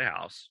Pee-wee's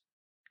Playhouse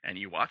and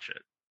you watch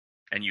it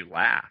and you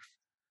laugh.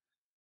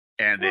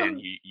 And then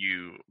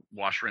you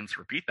wash, rinse,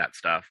 repeat that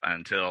stuff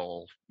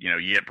until, you know,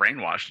 you get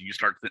brainwashed and you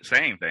start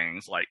saying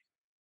things like,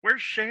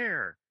 where's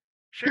Cher?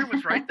 Cher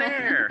was right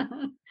there.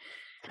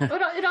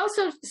 But it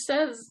also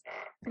says,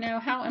 you know,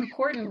 how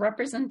important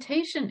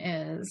representation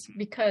is,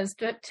 because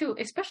to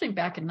especially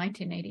back in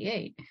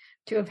 1988,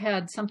 to have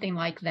had something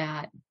like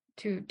that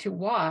to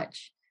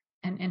watch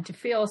and to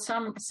feel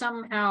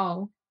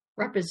somehow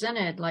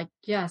represented, like,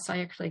 yes, I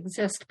actually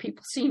exist.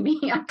 People see me.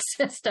 I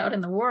exist out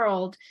in the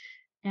world,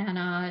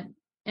 and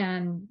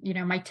you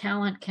know, my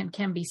talent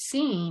can be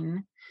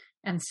seen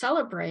and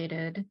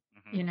celebrated.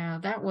 Mm-hmm. You know,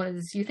 that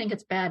was, you think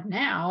it's bad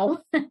now.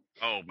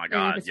 Oh my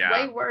God! It was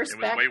way worse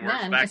back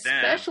then,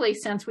 especially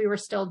since we were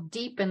still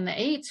deep in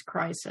the AIDS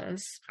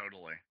crisis.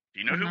 Totally. Do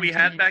you know who we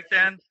had back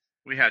then?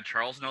 We had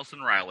Charles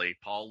Nelson Riley,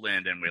 Paul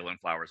Lynde, and Waylon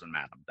Flowers and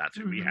Madam. That's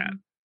who we had.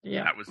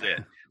 Yeah, that was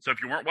it. So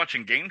if you weren't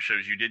watching game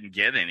shows, you didn't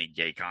get any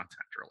gay content,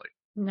 really.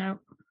 No,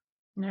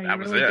 that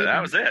was really it.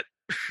 That was it.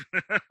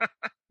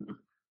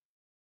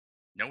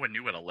 No one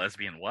knew what a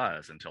lesbian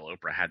was until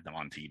Oprah had them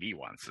on TV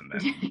once, and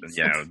then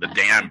you know, the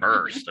dam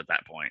burst at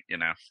that point. You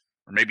know,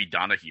 or maybe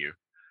Donahue.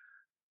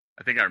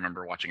 I think I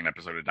remember watching an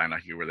episode of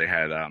Donahue where they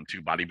had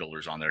two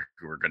bodybuilders on there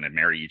who were going to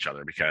marry each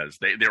other because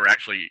they were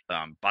actually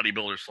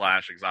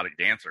bodybuilders / exotic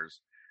dancers,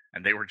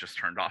 and they were just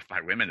turned off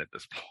by women at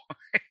this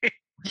point.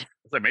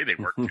 So maybe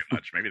they worked too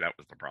much. Maybe that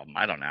was the problem.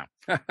 I don't know.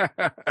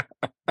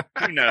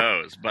 Who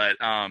knows? But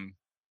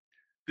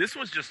this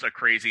was just a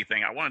crazy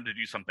thing. I wanted to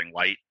do something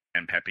light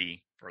and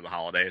peppy for the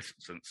holidays,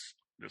 since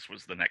this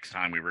was the next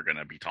time we were going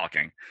to be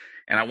talking.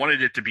 And I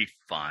wanted it to be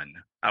fun.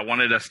 I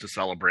wanted us to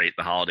celebrate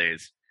the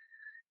holidays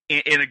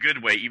in a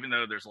good way, even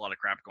though there's a lot of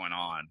crap going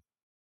on.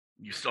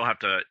 You still have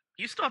to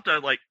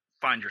like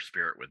find your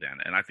spirit within.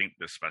 And I think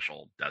this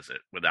special does it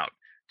without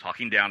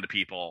talking down to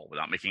people,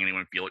 without making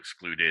anyone feel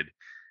excluded.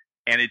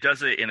 And it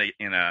does it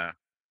in a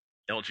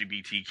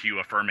LGBTQ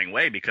affirming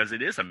way, because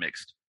it is a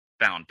mixed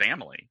found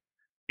family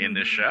in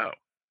this show.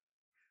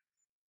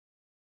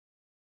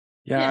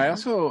 Yeah, I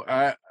also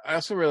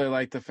really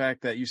like the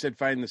fact that you said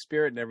find the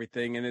spirit and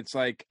everything. And it's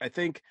like, I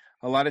think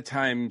a lot of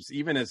times,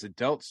 even as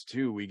adults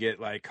too, we get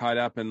like caught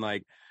up in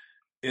like,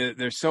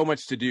 there's so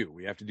much to do.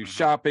 We have to do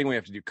shopping. We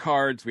have to do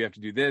cards. We have to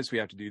do this. We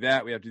have to do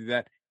that. We have to do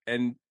that.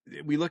 And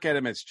we look at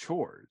them as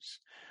chores.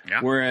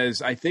 Yeah.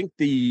 Whereas I think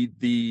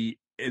the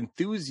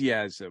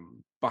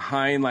enthusiasm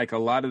behind like a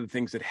lot of the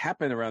things that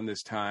happen around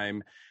this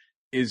time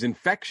is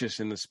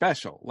infectious in the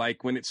special.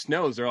 Like when it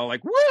snows, they're all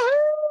like, woohoo!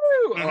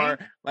 Or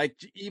like,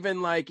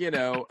 even like,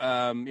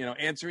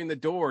 answering the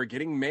door,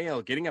 getting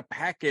mail, getting a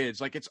package.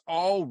 Like, it's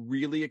all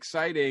really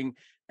exciting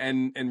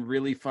and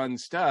really fun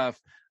stuff,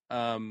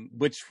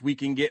 which we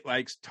can get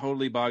like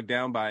totally bogged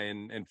down by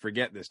and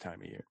forget this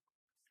time of year.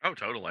 Oh,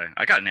 totally.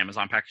 I got an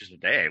Amazon package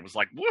today. It was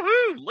like,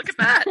 woohoo, look at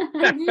that.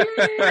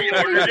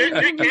 Pre-ordered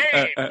it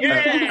came.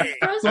 Yay.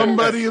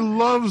 Somebody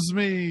loves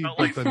me.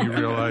 But then you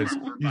realize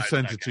you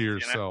sent it to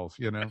yourself,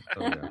 you know?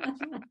 Oh, yeah.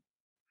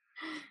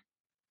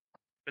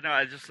 But no,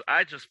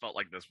 I just felt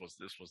like this was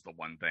the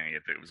one thing.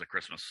 If it was a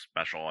Christmas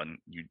special, and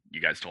you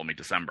guys told me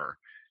December,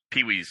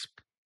 Pee-wee's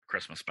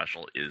Christmas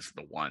special is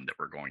the one that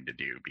we're going to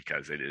do,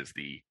 because it is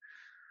the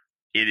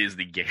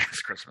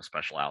gayest Christmas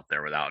special out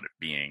there, without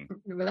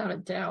a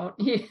doubt.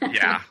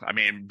 Yeah, I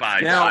mean by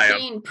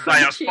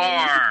a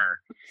far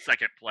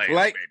second place,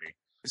 maybe.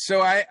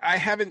 So I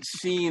haven't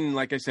seen,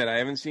 like I said, I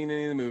haven't seen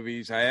any of the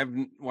movies. I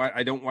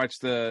didn't watch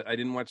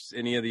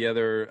any of the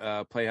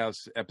other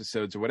Playhouse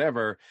episodes or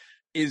whatever.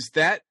 Is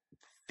that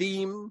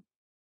theme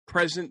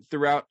present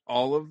throughout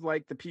all of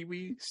like the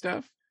Pee-wee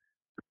stuff?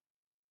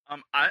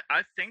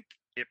 I think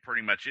it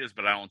pretty much is,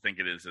 but I don't think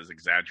it is as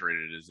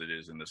exaggerated as it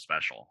is in the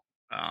special.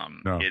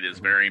 No. It is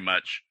very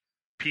much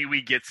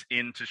Pee-wee gets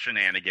into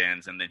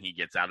shenanigans, and then he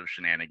gets out of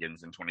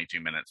shenanigans in 22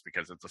 minutes,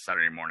 because it's a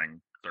Saturday morning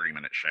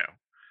 30-minute show.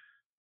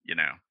 You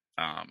know,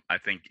 I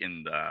think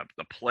in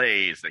the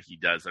plays that he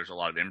does, there's a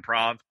lot of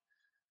improv,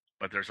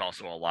 but there's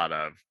also a lot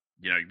of,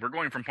 we're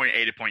going from point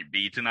A to point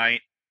B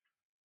tonight.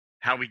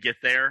 How we get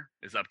there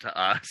is up to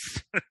us,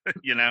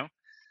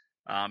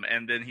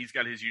 and then he's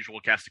got his usual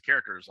cast of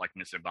characters like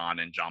Miss Yvonne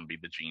and Jambi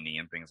the Genie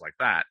and things like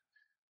that,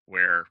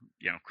 where,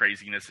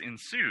 craziness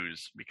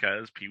ensues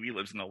because Pee-wee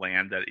lives in a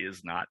land that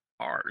is not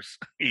ours.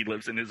 He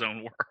lives in his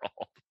own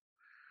world.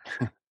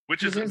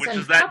 Which is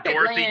that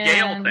Dorothy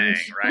Gale thing,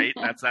 right?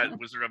 That's that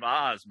Wizard of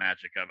Oz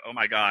magic of, oh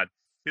my God,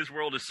 his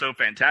world is so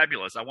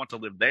fantabulous. I want to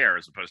live there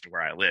as opposed to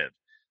where I live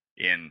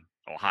in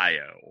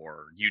Ohio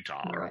or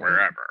Utah or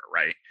wherever,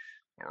 right?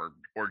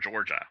 Or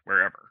Georgia,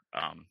 wherever.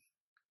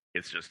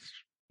 It's just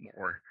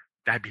more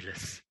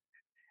fabulous,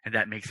 and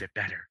that makes it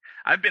better.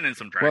 I've been in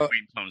some drag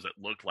queen homes that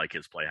look like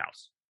his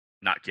Playhouse.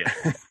 Not kidding.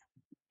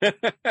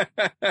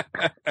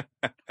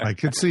 I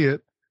could see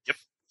it.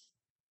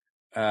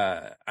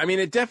 I mean,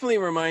 it definitely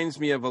reminds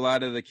me of a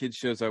lot of the kids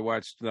shows I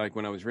watched, like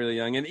when I was really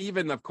young, and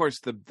even, of course,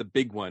 the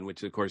big one,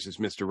 which of course is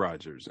Mr.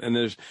 Rogers. And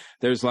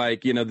there's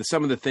like,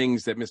 some of the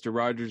things that Mr.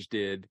 Rogers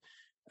did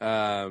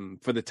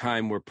for the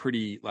time were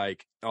pretty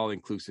like all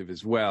inclusive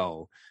as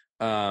well.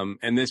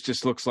 And this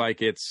just looks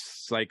like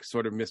it's like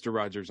sort of Mr.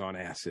 Rogers on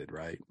acid,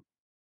 right?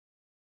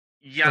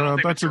 Yeah, I don't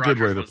think that's Mr. a good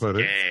Rogers way to was put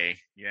it. gay.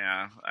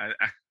 Yeah,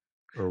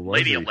 Or was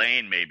Lady he?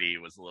 Elaine maybe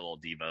was a little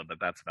diva, but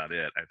that's about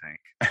it, I think.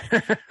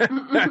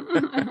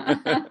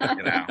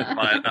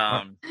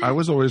 But I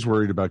was always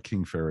worried about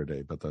King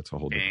Faraday, but that's a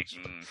whole different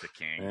story. the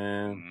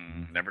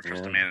king. Never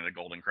trust a man in a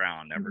golden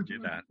crown. Never do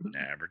that.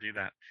 Never do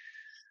that.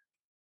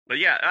 But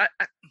yeah,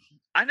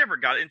 I never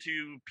got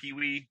into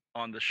Pee-wee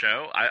on the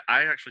show. I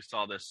actually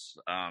saw this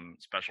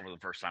special for the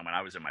first time when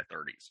I was in my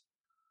 30s.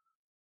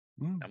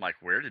 I'm like,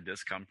 where did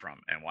this come from?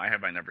 And why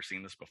have I never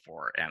seen this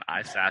before? And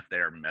I sat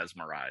there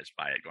mesmerized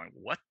by it going,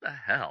 what the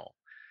hell?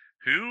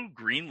 Who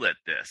greenlit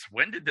this?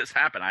 When did this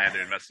happen? I had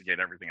to investigate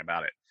everything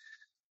about it.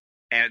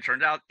 And it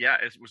turned out,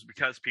 it was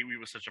because Pee-wee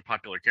was such a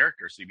popular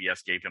character,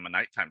 CBS gave him a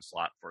nighttime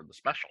slot for the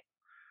special.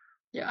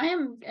 Yeah, I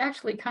am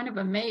actually kind of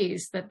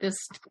amazed that this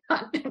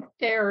got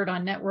aired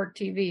on network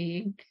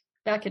TV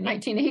back in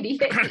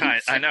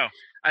 1988. I know.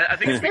 I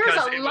think it's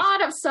because there's a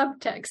lot of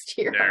subtext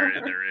here.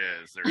 There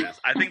is.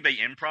 I think they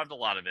improv a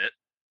lot of it.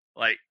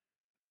 Like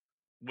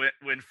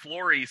when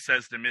Flory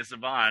says to Ms.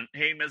 Yvonne,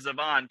 "Hey, Ms.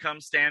 Yvonne,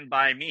 come stand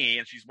by me,"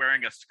 and she's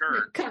wearing a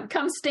skirt.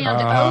 Come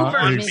stand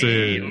over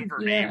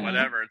me,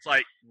 whatever. It's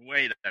like,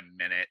 wait a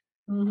minute.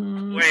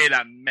 Mm-hmm. Wait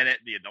a minute.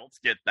 The adults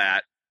get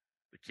that.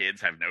 The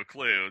kids have no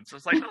clue. So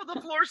it's like, oh,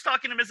 the Floor's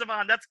talking to Ms.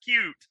 Yvonne. That's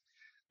cute.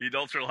 The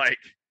adults are like,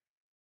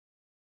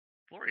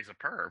 Flory's a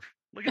perv.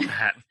 Look at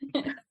that.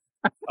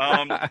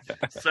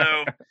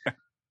 So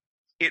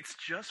it's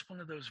just one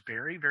of those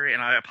very, very,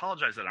 and I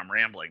apologize that I'm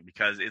rambling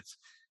because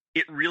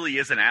it really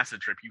is an acid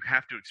trip. You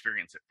have to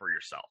experience it for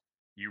yourself.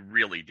 You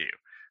really do.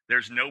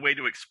 There's no way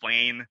to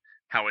explain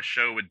how a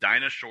show with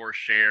Dinah Shore,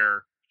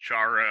 Cher,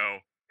 Charo,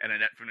 and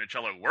Annette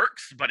Funicello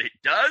works, but it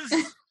does.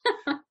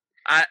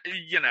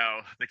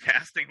 The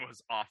casting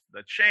was off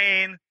the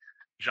chain.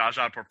 Zsa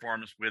Zsa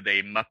performs with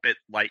a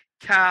Muppet-like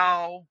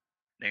cow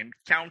named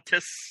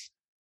Countess.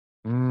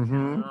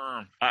 Mm-hmm.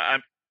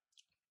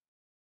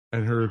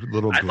 And her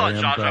little I thought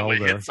Zsa Zsa bell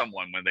would there. hit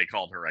someone when they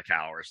called her a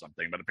cow or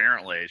something, but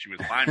apparently she was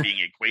fine being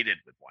equated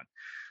with one.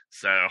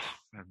 So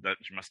that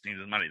she must need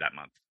the money that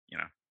month.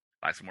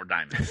 Buy some more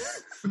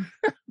diamonds. Who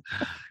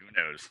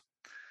knows?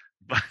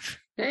 But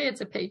hey, it's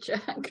a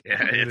paycheck.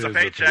 Yeah, it's a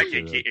paycheck.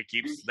 It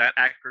keeps that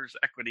actor's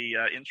equity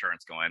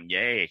insurance going.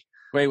 Yay!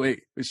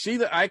 Wait. Was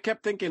she I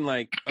kept thinking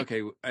like,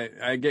 okay,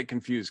 I get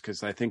confused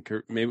because I think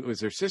maybe it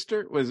was her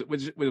sister. Was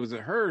it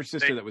her or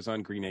sister that was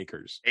on Green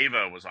Acres?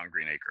 Ava was on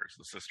Green Acres.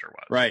 The sister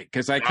was. Right,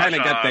 because I kind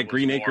of got that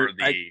Green Acres.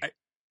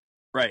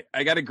 Right.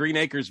 I got a Green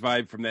Acres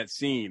vibe from that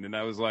scene, and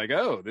I was like,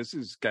 "Oh, this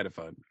is kind of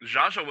fun."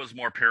 Zsa Zsa was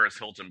more Paris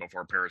Hilton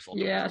before Paris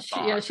Hilton. Yeah,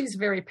 she's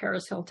very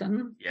Paris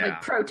Hilton,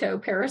 like proto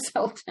Paris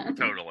Hilton.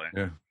 Totally.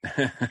 Yeah.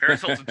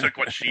 Paris Hilton took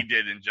what she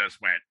did and just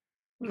went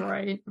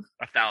right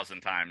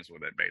 1,000 times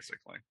with it,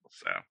 basically.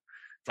 So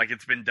it's like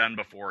it's been done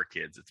before,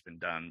 kids. It's been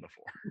done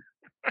before.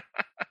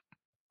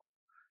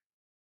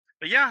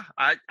 But yeah,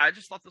 I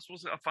just thought this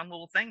was a fun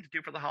little thing to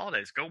do for the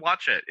holidays. Go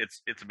watch it.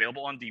 It's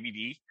available on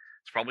DVD.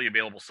 It's probably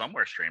available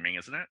somewhere streaming,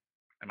 isn't it?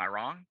 Am I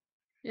wrong?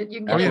 You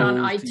can get it on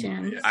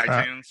iTunes.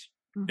 iTunes.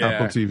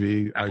 Apple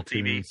TV, Apple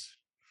iTunes. TV.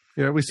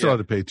 Yeah, we still had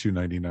to pay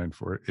 $2.99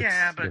 for it.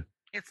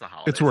 It's the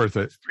holidays. It's worth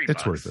it.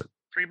 It's $3. Worth it.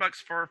 $3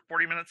 for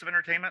 40 minutes of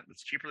entertainment.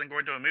 It's cheaper than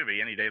going to a movie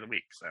any day of the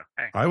week. So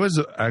hey. I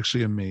was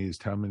actually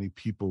amazed how many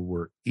people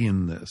were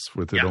in this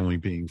with it only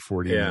being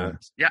 40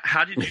 minutes. Yeah,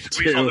 how did you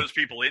squeeze all those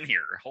people in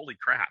here? Holy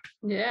crap.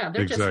 Yeah,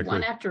 they're just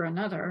one after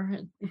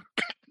another.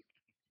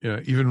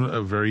 Yeah, even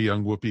a very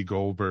young Whoopi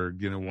Goldberg,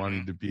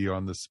 wanting to be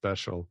on the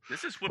special.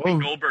 This is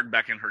Whoopi Goldberg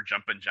back in her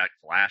Jumpin' Jack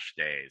Flash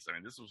days. I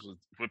mean, this was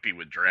Whoopi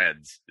with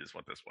dreads is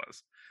what this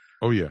was.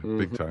 Oh, yeah,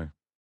 big time.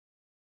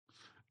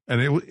 And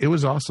it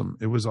was awesome.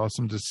 It was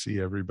awesome to see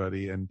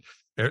everybody and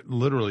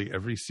literally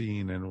every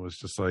scene. And it was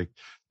just like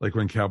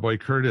when Cowboy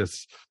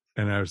Curtis,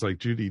 and I was like,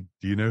 Judy,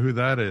 do you know who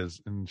that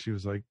is? And she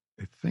was like,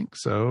 I think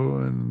so.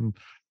 And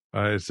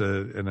I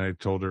said, and I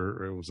told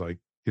her it was like,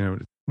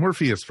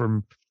 Morpheus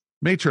from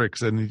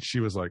Matrix. And she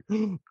was like,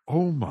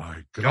 oh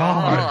my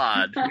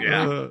God.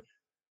 Yeah.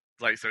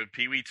 Like, so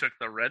Pee-wee took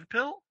the red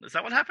pill? Is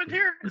that what happened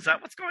here? Is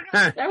that what's going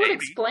on? That would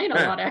explain a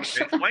lot,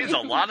 actually. It explains a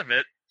lot of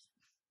it.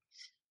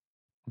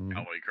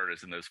 Cowboy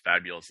Curtis and those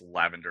fabulous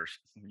lavender,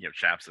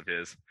 chaps of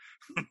his.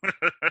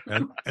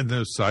 and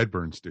those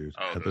sideburns, dude.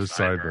 Oh, those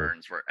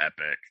sideburns were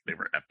epic. They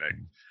were epic.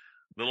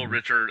 Little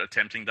Richard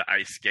attempting to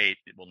ice skate,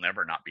 it will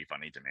never not be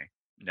funny to me.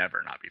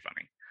 Never not be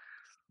funny.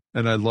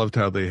 And I loved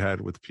how they had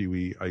with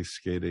Pee-wee ice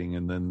skating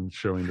and then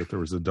showing that there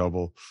was a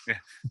double. Yeah.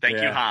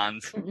 Thank you,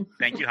 Hans.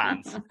 Thank you,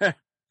 Hans.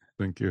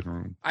 Thank you,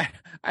 Hans. I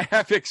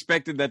half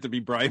expected that to be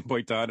Brian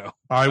Boitano.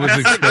 I was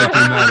expecting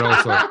that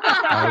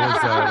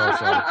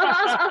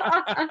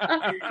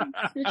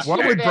also.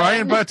 What would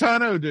Brian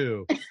Boitano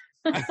do?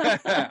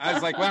 I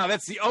was like, wow,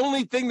 that's the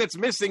only thing that's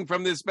missing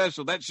from this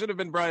special. That should have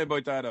been Brian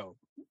Boitano.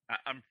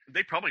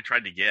 They probably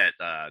tried to get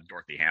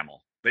Dorothy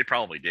Hamill. They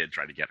probably did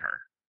try to get her.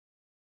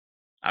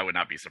 I would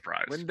not be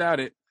surprised. Wouldn't doubt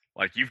it.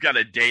 Like, you've got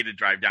a day to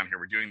drive down here.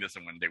 We're doing this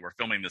in one day. We're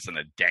filming this in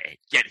a day.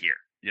 Get here.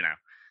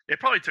 It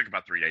probably took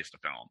about 3 days to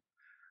film.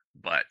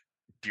 But,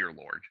 dear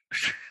Lord.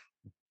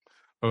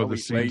 The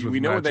scenes with we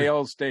know magic. they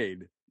all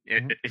stayed.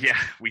 Yeah,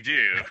 we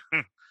do.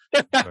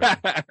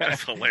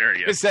 That's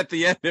hilarious. It's at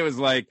the end. It was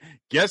like,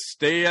 guests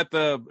stay at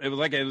the. It was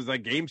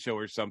like game show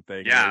or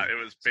something. Yeah,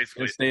 it was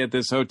basically stay at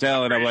this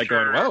hotel, and I'm like,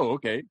 oh,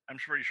 okay. I'm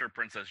pretty sure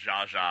Princess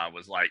Zsa Zsa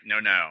was like, no,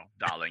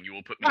 darling, you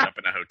will put me up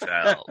in a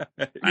hotel.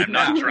 I'm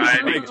not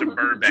driving to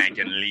Burbank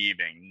and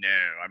leaving. No,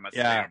 I must.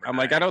 Stay overnight. I'm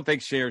like, I don't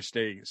think Cher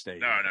stayed.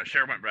 No,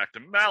 Cher went back to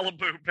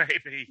Malibu,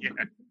 baby. Yeah.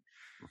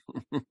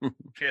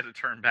 She had to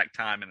turn back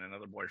time and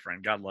another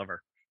boyfriend. God love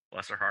her.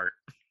 Bless her heart.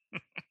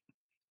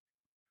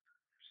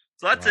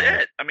 So that's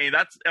it. I mean,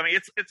 it's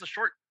a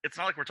short. It's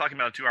not like we're talking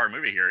about a 2-hour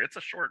movie here. It's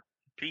a short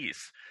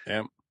piece.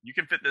 Yeah. You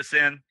can fit this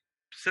in.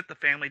 Sit the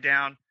family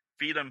down,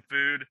 feed them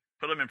food,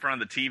 put them in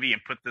front of the TV,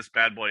 and put this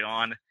bad boy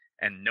on,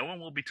 and no one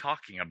will be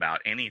talking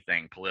about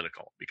anything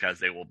political because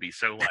they will be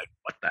so like,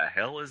 "What the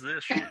hell is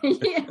this?" They're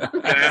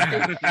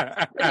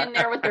in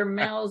there with their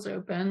mouths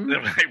open.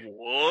 They're like,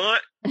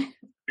 "What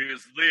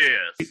is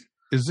this?"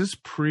 Is this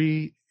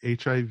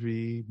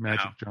pre-HIV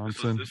Magic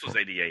Johnson? This was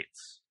 88.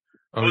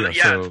 Oh, well,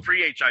 yeah. It's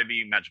pre-HIV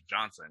Magic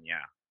Johnson.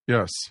 Yeah.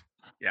 Yes.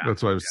 Yeah.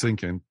 That's what I was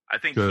thinking. I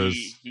think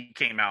he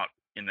came out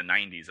in the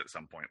 90s at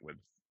some point with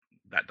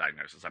that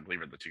diagnosis. I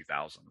believe in the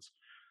 2000s.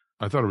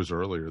 I thought it was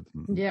earlier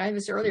than. Yeah, it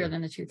was earlier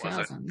than the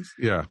 2000s.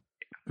 Yeah.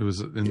 It was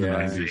in the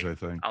 90s, I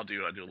think. I'll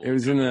do a little. It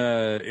was in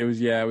the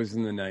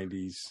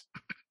 90s.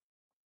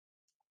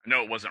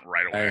 No, it wasn't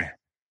right away.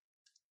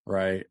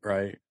 Right.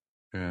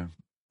 Yeah.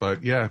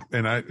 But yeah,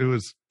 and it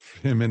was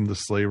him in the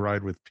sleigh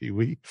ride with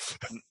Pee-wee.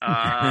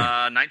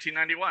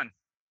 1991.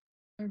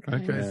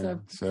 Okay.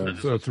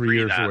 So 3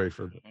 years away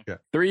from it. Yeah.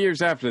 3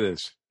 years after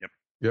this.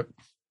 Yep.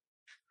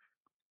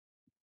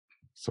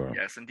 So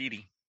yes,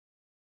 indeedy.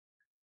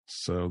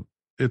 So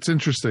it's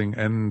interesting,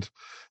 and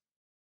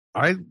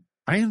I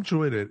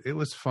enjoyed it. It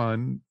was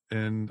fun,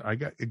 and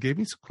it gave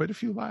me quite a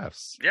few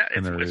laughs. Yeah,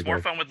 it's more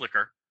fun with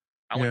liquor.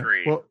 I'll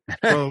agree. Well,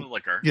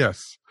 liquor.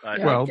 Yes.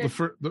 Well,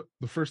 the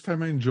first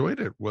time I enjoyed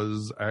it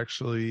was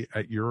actually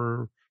at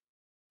your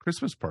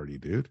Christmas party,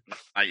 dude.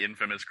 My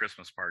infamous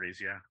Christmas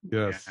parties, yeah.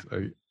 Yes,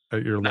 yeah.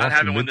 At your not loft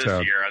having in one this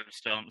Midtown. year.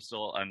 I'm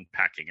still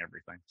unpacking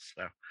everything.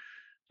 So,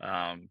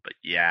 but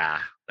yeah,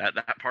 that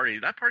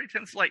party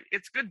tends to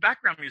it's good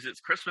background music.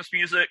 It's Christmas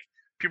music.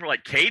 People are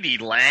like, Katie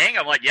Lang.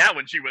 I'm like, yeah,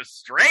 when she was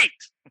straight.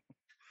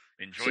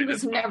 Enjoy she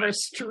was this never moment.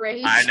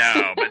 straight. I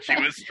know, but she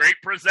was straight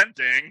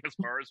presenting, as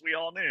far as we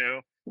all knew.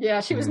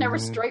 Yeah, she was never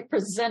straight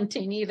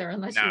presenting either,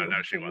 unless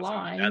she was wasn't.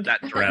 blind.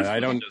 That dress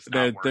I don't. was just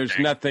not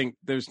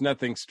There's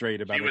nothing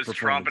straight about. She was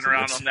tromping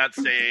around on that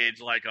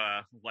stage like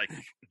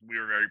we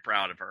were very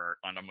proud of her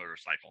on a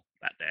motorcycle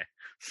that day.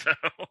 So,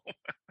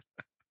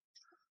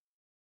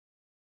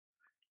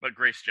 but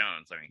Grace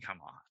Jones, I mean,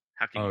 come on,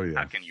 how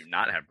can you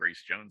not have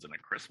Grace Jones in a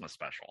Christmas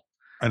special?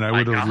 And I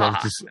would have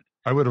loved to.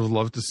 I would have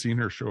loved to seen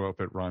her show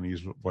up at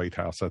Ronnie's White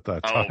House at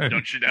that time. Oh,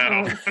 don't you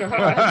know?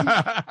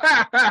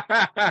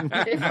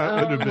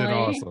 That would have been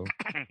awesome.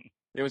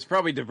 It was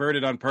probably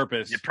diverted on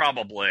purpose. Yeah,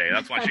 probably.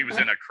 That's why she was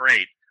in a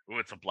crate. Oh,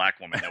 it's a black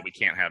woman. No, we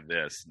can't have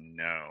this.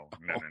 No.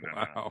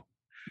 Wow.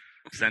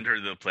 Send her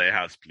to the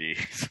Playhouse,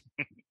 please.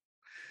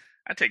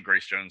 I'd take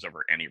Grace Jones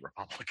over any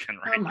Republican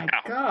right now. Oh my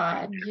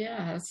God,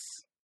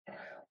 yes.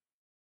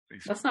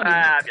 She's That's not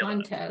even a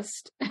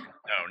contest. No,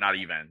 not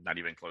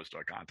even close to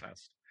a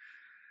contest.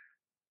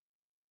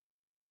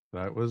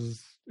 It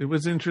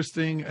was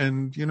interesting,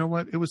 and you know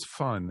what? It was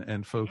fun.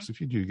 And folks, if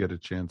you do get a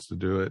chance to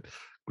do it,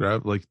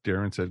 grab, like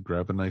Darren said,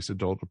 grab a nice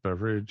adult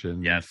beverage.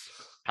 And yes,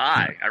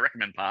 pie. I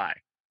recommend pie.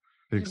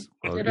 It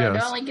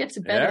only gets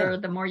better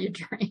the more you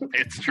drink.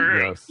 It's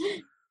true. Yes.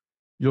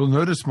 You'll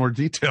notice more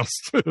details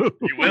too.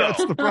 You will.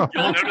 That's the problem.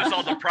 You'll notice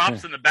all the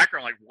props in the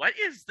background. Like, what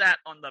is that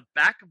on the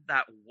back of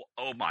that?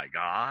 Oh my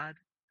God!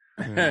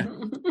 Yeah.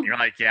 You're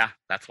like, yeah,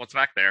 that's what's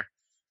back there.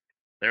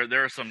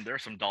 There are some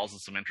dolls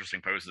with some interesting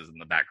poses in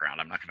the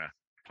background. I'm not going to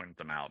point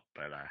them out,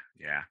 but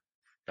yeah,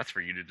 that's for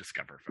you to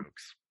discover,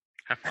 folks.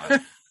 Have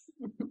fun.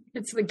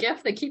 It's the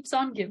gift that keeps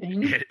on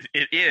giving.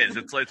 It is.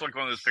 It's like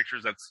one of those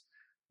pictures that's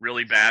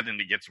really bad and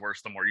it gets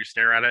worse the more you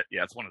stare at it.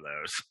 Yeah, it's one of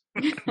those.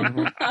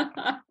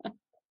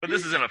 But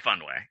this is in a fun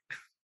way.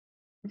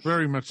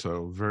 Very much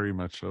so. Very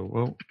much so.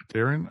 Well,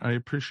 Darren, I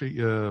appreciate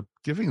you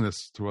giving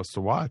this to us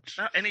to watch.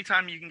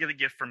 Anytime you can get a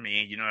gift from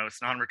me,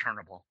 it's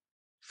non-returnable.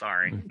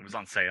 Sorry, it was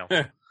on sale.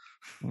 Well,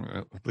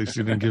 at least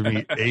you didn't give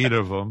me 8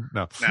 of them.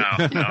 No,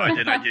 I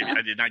did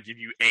not give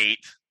you 8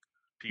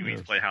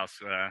 Pee-wee's Playhouse.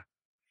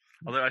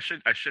 Although I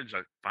should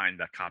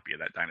find a copy of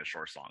that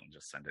dinosaur song and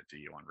just send it to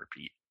you on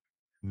repeat.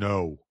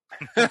 No.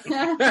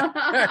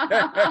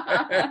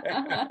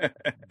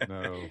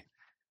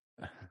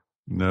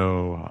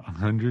 No,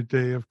 100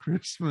 Day of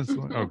Christmas.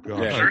 Oh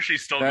God! I'm sure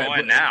she's still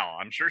going now.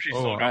 I'm sure she's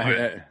still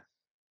going.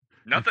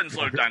 Nothing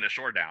slowed Dinah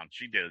Shore down.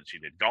 She did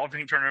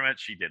golfing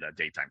tournaments. She did a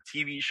daytime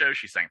TV show.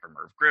 She sang for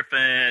Merv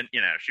Griffin.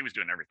 She was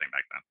doing everything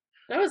back then.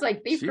 That was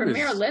like the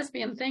premier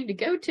lesbian thing to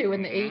go to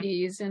in the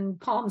 80s in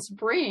Palm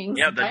Springs.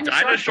 Yeah, the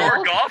Dinah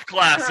Shore Golf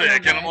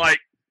Classic. And I'm like,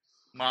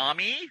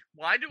 Mommy,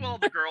 why do all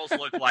the girls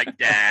look like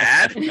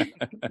Dad?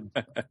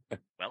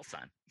 Well,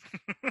 son.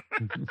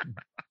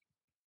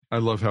 I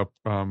love how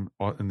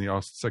in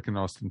the second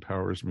Austin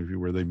Powers movie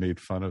where they made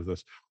fun of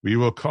this, we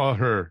will call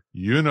her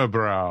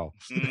Unibrow.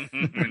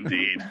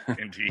 Indeed.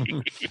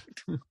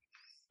 Well,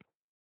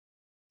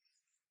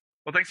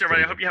 thanks,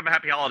 everybody. I hope you have a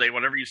happy holiday,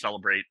 whatever you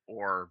celebrate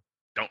or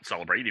don't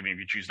celebrate, even if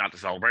you choose not to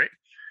celebrate.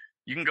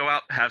 You can go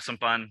out, have some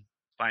fun,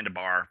 find a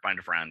bar, find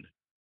a friend,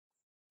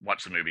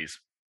 watch some movies.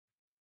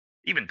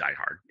 Even Die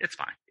Hard. It's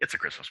fine. It's a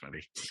Christmas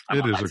movie.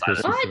 It is a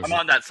Christmas movie. I'm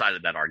on that side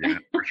of that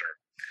argument, for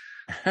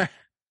sure.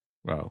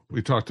 Well,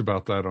 we talked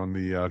about that on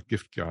the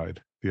gift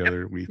guide the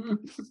other week.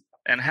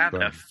 And have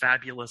a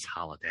fabulous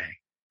holiday.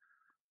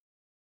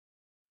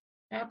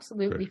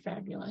 Absolutely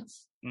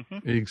fabulous.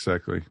 Mm-hmm.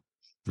 Exactly.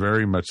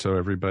 Very much so,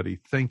 everybody.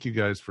 Thank you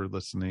guys for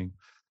listening.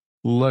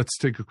 Let's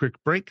take a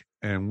quick break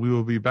and we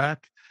will be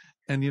back.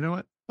 And you know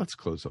what? Let's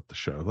close up the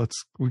show.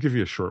 We'll give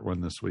you a short one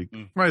this week.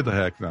 Why the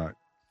heck not?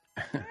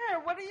 Here,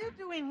 what are you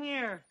doing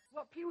here?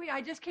 Well, Pee-wee,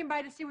 I just came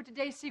by to see what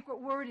today's secret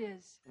word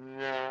is.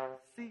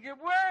 Secret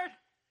word?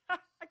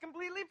 I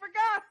completely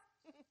forgot.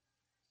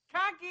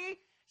 Conky,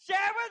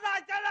 share with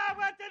us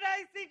what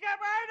today's secret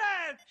word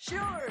is.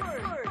 Sure.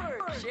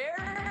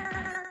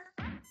 Share.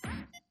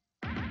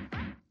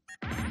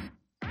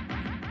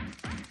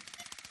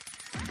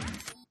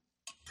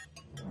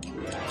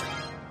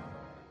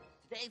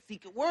 Today's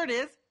secret word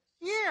is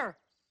here.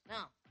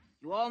 Now,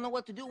 you all know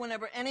what to do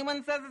whenever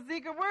anyone says a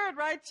secret word,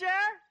 right, Cher?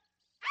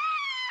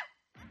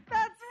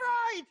 That's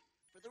right.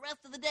 For the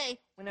rest of the day,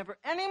 Whenever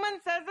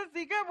anyone says a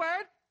secret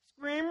word,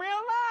 scream real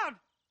loud.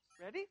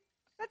 Ready?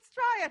 Let's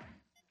try it.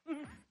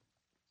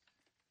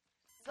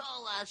 So,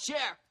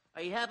 Cher,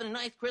 are you having a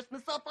nice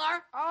Christmas so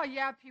far? Oh,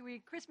 yeah,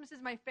 Pee-wee. Christmas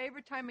is my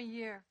favorite time of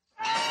year.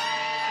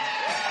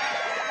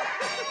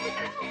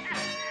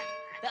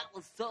 That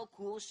was so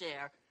cool,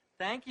 Cher.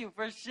 Thank you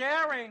for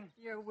sharing.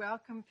 You're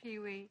welcome,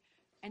 Pee-wee.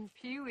 And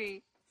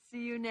Pee-wee,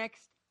 see you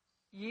next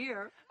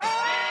year.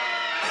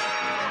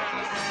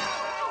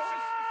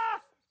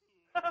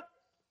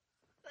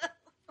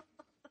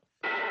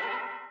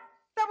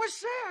 That was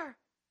Cher.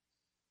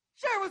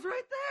 Cher was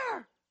right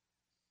there.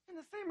 In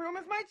the same room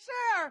as my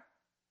chair.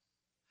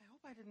 I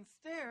hope I didn't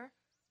stare.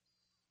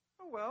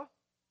 Oh, well.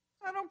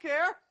 I don't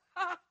care.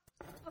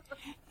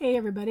 Hey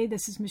everybody,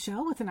 this is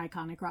Michelle with an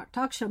Iconic Rock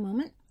Talk Show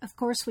moment. Of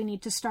course, we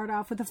need to start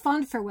off with a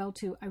fond farewell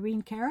to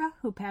Irene Cara,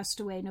 who passed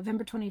away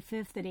November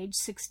 25th at age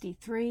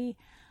 63.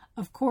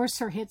 Of course,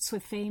 her hits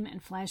with Fame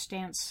and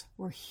Flashdance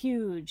were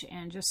huge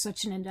and just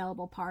such an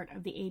indelible part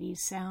of the 80s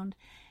sound.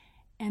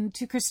 And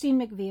to Christine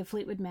McVie of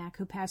Fleetwood Mac,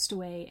 who passed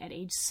away at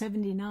age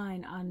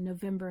 79 on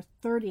November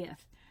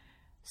 30th.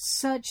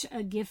 Such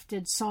a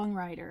gifted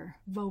songwriter,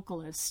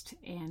 vocalist,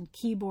 and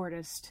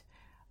keyboardist.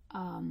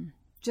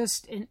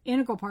 just an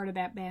integral part of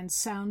that band's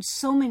sound.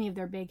 So many of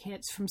their big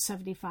hits from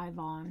 75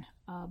 on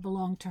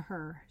belong to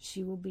her.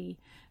 She will be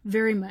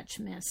very much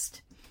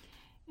missed.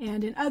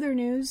 And in other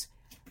news,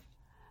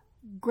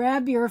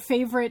 grab your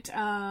favorite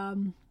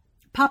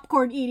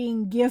popcorn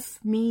eating GIF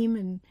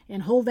meme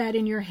and hold that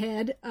in your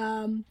head.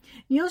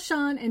 Neil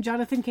Schon and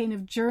Jonathan Cain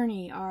of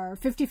Journey are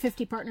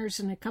 50-50 partners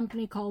in a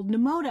company called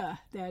Nemoda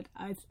that,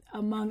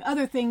 among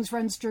other things,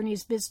 runs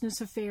Journey's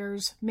business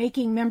affairs,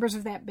 making members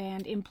of that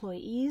band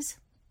employees.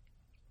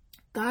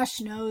 Gosh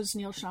knows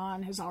Neil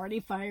Schon has already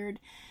fired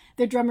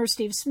their drummer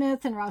Steve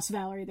Smith and Ross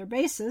Valerie, their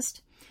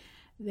bassist.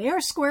 They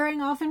are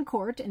squaring off in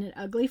court in an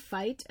ugly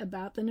fight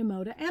about the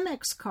Nemoda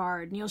Amex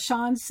card. Neil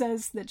Schon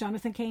says that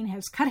Jonathan Cain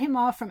has cut him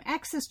off from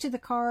access to the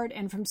card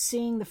and from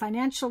seeing the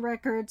financial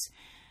records.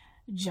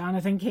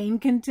 Jonathan Cain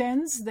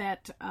contends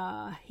that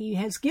he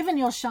has given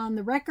Neil Schon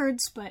the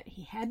records, but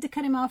he had to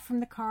cut him off from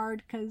the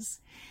card because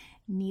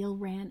Neil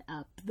ran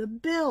up the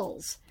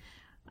bills.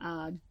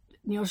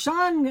 Neil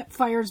Schon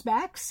fires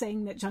back,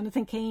 saying that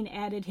Jonathan Cain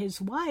added his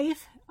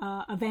wife,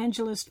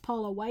 evangelist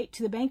Paula White,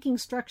 to the banking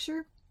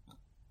structure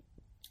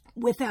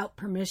without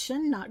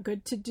permission, not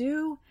good to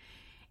do.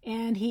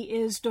 And he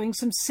is doing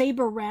some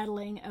saber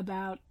rattling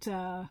about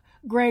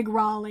Greg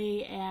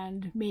Raleigh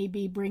and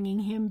maybe bringing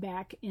him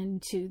back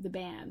into the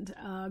band.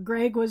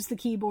 Greg was the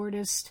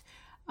keyboardist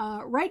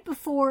right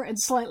before and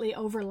slightly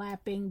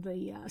overlapping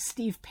the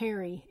Steve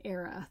Perry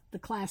era, the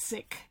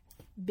classic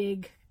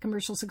big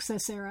commercial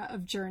success era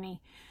of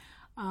Journey.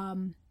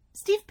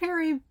 Steve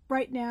Perry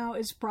right now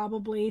is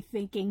probably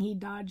thinking he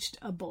dodged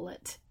a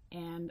bullet,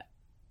 and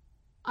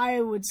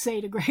I would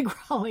say to Greg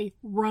Raleigh,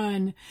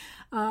 run.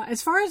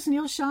 As far as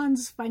Neil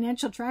Schon's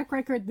financial track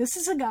record, this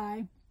is a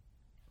guy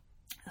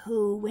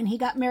who, when he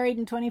got married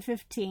in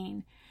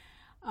 2015,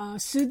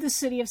 sued the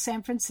city of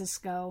San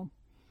Francisco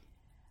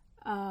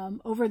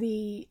over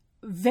the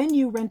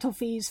venue rental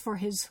fees for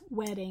his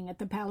wedding at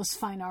the Palace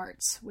Fine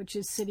Arts, which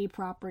is city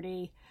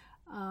property.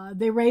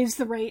 They raised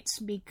the rates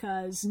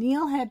because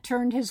Neil had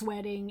turned his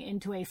wedding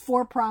into a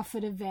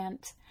for-profit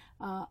event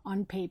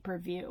on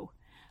pay-per-view.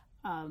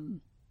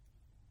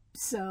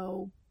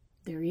 So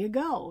there you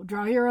go.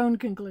 Draw your own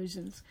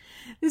conclusions.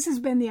 This has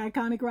been the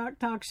Iconic Rock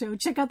Talk Show.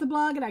 Check out the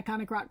blog at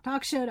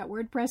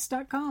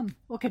iconicrocktalkshow.wordpress.com.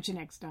 We'll catch you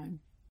next time.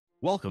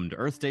 Welcome to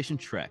Earth Station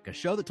Trek, a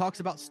show that talks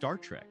about Star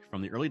Trek,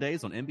 from the early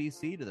days on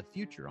NBC to the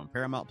future on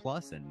Paramount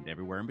Plus and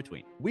everywhere in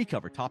between. We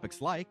cover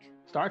topics like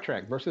Star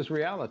Trek versus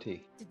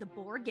reality, did the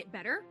Borg get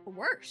better or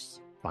worse?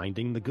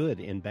 Finding the good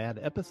in bad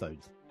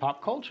episodes,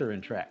 pop culture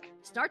in Trek,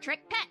 Star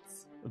Trek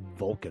pets,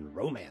 Vulcan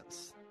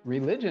romance,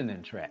 religion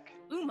in Trek,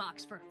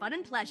 Umox for fun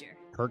and pleasure,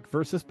 Kirk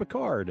versus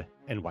Picard,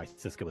 and why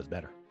Sisko is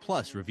better.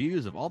 Plus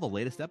reviews of all the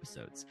latest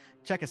episodes.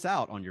 Check us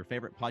out on your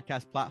favorite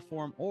podcast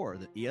platform or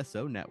the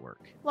ESO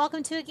network.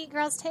 Welcome to A Geek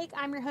Girl's Take.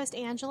 I'm your host,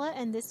 Angela,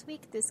 and this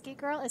week, this Geek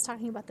Girl is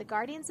talking about the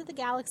Guardians of the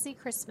Galaxy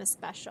Christmas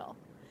special.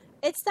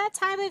 It's that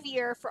time of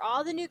year for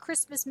all the new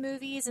Christmas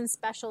movies and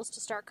specials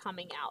to start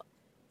coming out.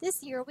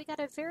 This year, we got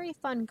a very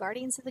fun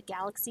Guardians of the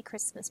Galaxy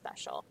Christmas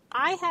special.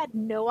 I had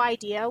no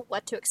idea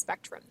what to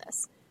expect from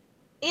this,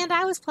 and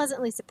I was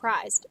pleasantly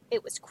surprised.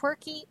 It was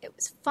quirky, it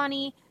was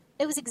funny,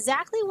 it was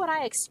exactly what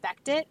I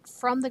expected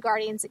from the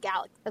Guardians of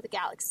the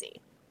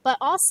Galaxy. But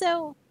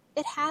also,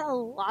 it had a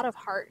lot of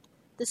heart.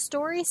 The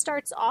story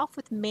starts off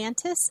with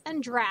Mantis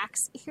and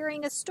Drax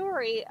hearing a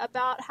story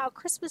about how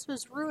Christmas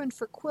was ruined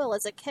for Quill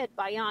as a kid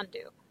by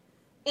Yondu.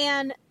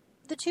 And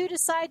the two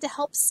decide to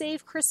help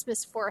save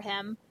Christmas for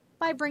him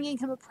by bringing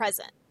him a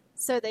present.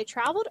 So they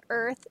traveled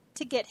Earth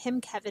to get him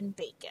Kevin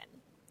Bacon.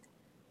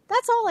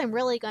 That's all I'm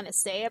really going to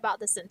say about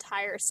this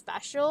entire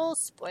special,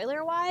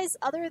 spoiler-wise,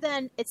 other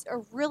than it's a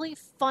really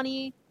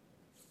funny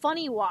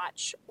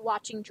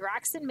watching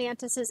Drax and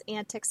Mantis'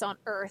 antics on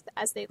Earth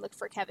as they look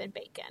for Kevin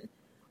Bacon.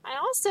 I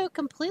also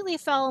completely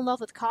fell in love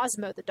with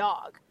Cosmo the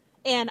dog,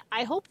 and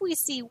I hope we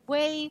see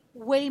way,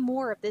 way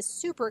more of this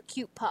super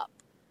cute pup.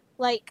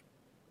 Like,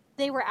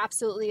 they were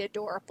absolutely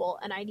adorable,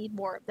 and I need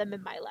more of them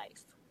in my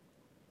life.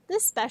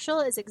 This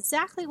special is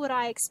exactly what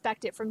I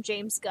expected from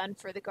James Gunn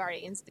for the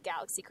Guardians of the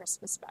Galaxy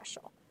Christmas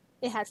special.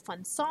 It had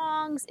fun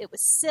songs, it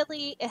was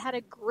silly, it had a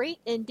great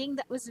ending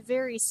that was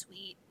very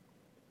sweet.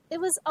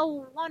 It was a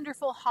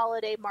wonderful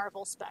holiday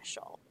Marvel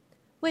special,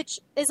 which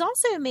is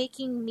also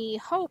making me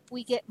hope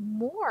we get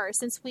more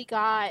since we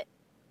got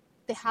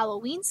the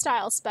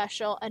Halloween-style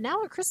special and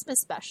now a Christmas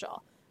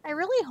special. I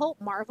really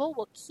hope Marvel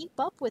will keep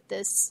up with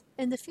this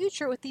in the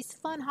future with these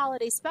fun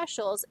holiday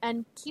specials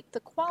and keep the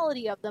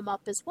quality of them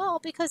up as well,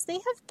 because they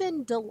have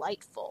been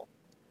delightful.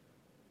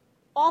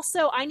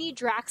 Also, I need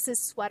Drax's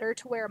sweater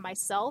to wear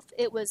myself.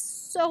 It was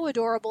so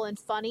adorable and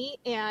funny,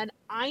 and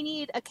I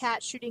need a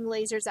cat shooting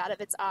lasers out of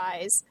its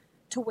eyes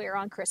to wear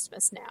on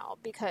Christmas now,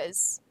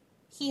 because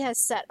he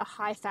has set a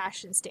high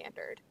fashion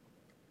standard.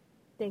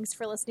 Thanks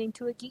for listening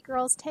to A Geek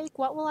Girl's Take.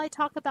 What will I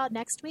talk about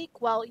next week?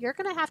 Well, you're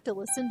going to have to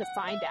listen to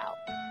find out.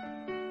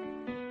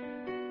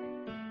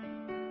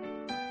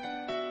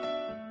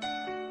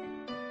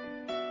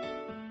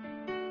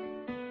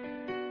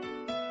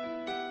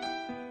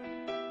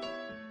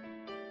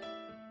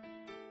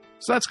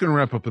 So that's going to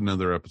wrap up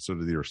another episode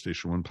of the Earth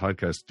Station 1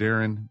 podcast.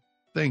 Darren,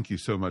 thank you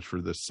so much for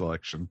this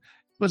selection.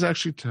 It was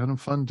actually a ton of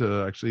fun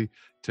to actually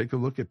take a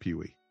look at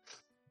Pee-wee.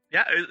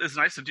 Yeah, it's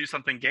nice to do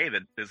something gay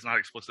that is not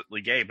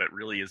explicitly gay, but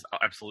really is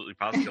absolutely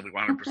positively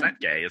 100%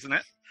 gay, isn't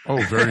it? Oh,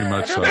 very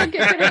much so. I don't think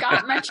it could have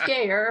got much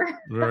gayer.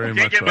 Very Can't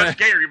much get so. much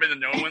gayer, even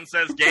though no one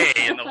says gay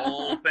in the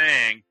whole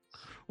thing.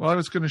 Well, I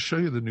was going to show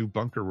you the new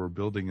bunker we're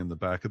building in the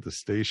back of the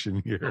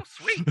station here. Oh,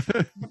 sweet.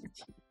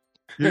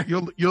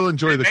 You'll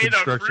enjoy the Made of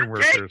construction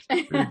workers.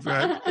 fruitcake.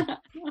 Exactly.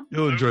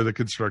 You'll enjoy the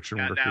construction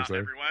Now, workers there.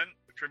 everyone,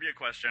 trivia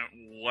question.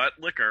 What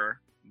liquor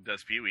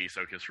does Pee-wee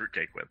soak his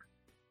fruitcake with?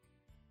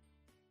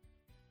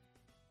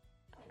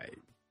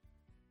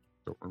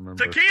 Don't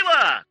remember.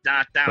 Tequila!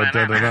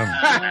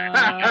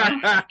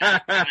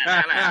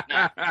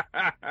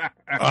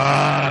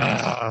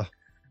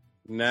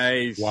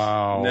 Nice.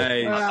 Wow.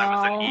 Nice. That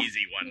was an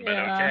easy one, but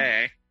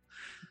okay.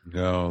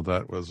 No,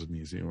 that was an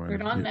easy one.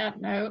 But on that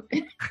note,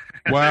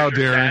 Wow, There's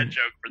your Darren. dad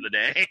joke for the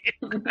day.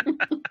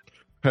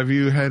 Have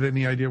you had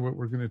any idea what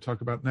we're going to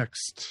talk about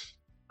next?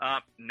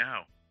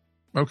 No.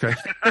 Okay.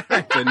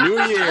 It's a new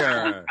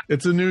year.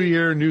 It's a new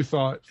year, new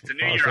thought. It's a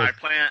new year. I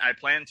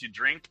plan to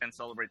drink and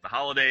celebrate the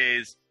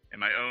holidays in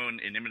my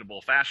own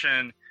inimitable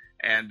fashion,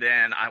 and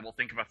then I will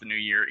think about the new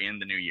year in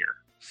the new year.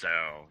 So,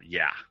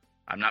 yeah.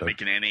 I'm not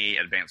making any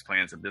advanced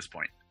plans at this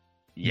point.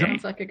 Yay.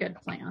 sounds like a good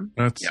plan.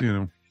 That's, Yep. you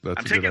know, that's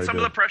I'm a good taking some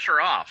of idea. the pressure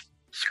off.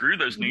 Screw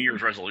those New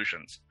Year's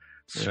resolutions.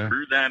 Yeah.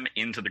 Screw them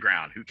into the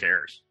ground. Who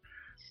cares?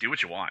 Do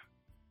what you want.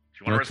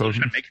 If you want a That's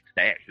resolution, awesome. make it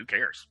today. Who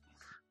cares?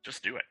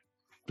 Just do it.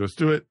 Just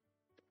do it.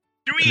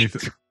 Do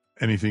it!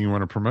 Anything you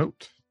want to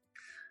promote?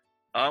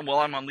 Well,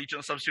 I'm on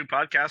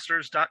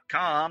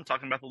legionofsubstitutepodcasters.com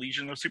talking about the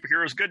Legion of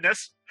Superheroes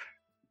goodness.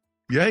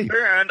 Yay.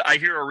 And I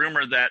hear a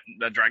rumor that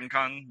the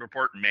DragonCon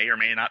report may or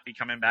may not be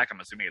coming back. I'm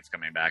assuming it's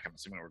coming back. I'm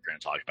assuming we're going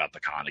to talk about the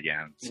con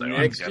again. So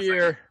Next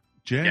year.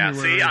 Yeah,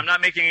 January. see, I'm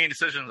not making any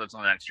decisions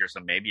until next year, so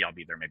maybe I'll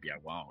be there, maybe I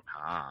won't.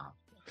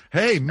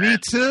 Hey, me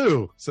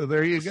too. So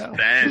there you go.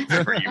 Thanks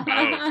for you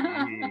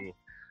both.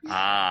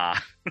 Ooh.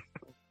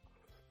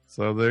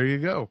 So there you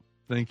go.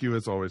 Thank you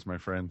as always, my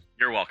friend.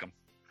 You're welcome.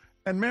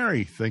 And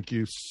Mary, thank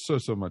you so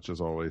much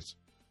as always.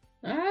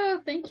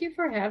 Oh, thank you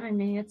for having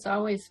me. It's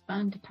always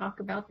fun to talk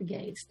about the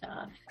gay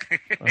stuff.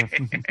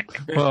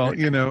 Well,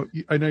 you know,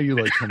 I know you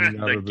like coming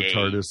out The of the gay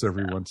TARDIS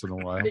every once in a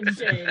while. The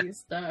gay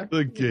stuff.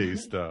 The gay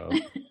stuff.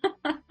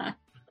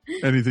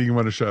 Anything you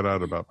want to shout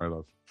out about, my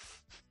love?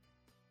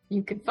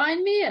 You can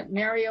find me at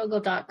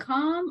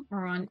maryogle.com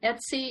or on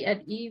Etsy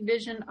at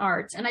eVision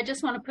Arts. And I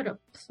just want to put a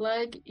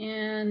plug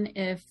in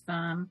if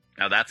Now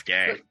that's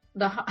gay.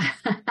 the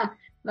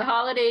the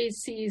holiday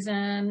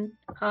season,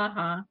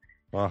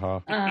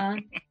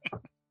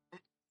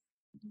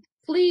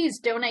 please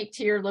donate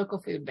to your local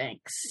food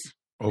banks.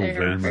 Oh, They're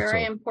very much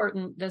very so.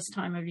 important this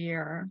time of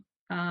year.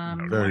 Very,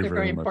 They're very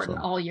very much important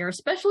so. all year,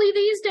 especially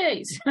these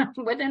days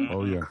with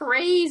Oh, yeah.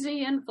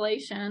 crazy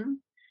inflation.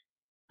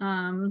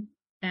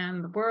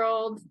 And the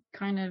world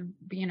kind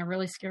of being a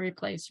really scary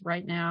place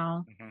right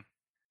now.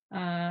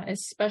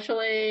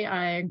 Especially,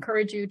 I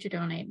encourage you to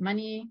donate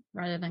money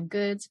rather than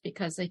goods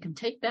because they can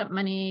take that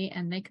money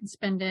and they can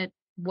spend it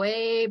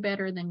way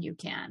better than you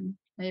can.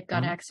 They've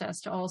got access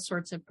to all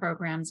sorts of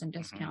programs and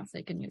discounts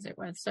they can use it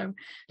with. So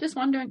just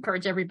wanted to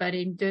encourage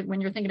everybody,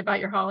 when you're thinking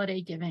about your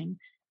holiday giving,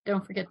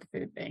 don't forget the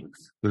food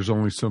banks. There's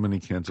only so many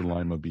cans of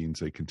lima beans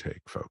they can take,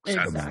 folks.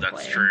 Exactly.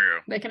 That's true.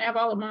 They can have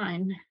all of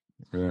mine.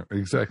 Yeah,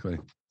 exactly.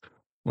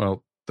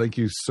 Well, thank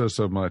you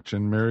so much.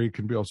 And Mary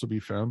can also be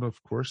found,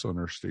 of course, on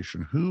our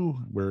station Who,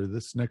 where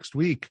this next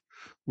week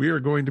we are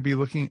going to be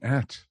looking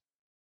at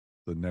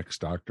The Next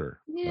Doctor.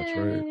 That's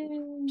right.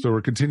 So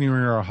we're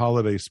continuing our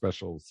holiday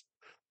specials.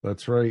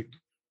 That's right.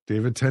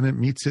 David Tennant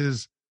meets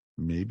his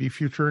maybe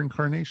future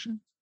incarnation.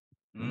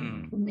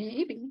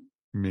 Maybe.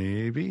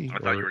 Maybe. I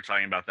thought you were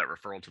talking about that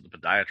referral to the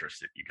podiatrist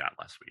that you got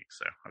last week.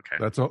 So, okay.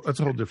 That's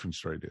a whole different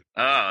story, dude.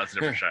 Oh, that's a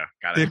different show.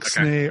 Got it.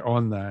 Ixnay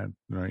on that.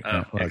 Right. Oh,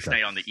 now. Okay.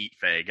 Ixnay on the Eat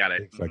Fay. Got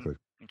it. Exactly.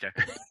 Okay.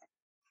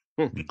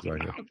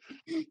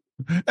 Exactly.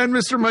 And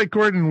Mr. Mike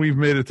Gordon, we've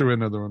made it through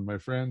another one, my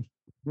friend.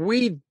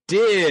 We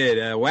did.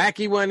 A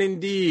wacky one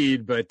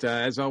indeed. But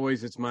as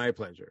always, it's my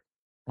pleasure.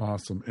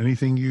 Awesome.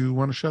 Anything you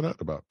want to shout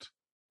out about?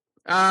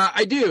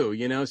 I do,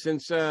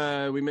 since we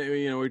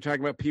were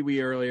talking about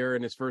Pee-wee earlier,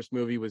 and his first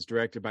movie was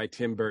directed by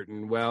Tim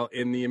Burton. Well,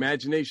 in the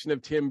imagination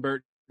of Tim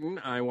Burton,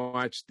 I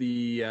watched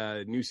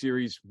the new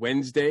series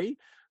Wednesday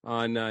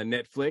on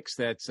Netflix.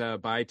 That's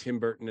by Tim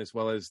Burton, as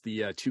well as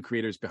the two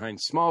creators behind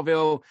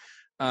Smallville.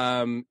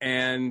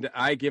 And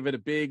I give it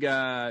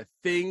a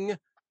big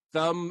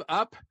thumb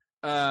up.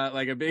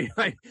 Like a big,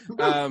 I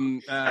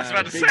was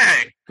about to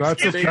say.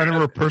 That's kind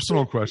of a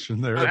personal question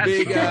there. A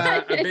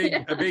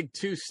big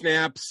two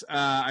snaps.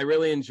 I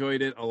really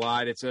enjoyed it a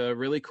lot. It's a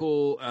really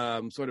cool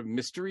sort of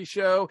mystery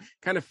show.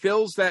 Kind of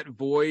fills that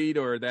void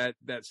or that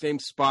same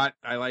spot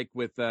I like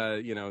with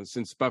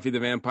since Buffy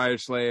the Vampire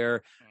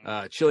Slayer,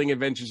 Chilling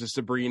Adventures of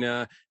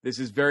Sabrina. This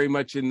is very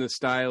much in the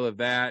style of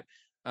that.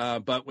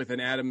 but with an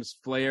Addams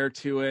flair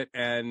to it.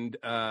 And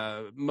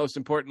most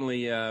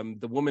importantly,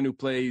 the woman who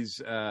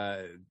plays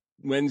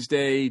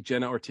Wednesday,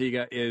 Jenna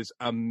Ortega, is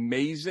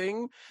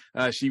amazing.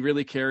 She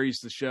really carries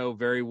the show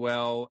very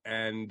well,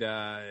 and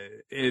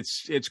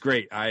it's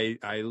great.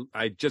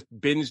 I just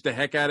binged the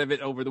heck out of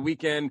it over the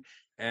weekend,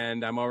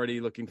 and I'm already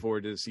looking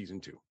forward to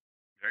season 2.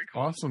 Very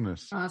cool.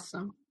 Awesomeness.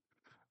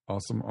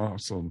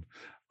 Awesome.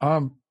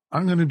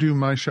 I'm going to do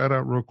my shout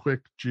out real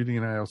quick. Judy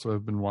and I also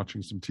have been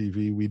watching some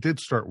TV. We did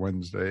start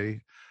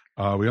Wednesday.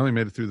 We only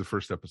made it through the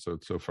first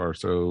episode so far,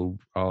 so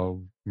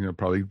I'll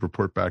probably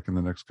report back in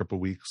the next couple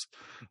of weeks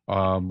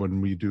when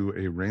we do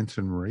a rant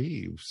and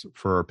raves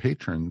for our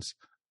patrons,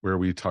 where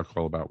we talk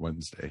all about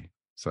Wednesday.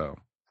 So,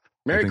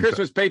 Merry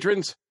Christmas,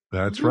 patrons!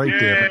 That's right,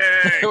 damn it.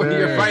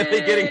 You're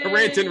finally getting a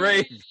rant and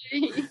rave.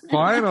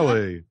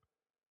 Finally.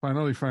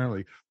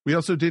 We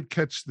also did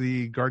catch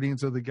the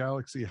Guardians of the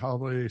Galaxy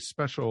holiday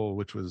special,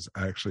 which was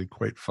actually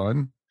quite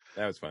fun.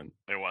 That was fun.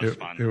 It was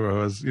fun. It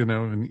was,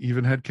 and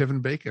even had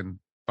Kevin Bacon,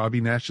 Bobby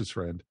Nash's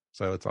friend.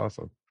 So it's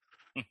awesome.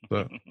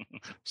 That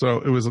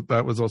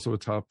was also a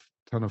ton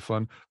of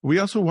fun. We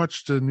also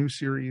watched a new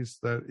series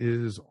that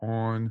is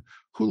on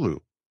Hulu,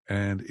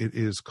 and it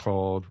is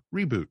called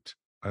Reboot.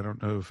 I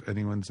don't know if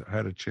anyone's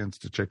had a chance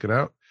to check it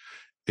out.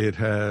 It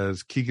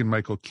has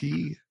Keegan-Michael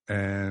Key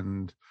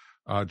and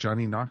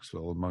Johnny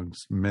Knoxville,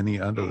 amongst many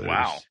others. Oh,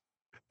 wow.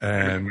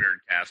 And weird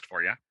cast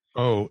for you.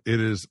 Oh, it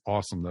is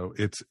awesome, though.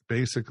 It's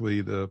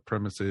basically, the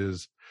premise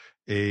is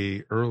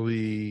a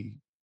early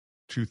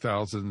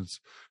 2000s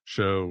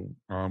show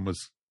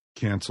was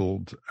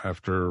canceled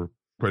after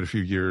quite a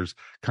few years,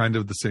 kind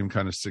of the same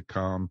kind of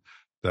sitcom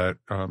that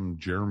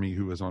Jeremy,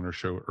 who was on our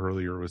show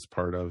earlier, was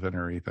part of and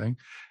everything.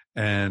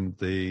 And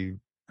they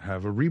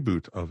have a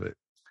reboot of it.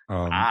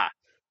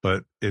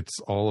 But it's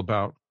all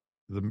about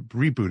the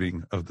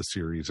rebooting of the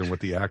series and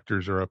what the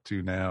actors are up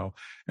to now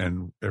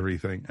and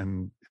everything.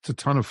 And it's a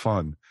ton of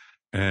fun.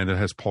 And it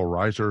has Paul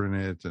Reiser in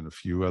it and a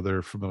few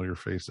other familiar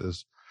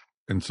faces.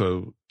 And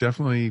so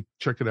definitely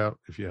check it out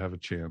if you have a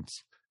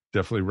chance.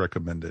 Definitely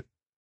recommend it.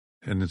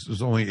 And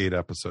there's only 8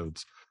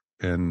 episodes.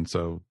 And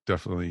so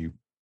definitely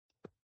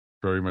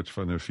very much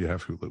fun if you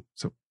have Hulu.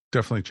 So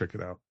definitely check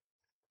it out,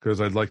 because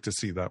I'd like to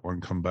see that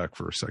one come back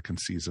for a second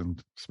season,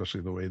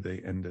 especially the way they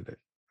ended it.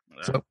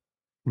 Yeah. So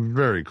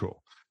very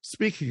cool.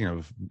 Speaking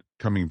of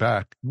coming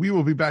back, we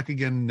will be back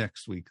again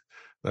next week.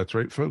 That's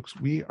right, folks.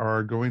 We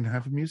are going to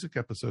have a music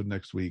episode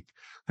next week.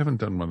 I haven't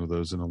done one of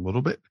those in a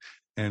little bit.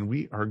 And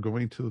we are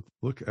going to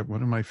look at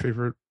one of my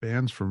favorite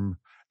bands from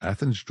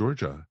Athens,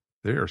 Georgia.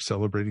 They are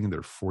celebrating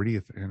their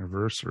 40th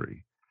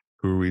anniversary.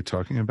 Who are we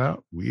talking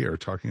about? We are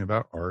talking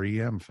about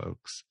REM,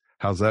 folks.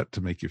 How's that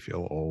to make you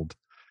feel old?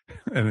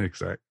 And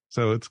exact.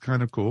 So it's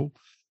kind of cool.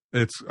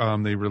 It's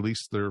they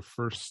released their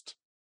first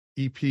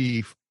EP.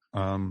 It's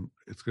going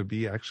to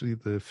be actually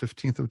the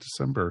 15th of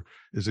December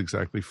is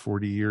exactly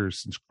 40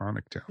 years since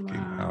Chronic Town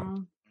came out.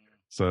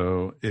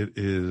 So it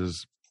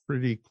is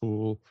pretty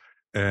cool.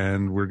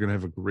 And we're going to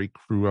have a great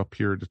crew up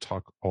here to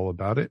talk all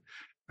about it.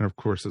 And of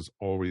course, as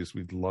always,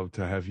 we'd love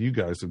to have you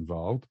guys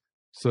involved.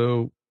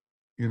 So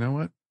you know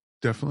what?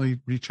 Definitely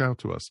reach out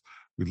to us.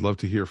 We'd love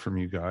to hear from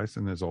you guys.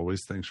 And as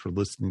always, thanks for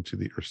listening to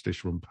the Earth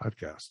Station 1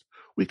 podcast.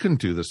 We couldn't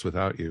do this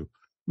without you.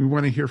 We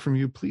want to hear from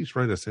you. Please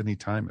write us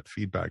anytime at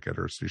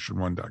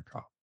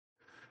feedback@earthstation1.com.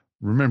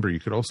 Remember, you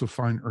could also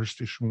find Earth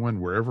Station 1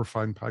 wherever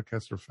fine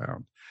podcasts are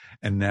found.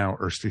 And now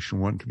Earth Station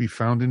 1 can be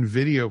found in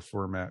video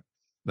format.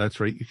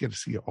 That's right. You get to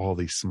see all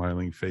these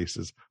smiling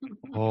faces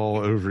all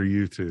over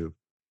YouTube.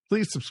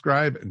 Please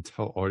subscribe and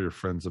tell all your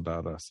friends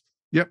about us.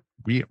 Yep,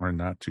 we are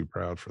not too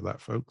proud for that,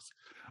 folks.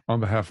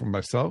 On behalf of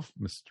myself,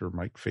 Mr.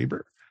 Mike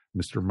Faber,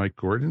 Mr. Mike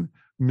Gordon,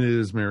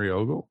 Ms. Mary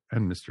Ogle,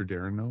 and Mr.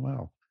 Darren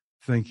Noel.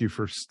 Thank you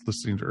for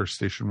listening to Earth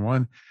Station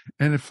 1.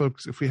 And if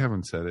we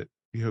haven't said it,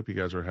 we hope you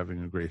guys are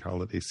having a great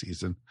holiday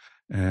season.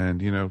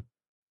 And,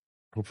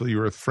 hopefully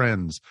you're with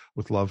friends,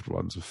 with loved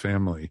ones, with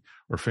family,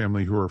 or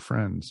family who are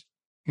friends.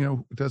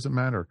 It doesn't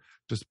matter.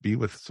 Just be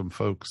with some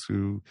folks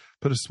who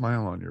put a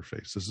smile on your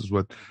face. This is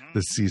what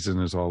this season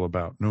is all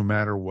about, no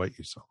matter what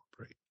you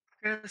celebrate.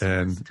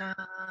 Christmas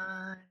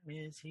time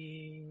is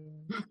here.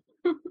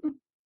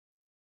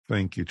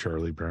 Thank you,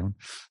 Charlie Brown.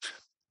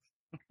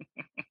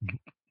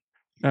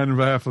 And on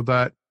behalf of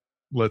that,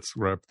 let's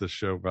wrap the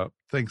show up.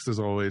 Thanks as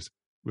always.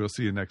 We'll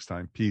see you next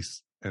time.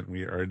 Peace, and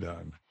we are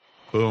done.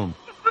 Boom.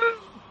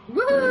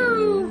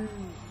 Woo!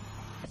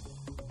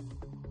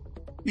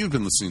 You've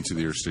been listening to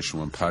the Earth Station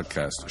 1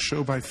 podcast, a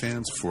show by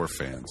fans for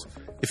fans.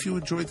 If you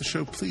enjoyed the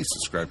show, please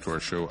subscribe to our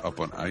show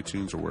up on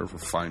iTunes or wherever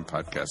fine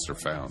podcasts are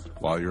found.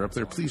 While you're up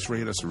there, please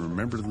rate us and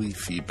remember to leave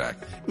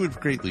feedback. It would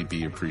greatly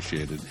be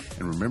appreciated.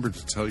 And remember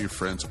to tell your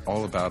friends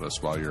all about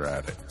us while you're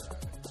at it.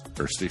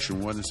 Earth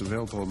Station 1 is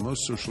available on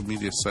most social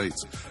media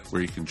sites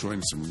where you can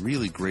join some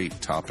really great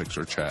topics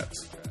or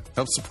chats.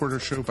 Help support our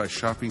show by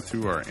shopping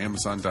through our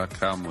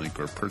Amazon.com link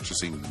or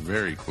purchasing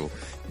very cool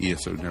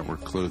ESO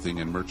Network clothing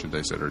and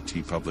merchandise at our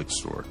TeePublic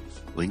store.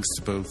 Links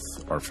to both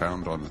are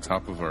found on the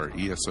top of our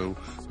ESO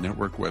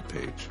Network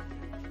webpage.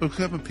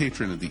 Become a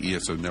patron of the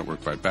ESO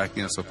Network by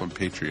backing us up on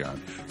Patreon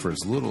for as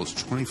little as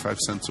 25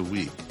 cents a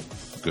week.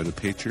 Go to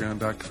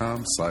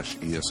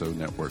patreon.com/ESO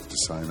Network to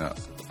sign up.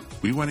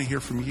 We want to hear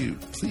from you.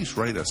 Please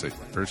write us at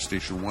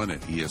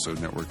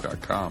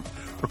earthstation1@esonetwork.com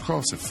or call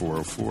us at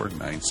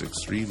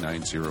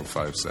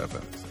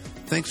 404-963-9057.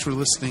 Thanks for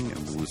listening,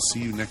 and we'll see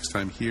you next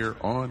time here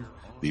on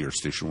the Earth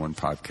Station 1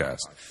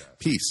 podcast.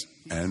 Peace,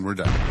 and we're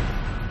done.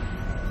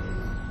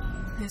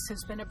 This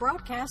has been a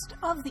broadcast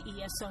of the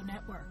ESO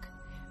Network.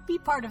 Be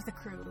part of the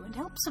crew and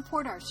help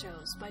support our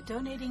shows by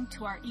donating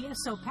to our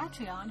ESO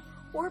Patreon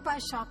or by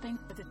shopping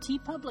at the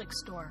TeePublic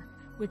store,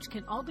 which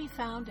can all be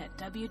found at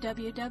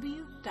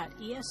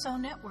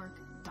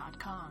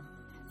www.esonetwork.com.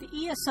 The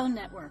ESO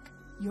Network,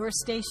 your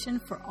station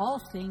for all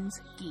things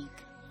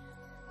geek.